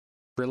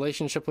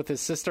relationship with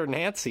his sister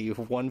Nancy,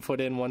 1 foot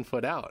in, 1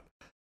 foot out.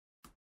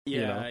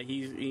 Yeah,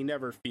 he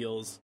never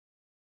feels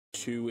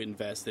too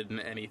invested in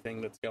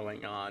anything that's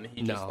going on.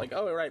 He's just like,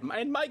 oh, right,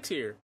 and Mike's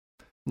here.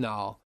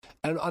 No.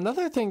 And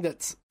another thing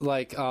that's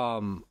like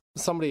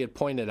somebody had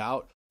pointed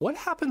out, what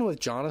happened with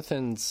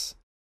Jonathan's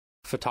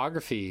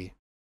photography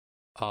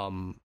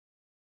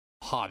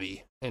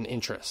hobby and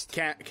interest?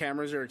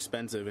 Cameras are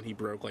expensive, and he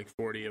broke like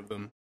 40 of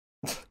them.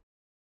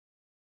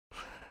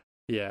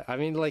 Yeah, I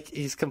mean, like,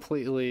 he's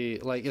completely,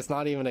 like, it's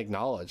not even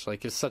acknowledged.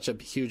 Like, it's such a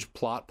huge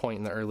plot point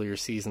in the earlier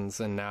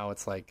seasons, and now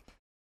it's like,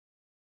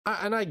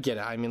 and I get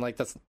it. I mean, like,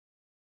 that's,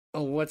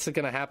 what's it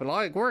going to happen?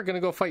 Like, we're going to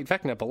go fight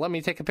Vecna, but let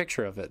me take a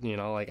picture of it, you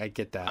know? Like, I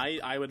get that.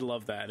 I would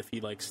love that if he,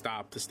 like,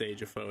 stopped to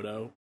stage a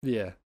photo.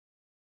 Yeah.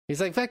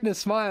 He's like, Vecna,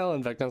 smile,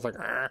 and Vecna's like,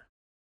 argh.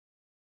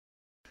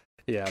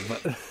 Yeah,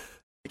 but...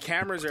 The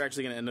cameras are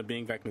actually going to end up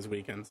being Vecna's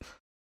weekends.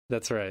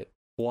 That's right.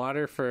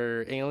 Water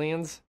for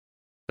aliens,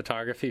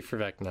 photography for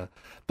Vecna.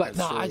 But That's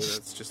no, true.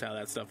 that's just how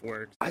that stuff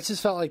works. I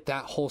just felt like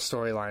that whole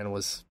storyline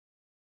was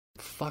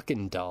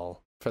fucking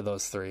dull for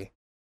those three.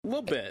 A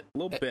little bit.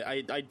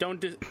 I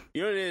don't... you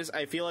know what it is?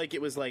 I feel like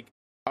it was like,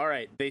 all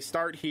right, they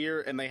start here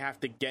and they have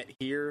to get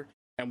here,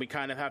 and we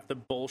kind of have to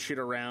bullshit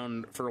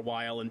around for a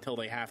while until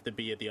they have to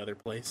be at the other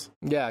place.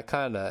 Yeah,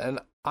 kind of. And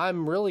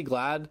I'm really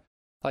glad.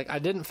 Like, I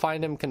didn't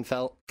find him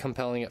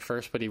compelling at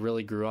first, but he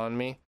really grew on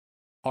me.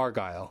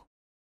 Argyle.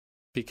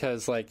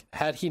 Because, like,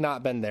 had he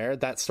not been there,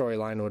 that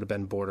storyline would have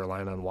been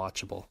borderline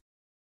unwatchable.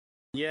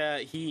 Yeah,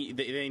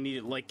 they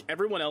needed, like,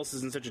 everyone else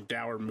is in such a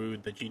dour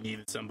mood that you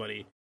needed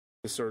somebody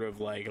to sort of,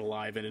 like,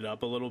 liven it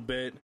up a little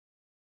bit.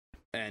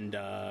 And,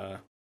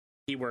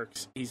 he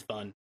works. He's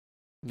fun.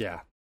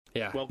 Yeah.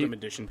 Yeah. Welcome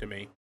addition to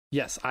me.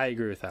 Yes, I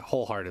agree with that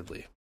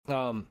wholeheartedly.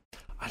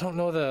 I don't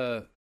know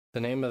the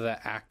name of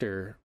the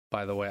actor,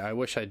 by the way. I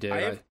wish I did.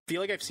 I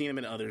feel like I've seen him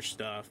in other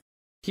stuff.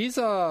 He's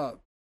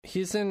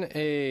in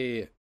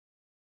a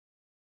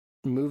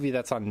movie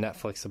that's on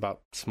Netflix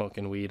about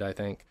smoking weed, I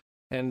think.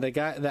 And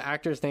the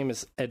actor's name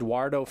is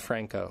Eduardo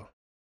Franco.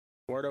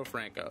 Eduardo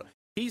Franco.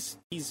 He's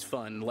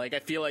fun. Like, I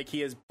feel like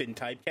he has been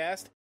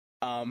typecast.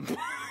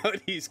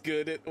 But he's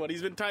good at what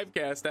he's been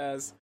typecast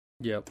as.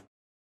 Yep.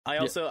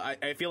 I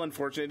feel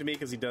unfortunate to me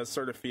because he does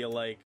sort of feel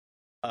like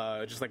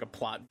just like a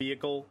plot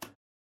vehicle.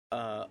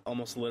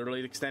 Almost literally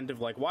to the extent of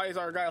like, why is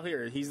Argyle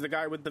here? He's the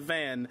guy with the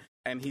van,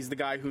 and he's the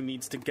guy who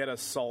needs to get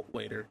us salt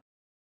later.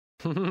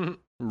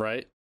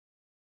 Right?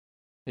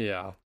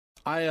 Yeah.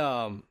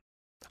 I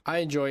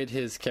enjoyed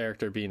his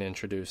character being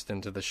introduced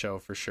into the show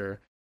for sure.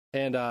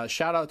 And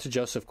shout out to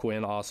Joseph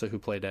Quinn also, who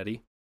played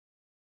Eddie.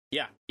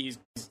 Yeah, he's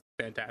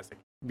fantastic.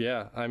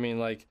 Yeah, I mean,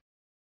 like,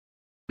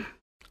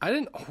 I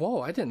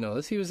didn't know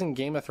this. He was in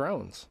Game of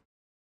Thrones.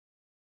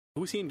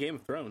 Who's he in Game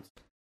of Thrones?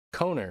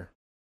 Coner.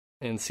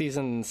 In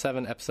season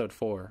 7, episode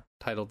 4,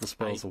 titled "The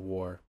Spoils of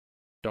War."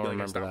 Don't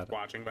remember that.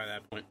 Watching by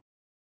that point.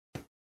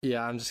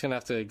 Yeah, I'm just gonna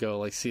have to go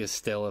like see a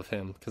still of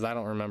him because I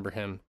don't remember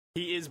him.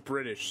 He is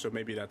British, so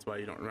maybe that's why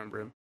you don't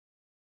remember him.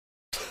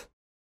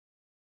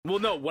 Well,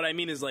 no, what I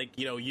mean is like,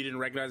 you didn't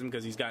recognize him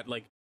because he's got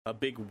like a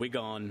big wig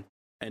on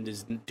and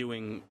is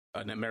doing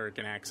an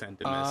American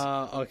accent in this.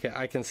 Okay,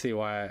 I can see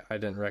why I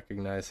didn't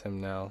recognize him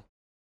now.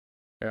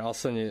 Here, I'll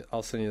send you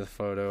the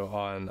photo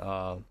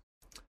on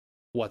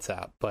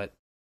WhatsApp. But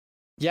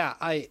yeah,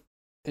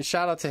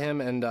 shout out to him,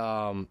 and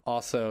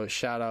also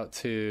shout out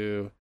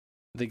to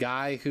the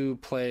guy who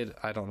played.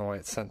 I don't know why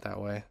it's sent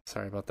that way.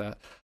 Sorry about that.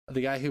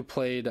 The guy who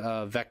played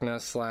Vecna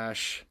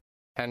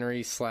 /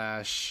 Henry /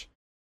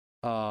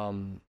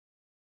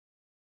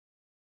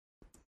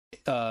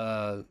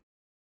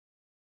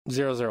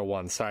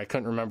 001. Sorry, I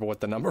couldn't remember what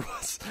the number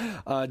was.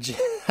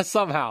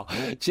 Somehow,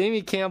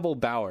 Jamie Campbell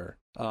Bower,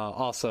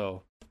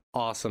 also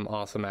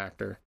awesome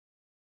actor.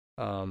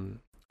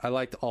 I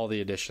liked all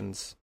the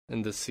additions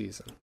in this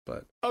season.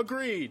 But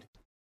agreed.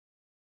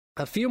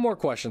 A few more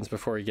questions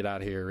before we get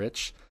out of here,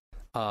 Rich.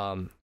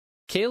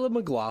 Caleb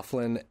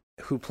McLaughlin,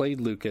 who played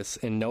Lucas,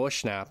 and Noah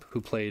Schnapp,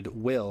 who played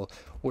Will,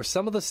 were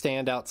some of the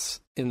standouts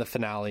in the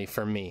finale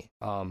for me.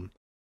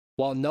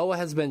 While Noah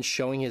has been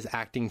showing his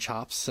acting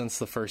chops since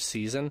the first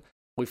season,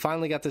 we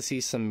finally got to see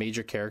some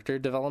major character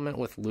development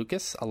with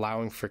Lucas,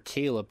 allowing for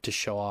Caleb to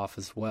show off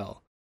as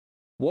well.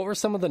 What were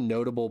some of the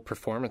notable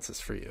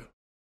performances for you?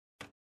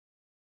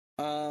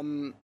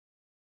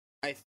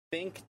 I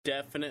think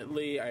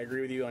definitely I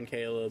agree with you on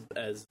Caleb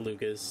as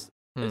Lucas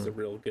is a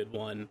real good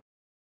one.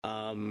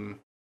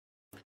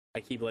 I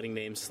keep letting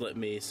names slip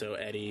me, so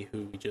Eddie,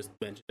 who we just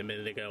mentioned a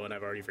minute ago and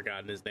I've already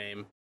forgotten his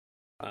name,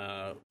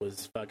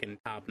 was fucking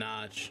top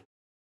notch.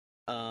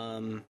 I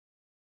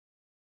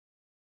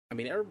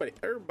mean,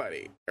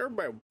 everybody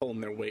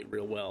pulling their weight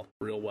real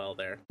well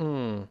there.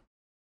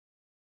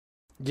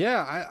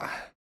 Yeah,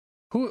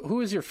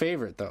 who is your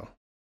favorite though?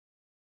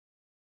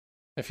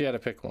 If you had to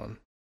pick one.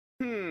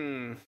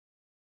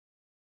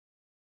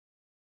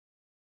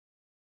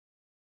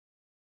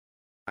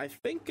 I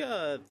think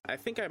I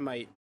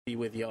might be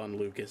with you on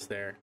Lucas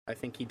there. I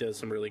think he does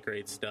some really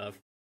great stuff.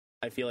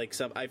 I feel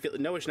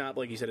Noah Schnapp,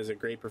 like you said, is a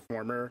great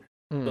performer,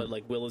 but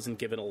like Will isn't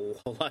given a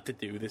whole lot to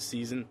do this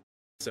season,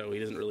 so he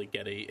doesn't really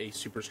get a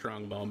super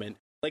strong moment.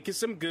 Like, there's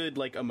some good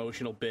like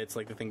emotional bits,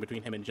 like the thing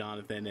between him and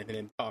Jonathan, and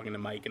him talking to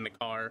Mike in the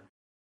car,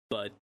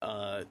 but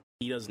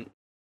he doesn't.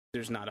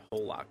 There's not a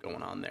whole lot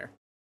going on there.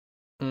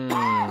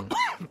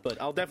 But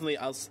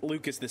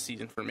Lucas this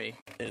season for me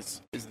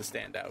is the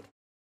standout.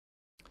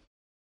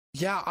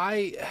 Yeah,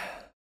 I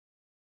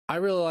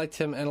really liked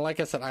him, and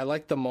like I said, I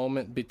liked the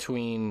moment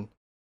between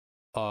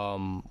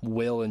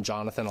Will and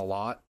Jonathan a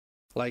lot.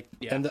 Like,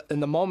 in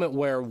the moment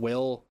where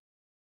Will,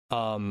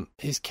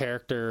 his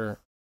character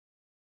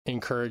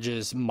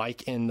encourages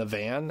Mike in the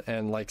van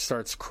and like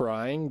starts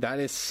crying. That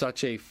is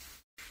such a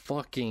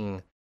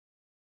fucking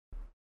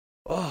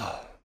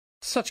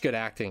such good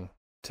acting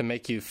to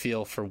make you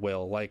feel for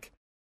Will. Like,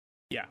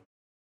 yeah.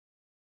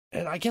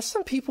 And I guess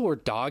some people were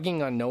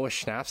dogging on Noah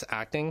Schnapp's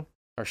acting.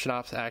 Or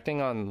Schnapp's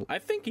acting on... I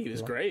think he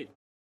was great.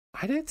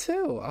 I did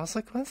too. I was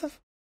like, what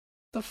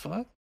the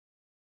fuck?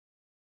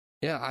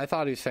 Yeah, I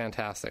thought he was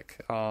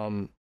fantastic.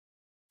 I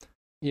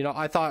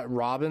thought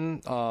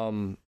Robin...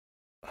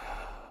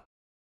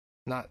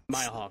 not...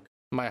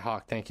 Maya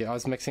Hawke, thank you. I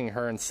was mixing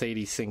her and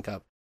Sadie Sink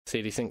up.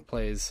 Sadie Sink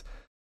plays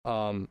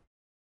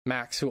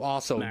Max, who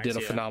also did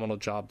a phenomenal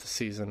job this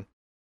season.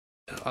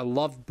 I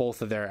loved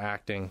both of their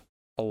acting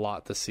a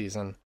lot this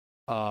season.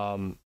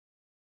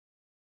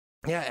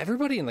 Yeah,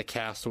 everybody in the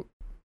cast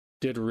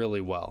did really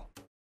well.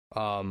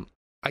 I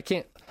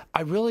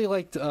really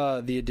liked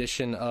the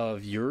addition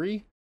of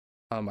Yuri.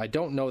 I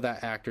don't know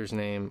that actor's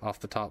name off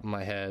the top of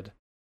my head.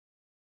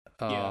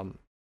 We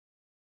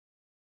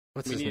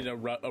needed a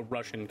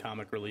Russian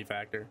comic relief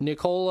actor.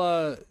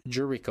 Nikola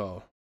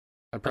Juriko.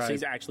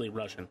 He's actually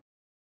Russian.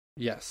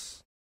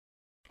 Yes.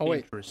 Oh,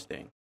 wait.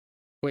 Interesting.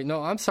 Wait,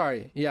 no, I'm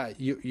sorry. Yeah,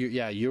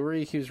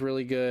 Yuri, he was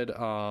really good.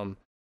 And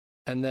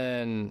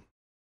then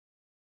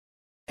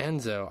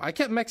Enzo. I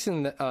kept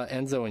mixing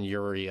Enzo and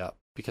Yuri up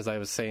because I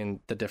was saying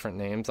the different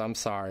names. I'm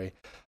sorry.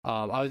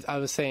 I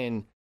was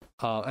saying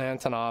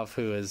Antonov,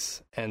 who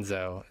is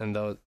Enzo, and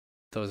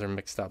those are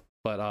mixed up.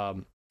 But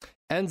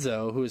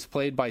Enzo, who is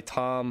played by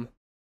Tom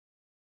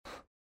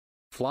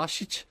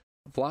Vlasic,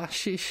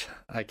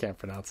 I can't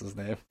pronounce his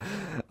name.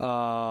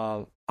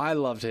 I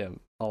loved him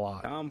a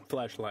lot. Tom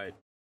Flashlight.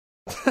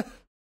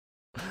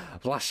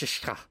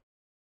 Vlasic.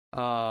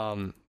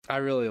 I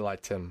really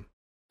liked him.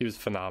 He was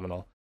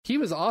phenomenal. He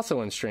was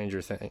also in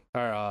Stranger Things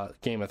or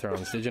Game of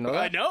Thrones. Did you know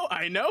that?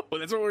 I know.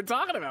 That's what we're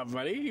talking about,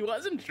 buddy. He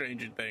was in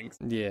Stranger Things.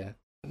 Yeah.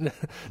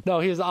 No,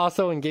 he was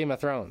also in Game of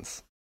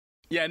Thrones.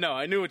 Yeah, no,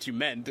 I knew what you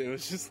meant. It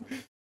was just...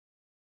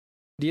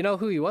 Do you know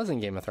who he was in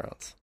Game of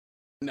Thrones?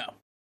 No.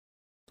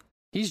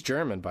 He's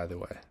German, by the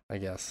way, I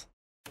guess.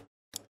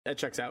 That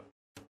checks out.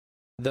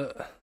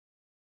 The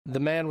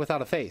man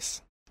without a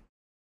face.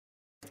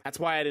 That's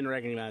why I didn't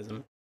recognize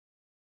him.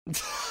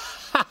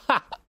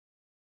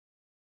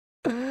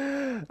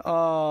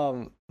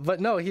 But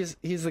no, he's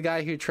the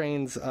guy who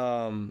trains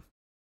the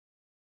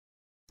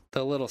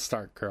little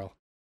Stark girl.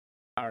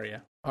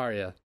 Arya.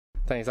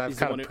 Thanks. I've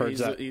kind of purged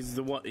that. He's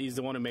the one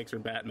who makes her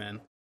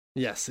Batman.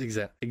 Yes,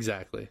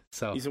 exactly.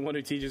 So he's the one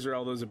who teaches her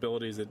all those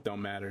abilities that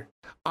don't matter.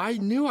 I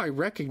knew I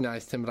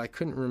recognized him, but I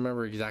couldn't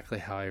remember exactly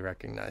how I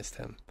recognized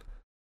him.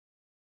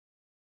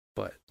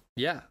 But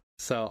yeah,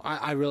 so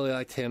I really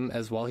liked him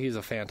as well. He was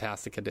a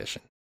fantastic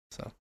addition.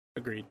 So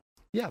agreed.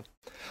 Yeah.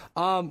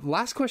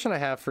 Last question I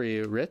have for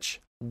you, Rich.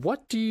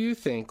 What do you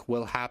think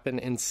will happen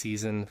in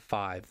season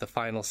 5, the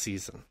final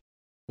season?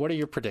 What are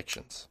your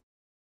predictions?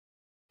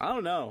 I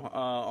don't know.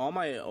 All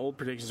my old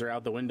predictions are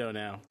out the window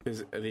now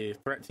because the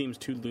threat seems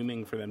too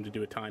looming for them to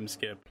do a time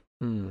skip.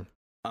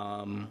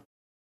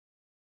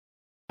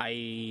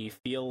 I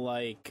feel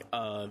like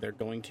they're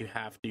going to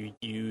have to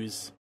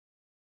use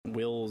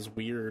Will's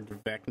weird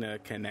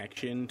Vecna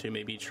connection to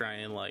maybe try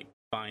and like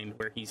find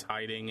where he's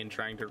hiding and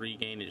trying to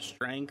regain his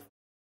strength.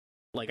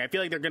 Like, I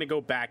feel like they're going to go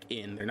back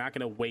in. They're not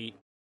going to wait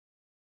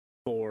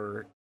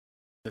for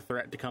the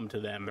threat to come to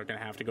them. They're going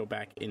to have to go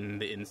back in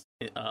the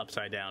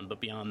Upside Down. But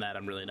beyond that,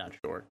 I'm really not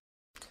sure.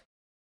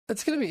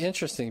 It's going to be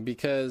interesting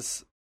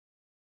because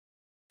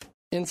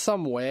in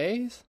some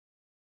ways,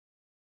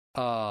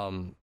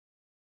 I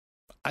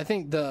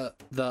think the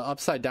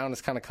Upside Down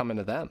is kind of coming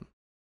to them,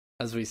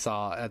 as we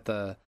saw at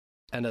the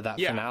end of that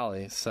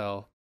finale.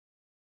 So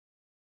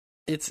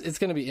it's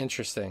going to be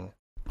interesting.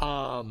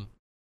 I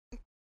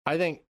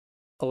think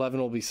 11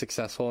 will be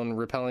successful in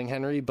repelling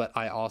Henry, but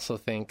I also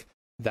think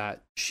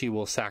that she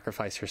will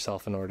sacrifice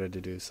herself in order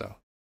to do so.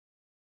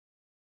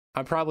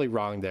 I'm probably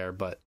wrong there,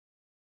 but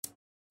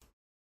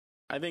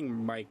I think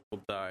Mike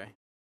will die.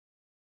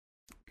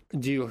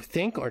 Do you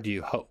think or do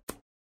you hope?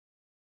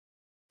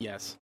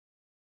 Yes.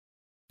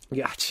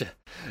 Gotcha.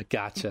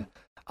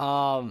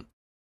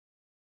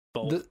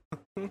 Both.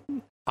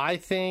 I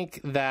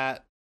think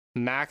that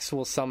Max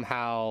will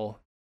somehow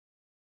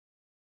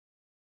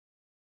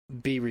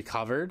be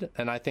recovered,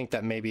 and I think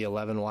that maybe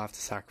 11 will have to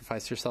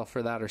sacrifice herself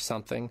for that or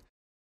something.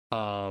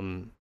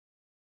 I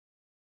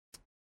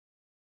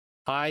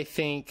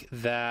think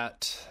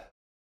that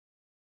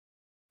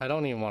I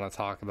don't even want to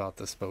talk about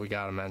this, but we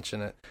got to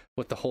mention it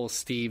with the whole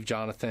Steve,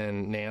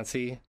 Jonathan,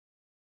 Nancy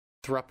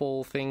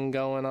throuple thing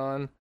going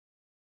on.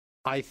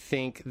 I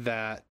think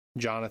that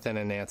Jonathan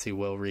and Nancy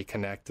will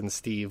reconnect, and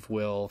Steve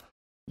will,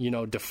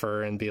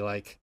 defer and be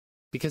like,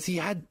 because he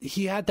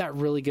had that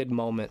really good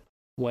moment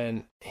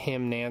when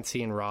him,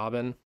 Nancy, and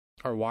Robin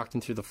are walking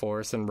through the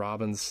forest, and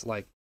Robin's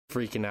like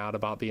freaking out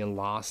about being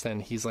lost,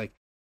 and he's like,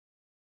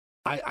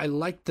 I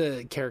like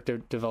the character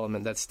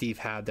development that Steve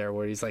had there,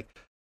 where he's like,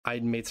 I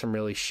made some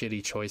really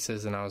shitty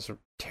choices, and I was a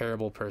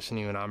terrible person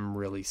to you, and I'm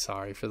really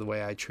sorry for the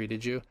way I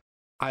treated you.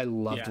 I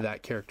loved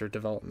that character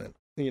development,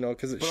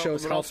 because it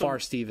shows how far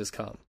Steve has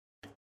come.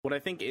 What I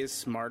think is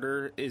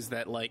smarter is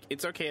that, like,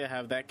 it's okay to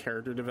have that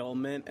character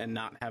development and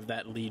not have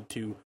that lead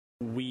to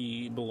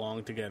we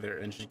belong together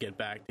and should get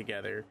back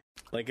together.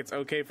 Like, it's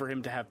okay for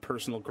him to have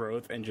personal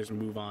growth and just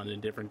move on in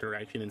a different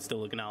direction and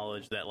still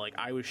acknowledge that, like,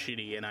 I was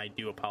shitty and I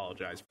do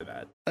apologize for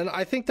that. And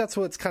I think that's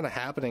what's kind of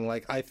happening.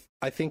 Like, I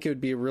think it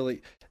would be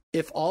really,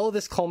 if all of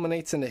this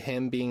culminates into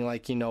him being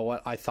like, you know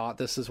what, I thought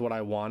this is what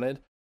I wanted.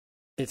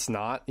 It's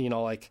not,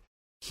 like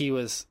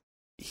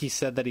he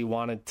said that he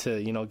wanted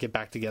to, get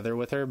back together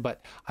with her,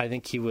 but I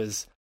think he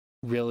was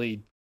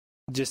really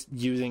just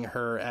using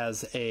her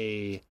as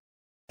a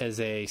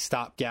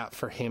stopgap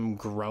for him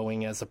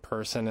growing as a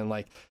person. And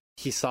like,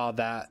 he saw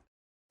that,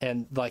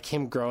 and like,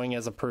 him growing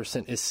as a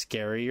person is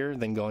scarier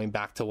than going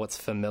back to what's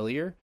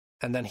familiar.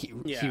 And then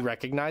he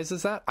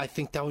recognizes that. I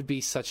think that would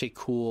be such a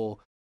cool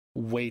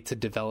way to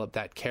develop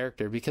that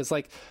character, because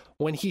like,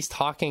 when he's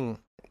talking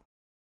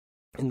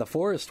in the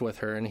forest with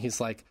her and he's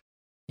like,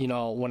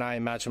 when I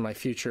imagine my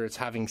future, it's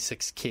having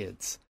 6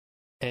 kids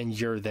and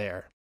you're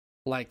there.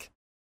 Like,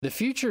 the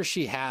future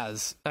she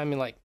has, I mean,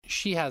 like,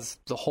 she has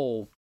the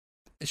whole,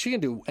 she can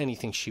do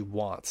anything she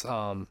wants,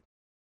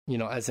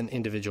 as an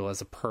individual,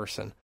 as a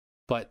person.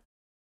 But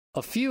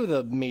a few of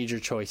the major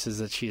choices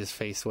that she is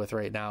faced with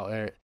right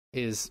now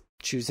is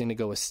choosing to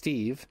go with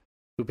Steve,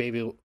 who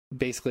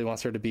basically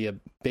wants her to be a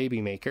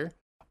baby maker,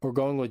 or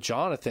going with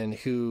Jonathan,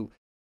 who,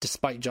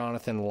 despite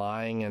Jonathan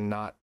lying and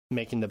not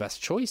making the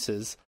best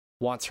choices,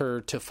 wants her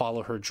to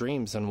follow her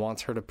dreams and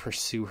wants her to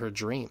pursue her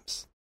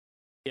dreams.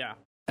 Yeah.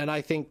 And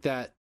I think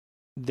that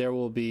there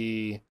will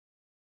be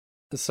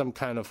some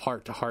kind of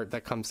heart-to-heart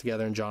that comes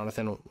together, and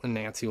Jonathan and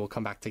Nancy will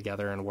come back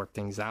together and work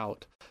things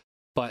out.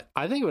 But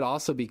I think it would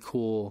also be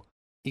cool,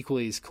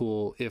 equally as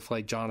cool, if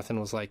like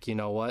Jonathan was like, you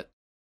know what?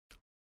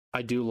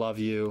 I do love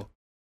you.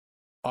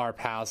 Our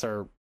paths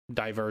are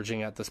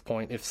diverging at this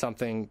point. If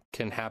something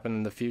can happen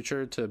in the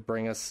future to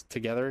bring us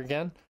together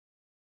again,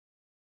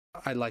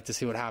 I'd like to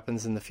see what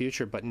happens in the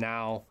future, but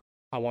now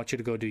I want you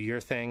to go do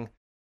your thing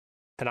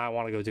and I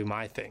want to go do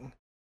my thing.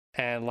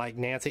 And like,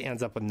 Nancy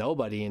ends up with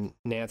nobody, and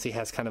Nancy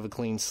has kind of a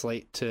clean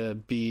slate to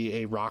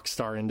be a rock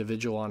star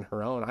individual on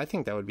her own. I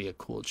think that would be a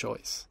cool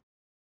choice.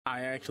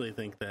 I actually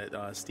think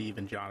that Steve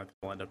and Jonathan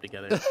will end up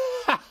together.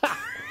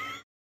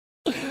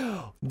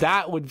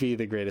 That would be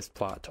the greatest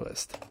plot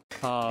twist.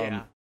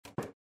 Yeah.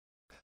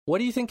 What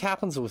do you think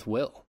happens with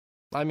Will?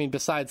 I mean,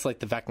 besides like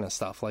the Vecna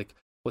stuff, like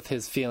with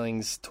his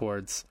feelings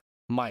towards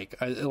Mike?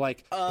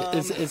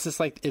 Is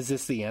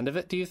this the end of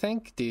it? Do you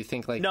think?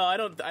 Like? No, I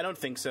don't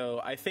think so.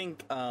 I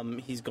think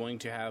he's going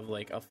to have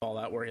like a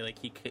fallout where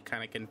he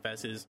kind of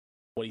confesses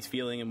what he's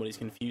feeling and what he's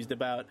confused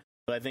about.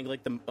 But I think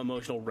like the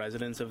emotional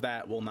resonance of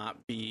that will not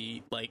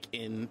be like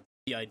in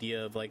the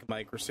idea of like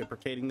Mike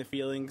reciprocating the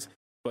feelings,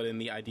 but in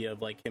the idea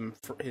of like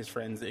his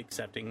friends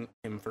accepting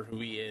him for who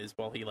he is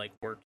while he like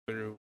works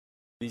through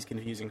these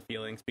confusing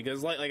feelings.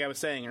 Because like I was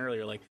saying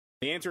earlier, like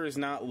the answer is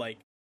not like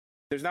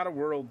there's not a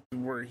world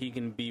where he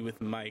can be with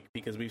Mike,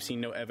 because we've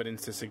seen no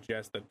evidence to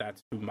suggest that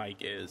that's who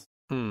Mike is.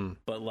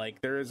 But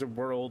like there is a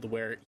world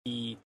where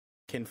he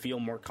can feel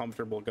more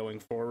comfortable going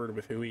forward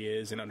with who he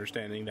is and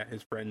understanding that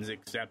his friends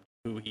accept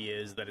who he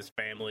is, that his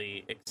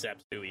family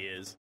accepts who he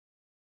is.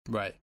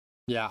 Right.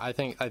 Yeah, I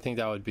think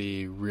that would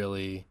be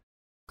really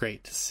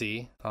great to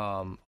see.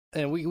 And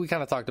we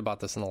kind of talked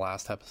about this in the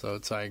last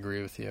episode, so I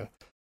agree with you.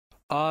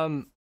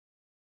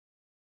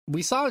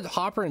 We saw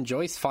Hopper and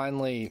Joyce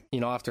finally,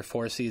 after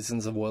 4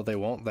 seasons of Will They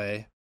Won't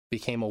They,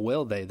 became a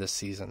Will They this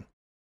season.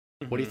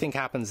 What do you think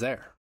happens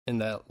there in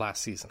the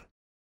last season?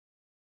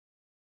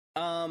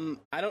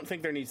 I don't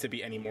think there needs to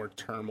be any more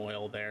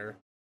turmoil there.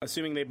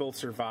 Assuming they both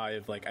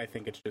survive, like, I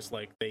think it's just,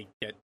 like, they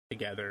get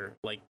together.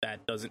 Like,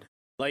 that doesn't...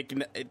 Like,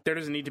 there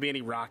doesn't need to be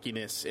any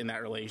rockiness in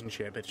that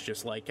relationship. It's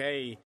just like,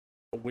 hey,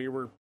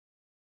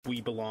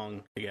 we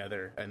belong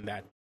together, and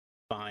that's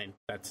fine.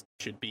 That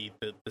should be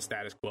the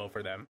status quo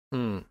for them.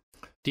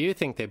 Do you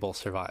think they both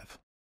survive?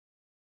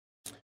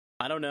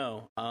 I don't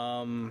know.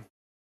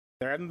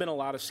 There haven't been a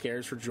lot of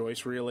scares for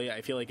Joyce, really.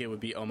 I feel like it would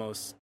be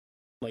almost,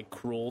 like,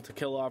 cruel to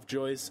kill off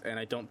Joyce, and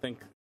I don't think...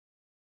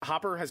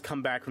 Hopper has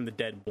come back from the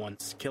dead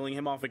once. Killing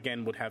him off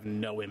again would have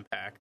no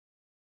impact.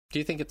 Do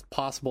you think it's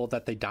possible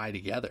that they die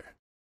together?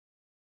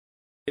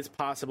 It's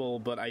possible,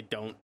 but I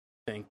don't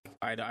think...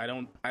 I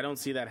don't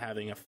see that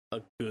having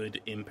a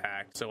good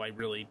impact, so I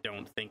really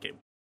don't think it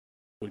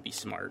would be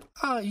smart.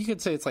 You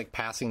could say it's like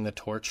passing the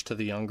torch to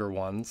the younger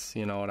ones,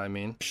 you know what I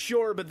mean?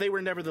 Sure, but they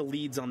were never the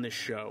leads on this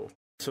show,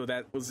 so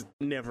that was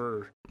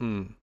never...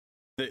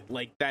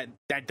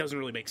 That doesn't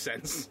really make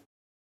sense.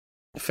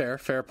 Fair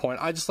point.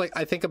 I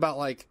think about,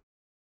 like,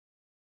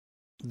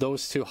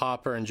 those two,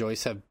 Hopper and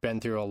Joyce, have been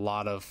through a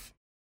lot of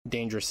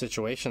dangerous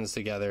situations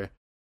together.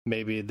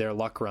 Maybe their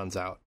luck runs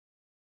out.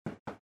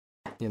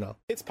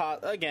 It's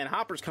again,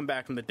 Hopper's come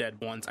back from the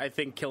dead once. I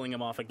think killing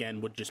him off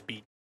again would just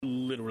be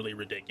literally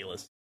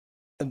ridiculous.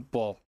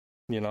 Well,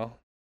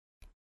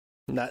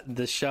 not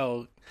the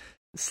show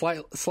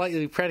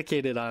slightly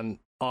predicated on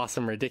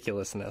awesome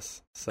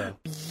ridiculousness. So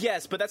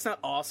yes, but that's not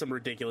awesome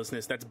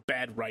ridiculousness. That's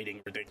bad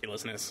writing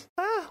ridiculousness.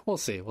 We'll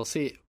see. We'll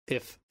see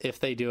if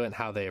they do it and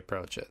how they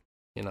approach it.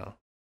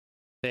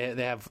 They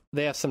have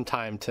some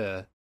time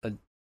to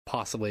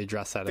possibly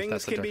address that.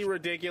 Things can be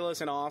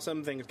ridiculous and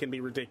awesome. Things can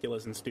be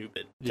ridiculous and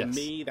stupid. To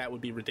me, that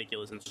would be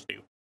ridiculous and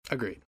stupid.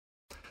 Agreed.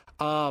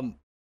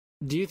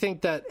 Do you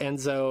think that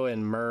Enzo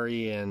and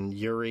Murray and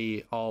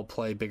Yuri all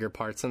play bigger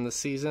parts in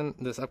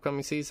this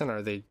upcoming season, or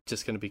are they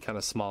just going to be kind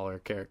of smaller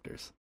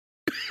characters?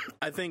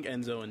 I think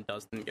Enzo and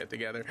Dustin get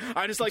together.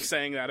 I just like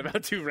saying that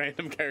about two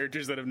random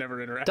characters that have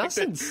never interacted.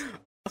 Dustin's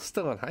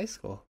still in high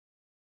school.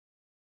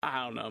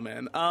 I don't know,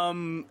 man.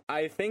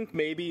 I think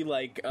maybe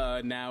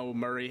now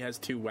Murray has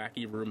 2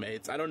 wacky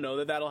roommates. I don't know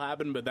that that'll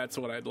happen, but that's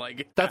what I'd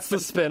like. That's the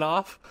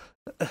spinoff?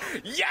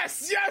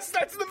 Yes,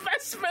 that's the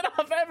best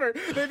spinoff ever.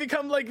 They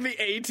become like the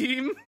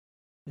A-team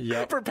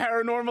for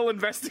paranormal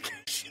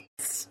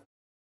investigations.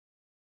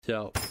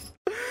 Yo.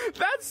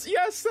 That's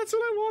what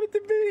I want it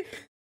to be.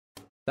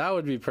 That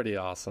would be pretty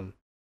awesome.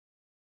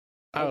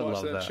 I would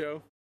love that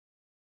show.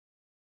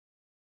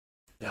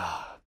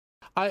 Yeah.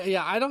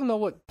 I don't know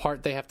what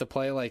part they have to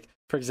play. Like,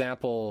 for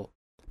example,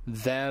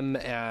 them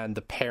and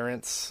the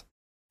parents,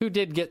 who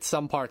did get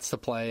some parts to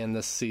play in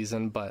this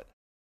season, but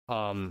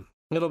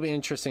it'll be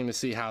interesting to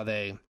see how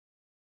they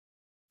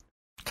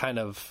kind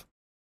of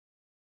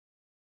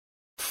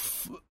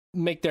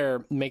make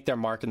their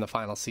mark in the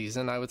final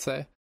season, I would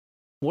say.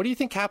 What do you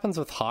think happens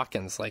with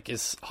Hawkins? Like,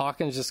 is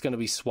Hawkins just going to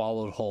be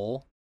swallowed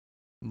whole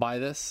by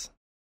this?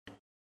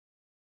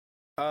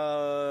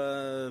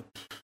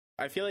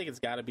 I feel like it's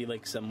got to be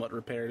like somewhat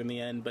repaired in the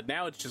end, but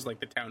now it's just like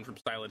the town from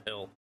Silent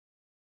Hill.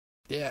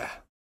 Yeah,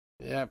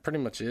 it pretty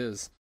much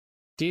is.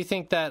 Do you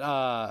think that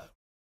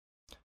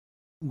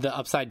the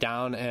Upside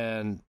Down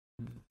and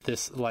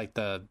this, like,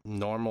 the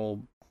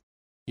normal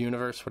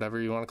universe, whatever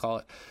you want to call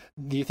it,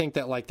 do you think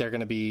that, like, they're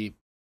going to be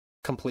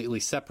completely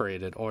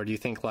separated, or do you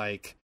think,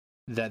 like,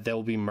 that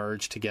they'll be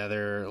merged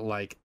together,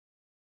 like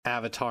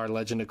Avatar,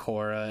 Legend of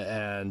Korra,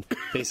 and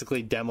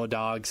basically demo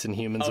dogs and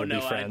humans will be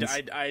friends?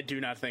 I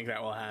do not think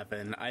that will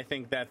happen. I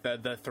think that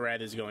the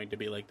thread is going to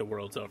be like the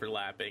worlds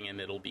overlapping, and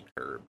it'll be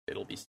curbed.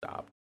 It'll be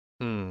stopped.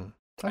 Okay.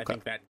 I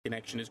think that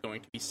connection is going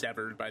to be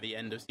severed by the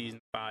end of season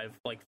 5,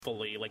 like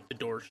fully, like the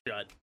door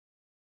shut,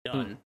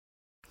 done.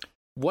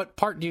 What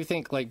part do you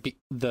think, like,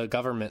 the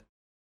government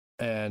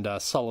and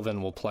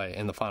Sullivan will play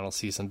in the final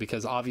season?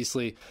 Because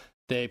obviously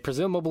they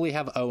presumably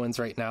have Owens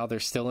right now. They're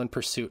still in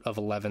pursuit of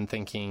 11,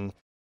 thinking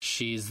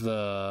she's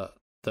the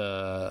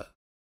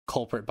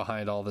culprit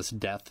behind all this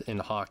death in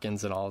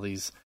Hawkins and all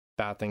these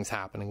bad things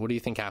happening. What do you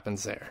think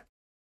happens there?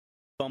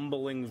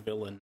 Bumbling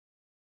villain.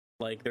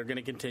 Like, they're going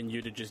to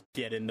continue to just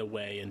get in the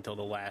way until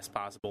the last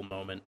possible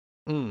moment.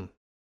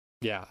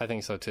 Yeah, I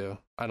think so too.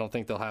 I don't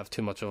think they'll have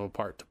too much of a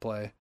part to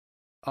play.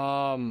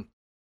 I'm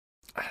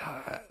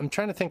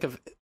trying to think of,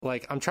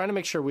 like, I'm trying to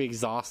make sure we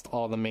exhaust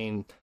all the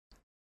main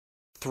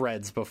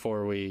threads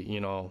before we,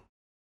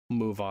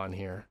 move on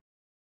here.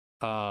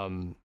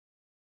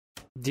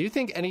 Do you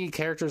think any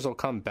characters will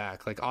come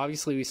back? Like,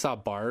 obviously we saw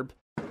Barb,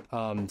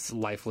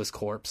 lifeless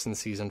corpse in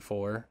season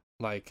 4.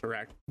 Like,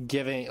 correct.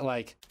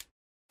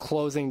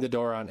 Closing the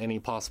door on any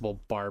possible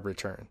Barb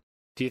return.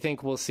 Do you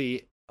think we'll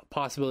see a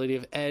possibility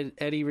of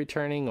Eddie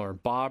returning, or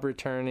Bob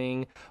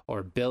returning,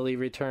 or Billy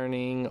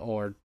returning,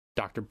 or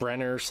Dr.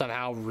 Brenner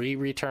somehow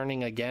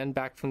returning again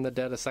back from the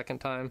dead a second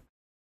time?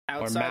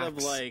 Outside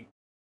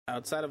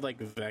of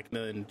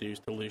Vecna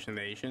induced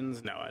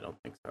hallucinations, no, I don't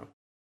think so.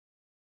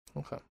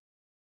 Okay.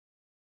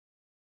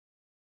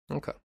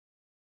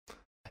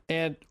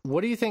 And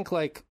what do you think,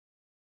 like,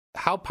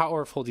 how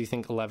powerful do you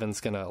think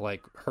Eleven's gonna,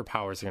 like, her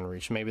powers are gonna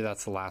reach? Maybe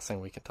that's the last thing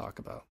we can talk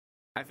about.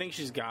 I think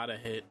she's gotta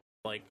hit,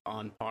 like,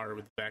 on par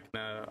with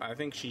Vecna.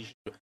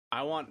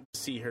 I want to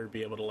see her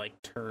be able to,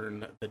 like,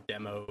 turn the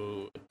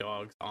demo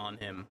dogs on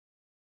him.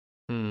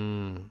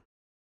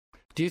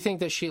 Do you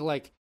think that she,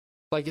 like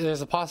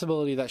there's a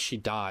possibility that she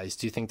dies?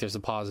 Do you think there's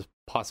a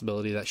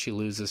possibility that she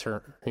loses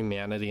her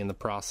humanity in the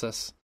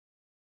process?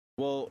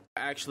 Well,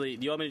 actually,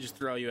 do you want me to just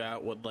throw you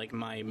out with, like,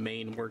 my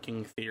main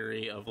working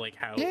theory of, like,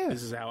 how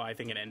this is how I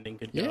think an ending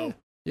could go?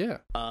 Yeah.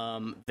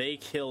 They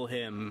kill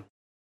him,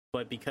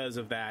 but because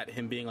of that,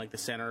 him being, like, the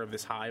center of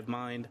this hive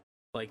mind,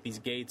 like, these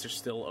gates are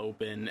still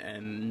open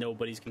and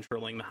nobody's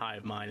controlling the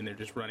hive mind and they're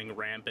just running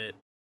rampant.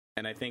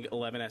 And I think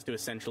 11 has to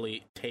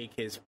essentially take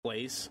his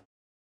place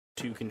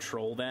to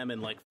control them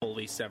and, like,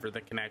 fully sever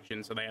the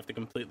connection. So they have to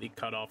completely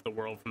cut off the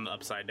world from the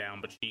Upside Down,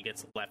 but she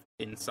gets left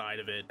inside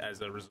of it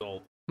as a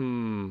result.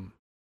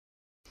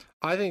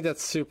 I think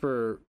that's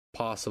super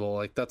possible.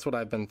 Like, that's what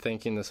I've been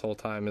thinking this whole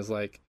time, is,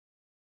 like,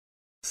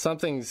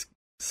 something's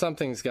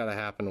got to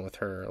happen with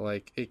her.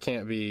 Like, it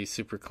can't be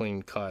super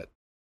clean cut.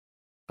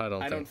 I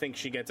don't think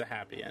she gets a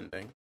happy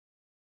ending.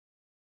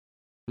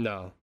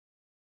 No.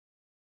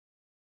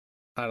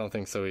 I don't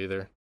think so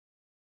either.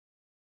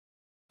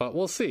 But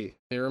we'll see.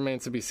 It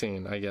remains to be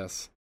seen, I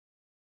guess.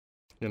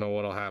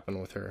 What'll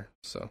happen with her.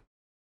 So,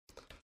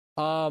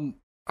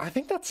 I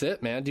think that's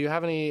it, man. Do you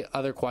have any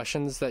other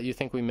questions that you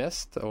think we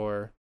missed,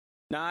 or?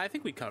 Nah, I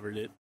think we covered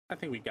it. I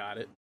think we got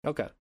it.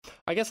 Okay.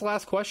 I guess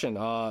last question.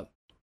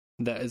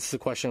 That is the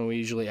question we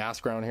usually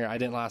ask around here. I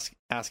didn't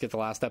ask it the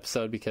last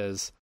episode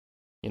because,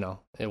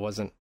 it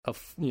wasn't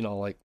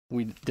like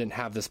we didn't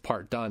have this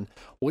part done.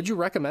 Would you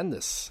recommend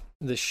this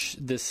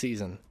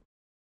season?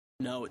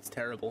 No, it's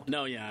terrible.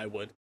 No, yeah, I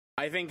would.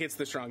 I think it's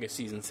the strongest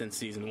season since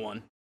season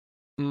 1.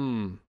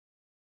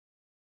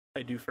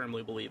 I do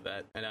firmly believe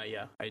that, and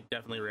I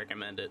definitely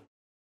recommend it.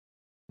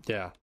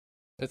 Yeah,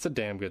 it's a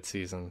damn good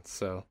season.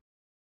 So,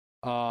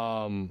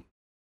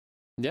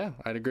 yeah,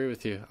 I'd agree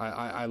with you.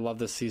 I love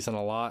this season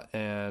a lot,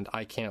 and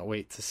I can't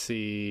wait to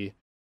see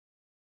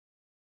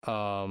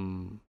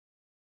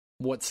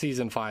what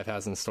season 5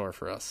 has in store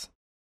for us.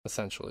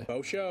 Essentially,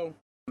 show.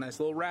 Nice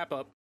little wrap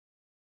up.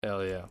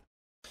 Hell yeah!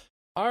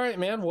 All right,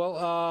 man. Well,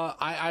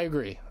 I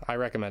agree. I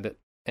recommend it,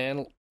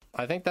 and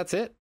I think that's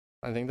it.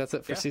 I think that's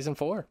it for season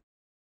 4.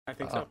 I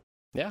think so.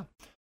 Yeah.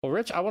 Well,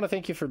 Rich, I want to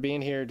thank you for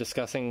being here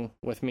discussing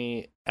with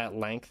me at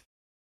length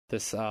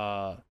this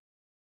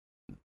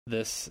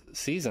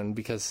season,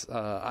 because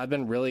I've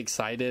been really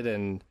excited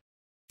and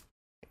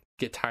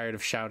get tired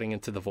of shouting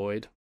into the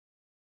void.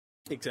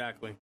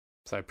 Exactly.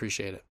 So I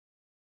appreciate it.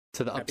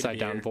 To the upside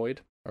down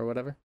void or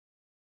whatever.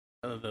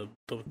 The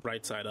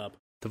right side up.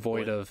 The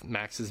void of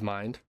Max's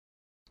mind.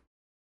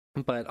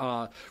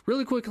 But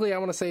really quickly, I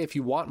want to say, if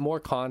you want more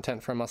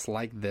content from us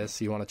like this,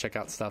 you want to check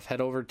out stuff,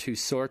 head over to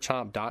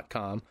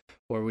sorechomp.com,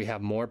 where we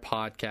have more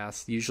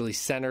podcasts, usually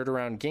centered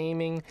around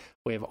gaming.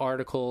 We have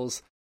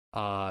articles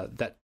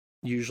that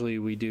usually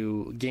we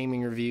do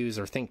gaming reviews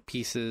or think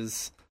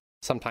pieces,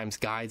 sometimes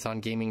guides on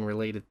gaming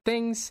related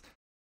things.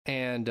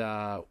 And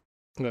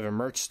we have a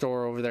merch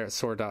store over there at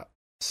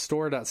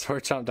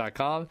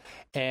store.sorechomp.com.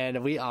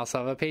 And we also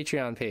have a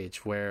Patreon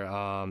page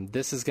where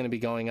this is going to be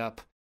going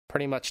up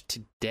pretty much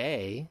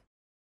today,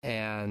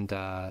 and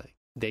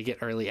they get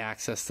early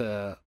access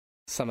to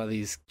some of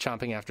these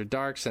Chomping After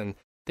Darks, and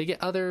they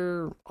get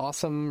other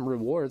awesome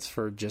rewards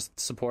for just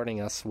supporting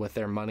us with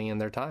their money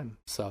and their time.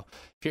 So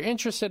if you're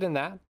interested in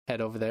that, head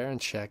over there and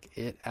check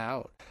it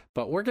out.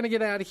 But we're going to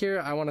get out of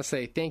here. I want to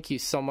say thank you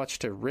so much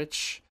to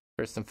Rich,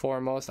 first and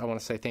foremost. I want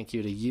to say thank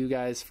you to you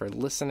guys for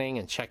listening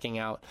and checking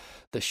out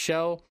the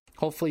show.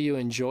 Hopefully you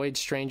enjoyed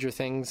Stranger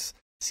Things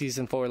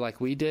Season 4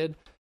 like we did.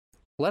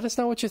 Let us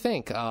know what you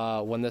think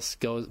when this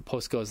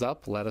post goes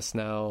up. Let us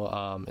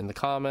know in the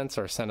comments,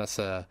 or send us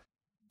a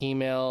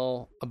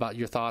email about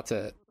your thoughts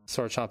at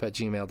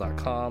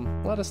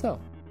sorechomp@gmail.com. Let us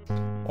know.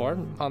 Or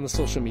on the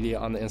social media,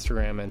 on the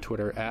Instagram and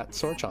Twitter at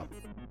sorechomp.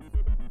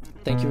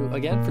 thank you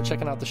again for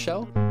checking out the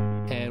show,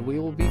 and we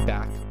will be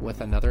back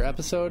with another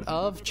episode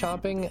of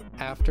Chomping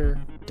After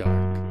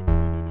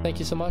Dark. Thank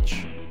you so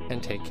much,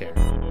 and take care.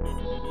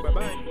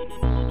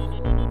 Bye-bye.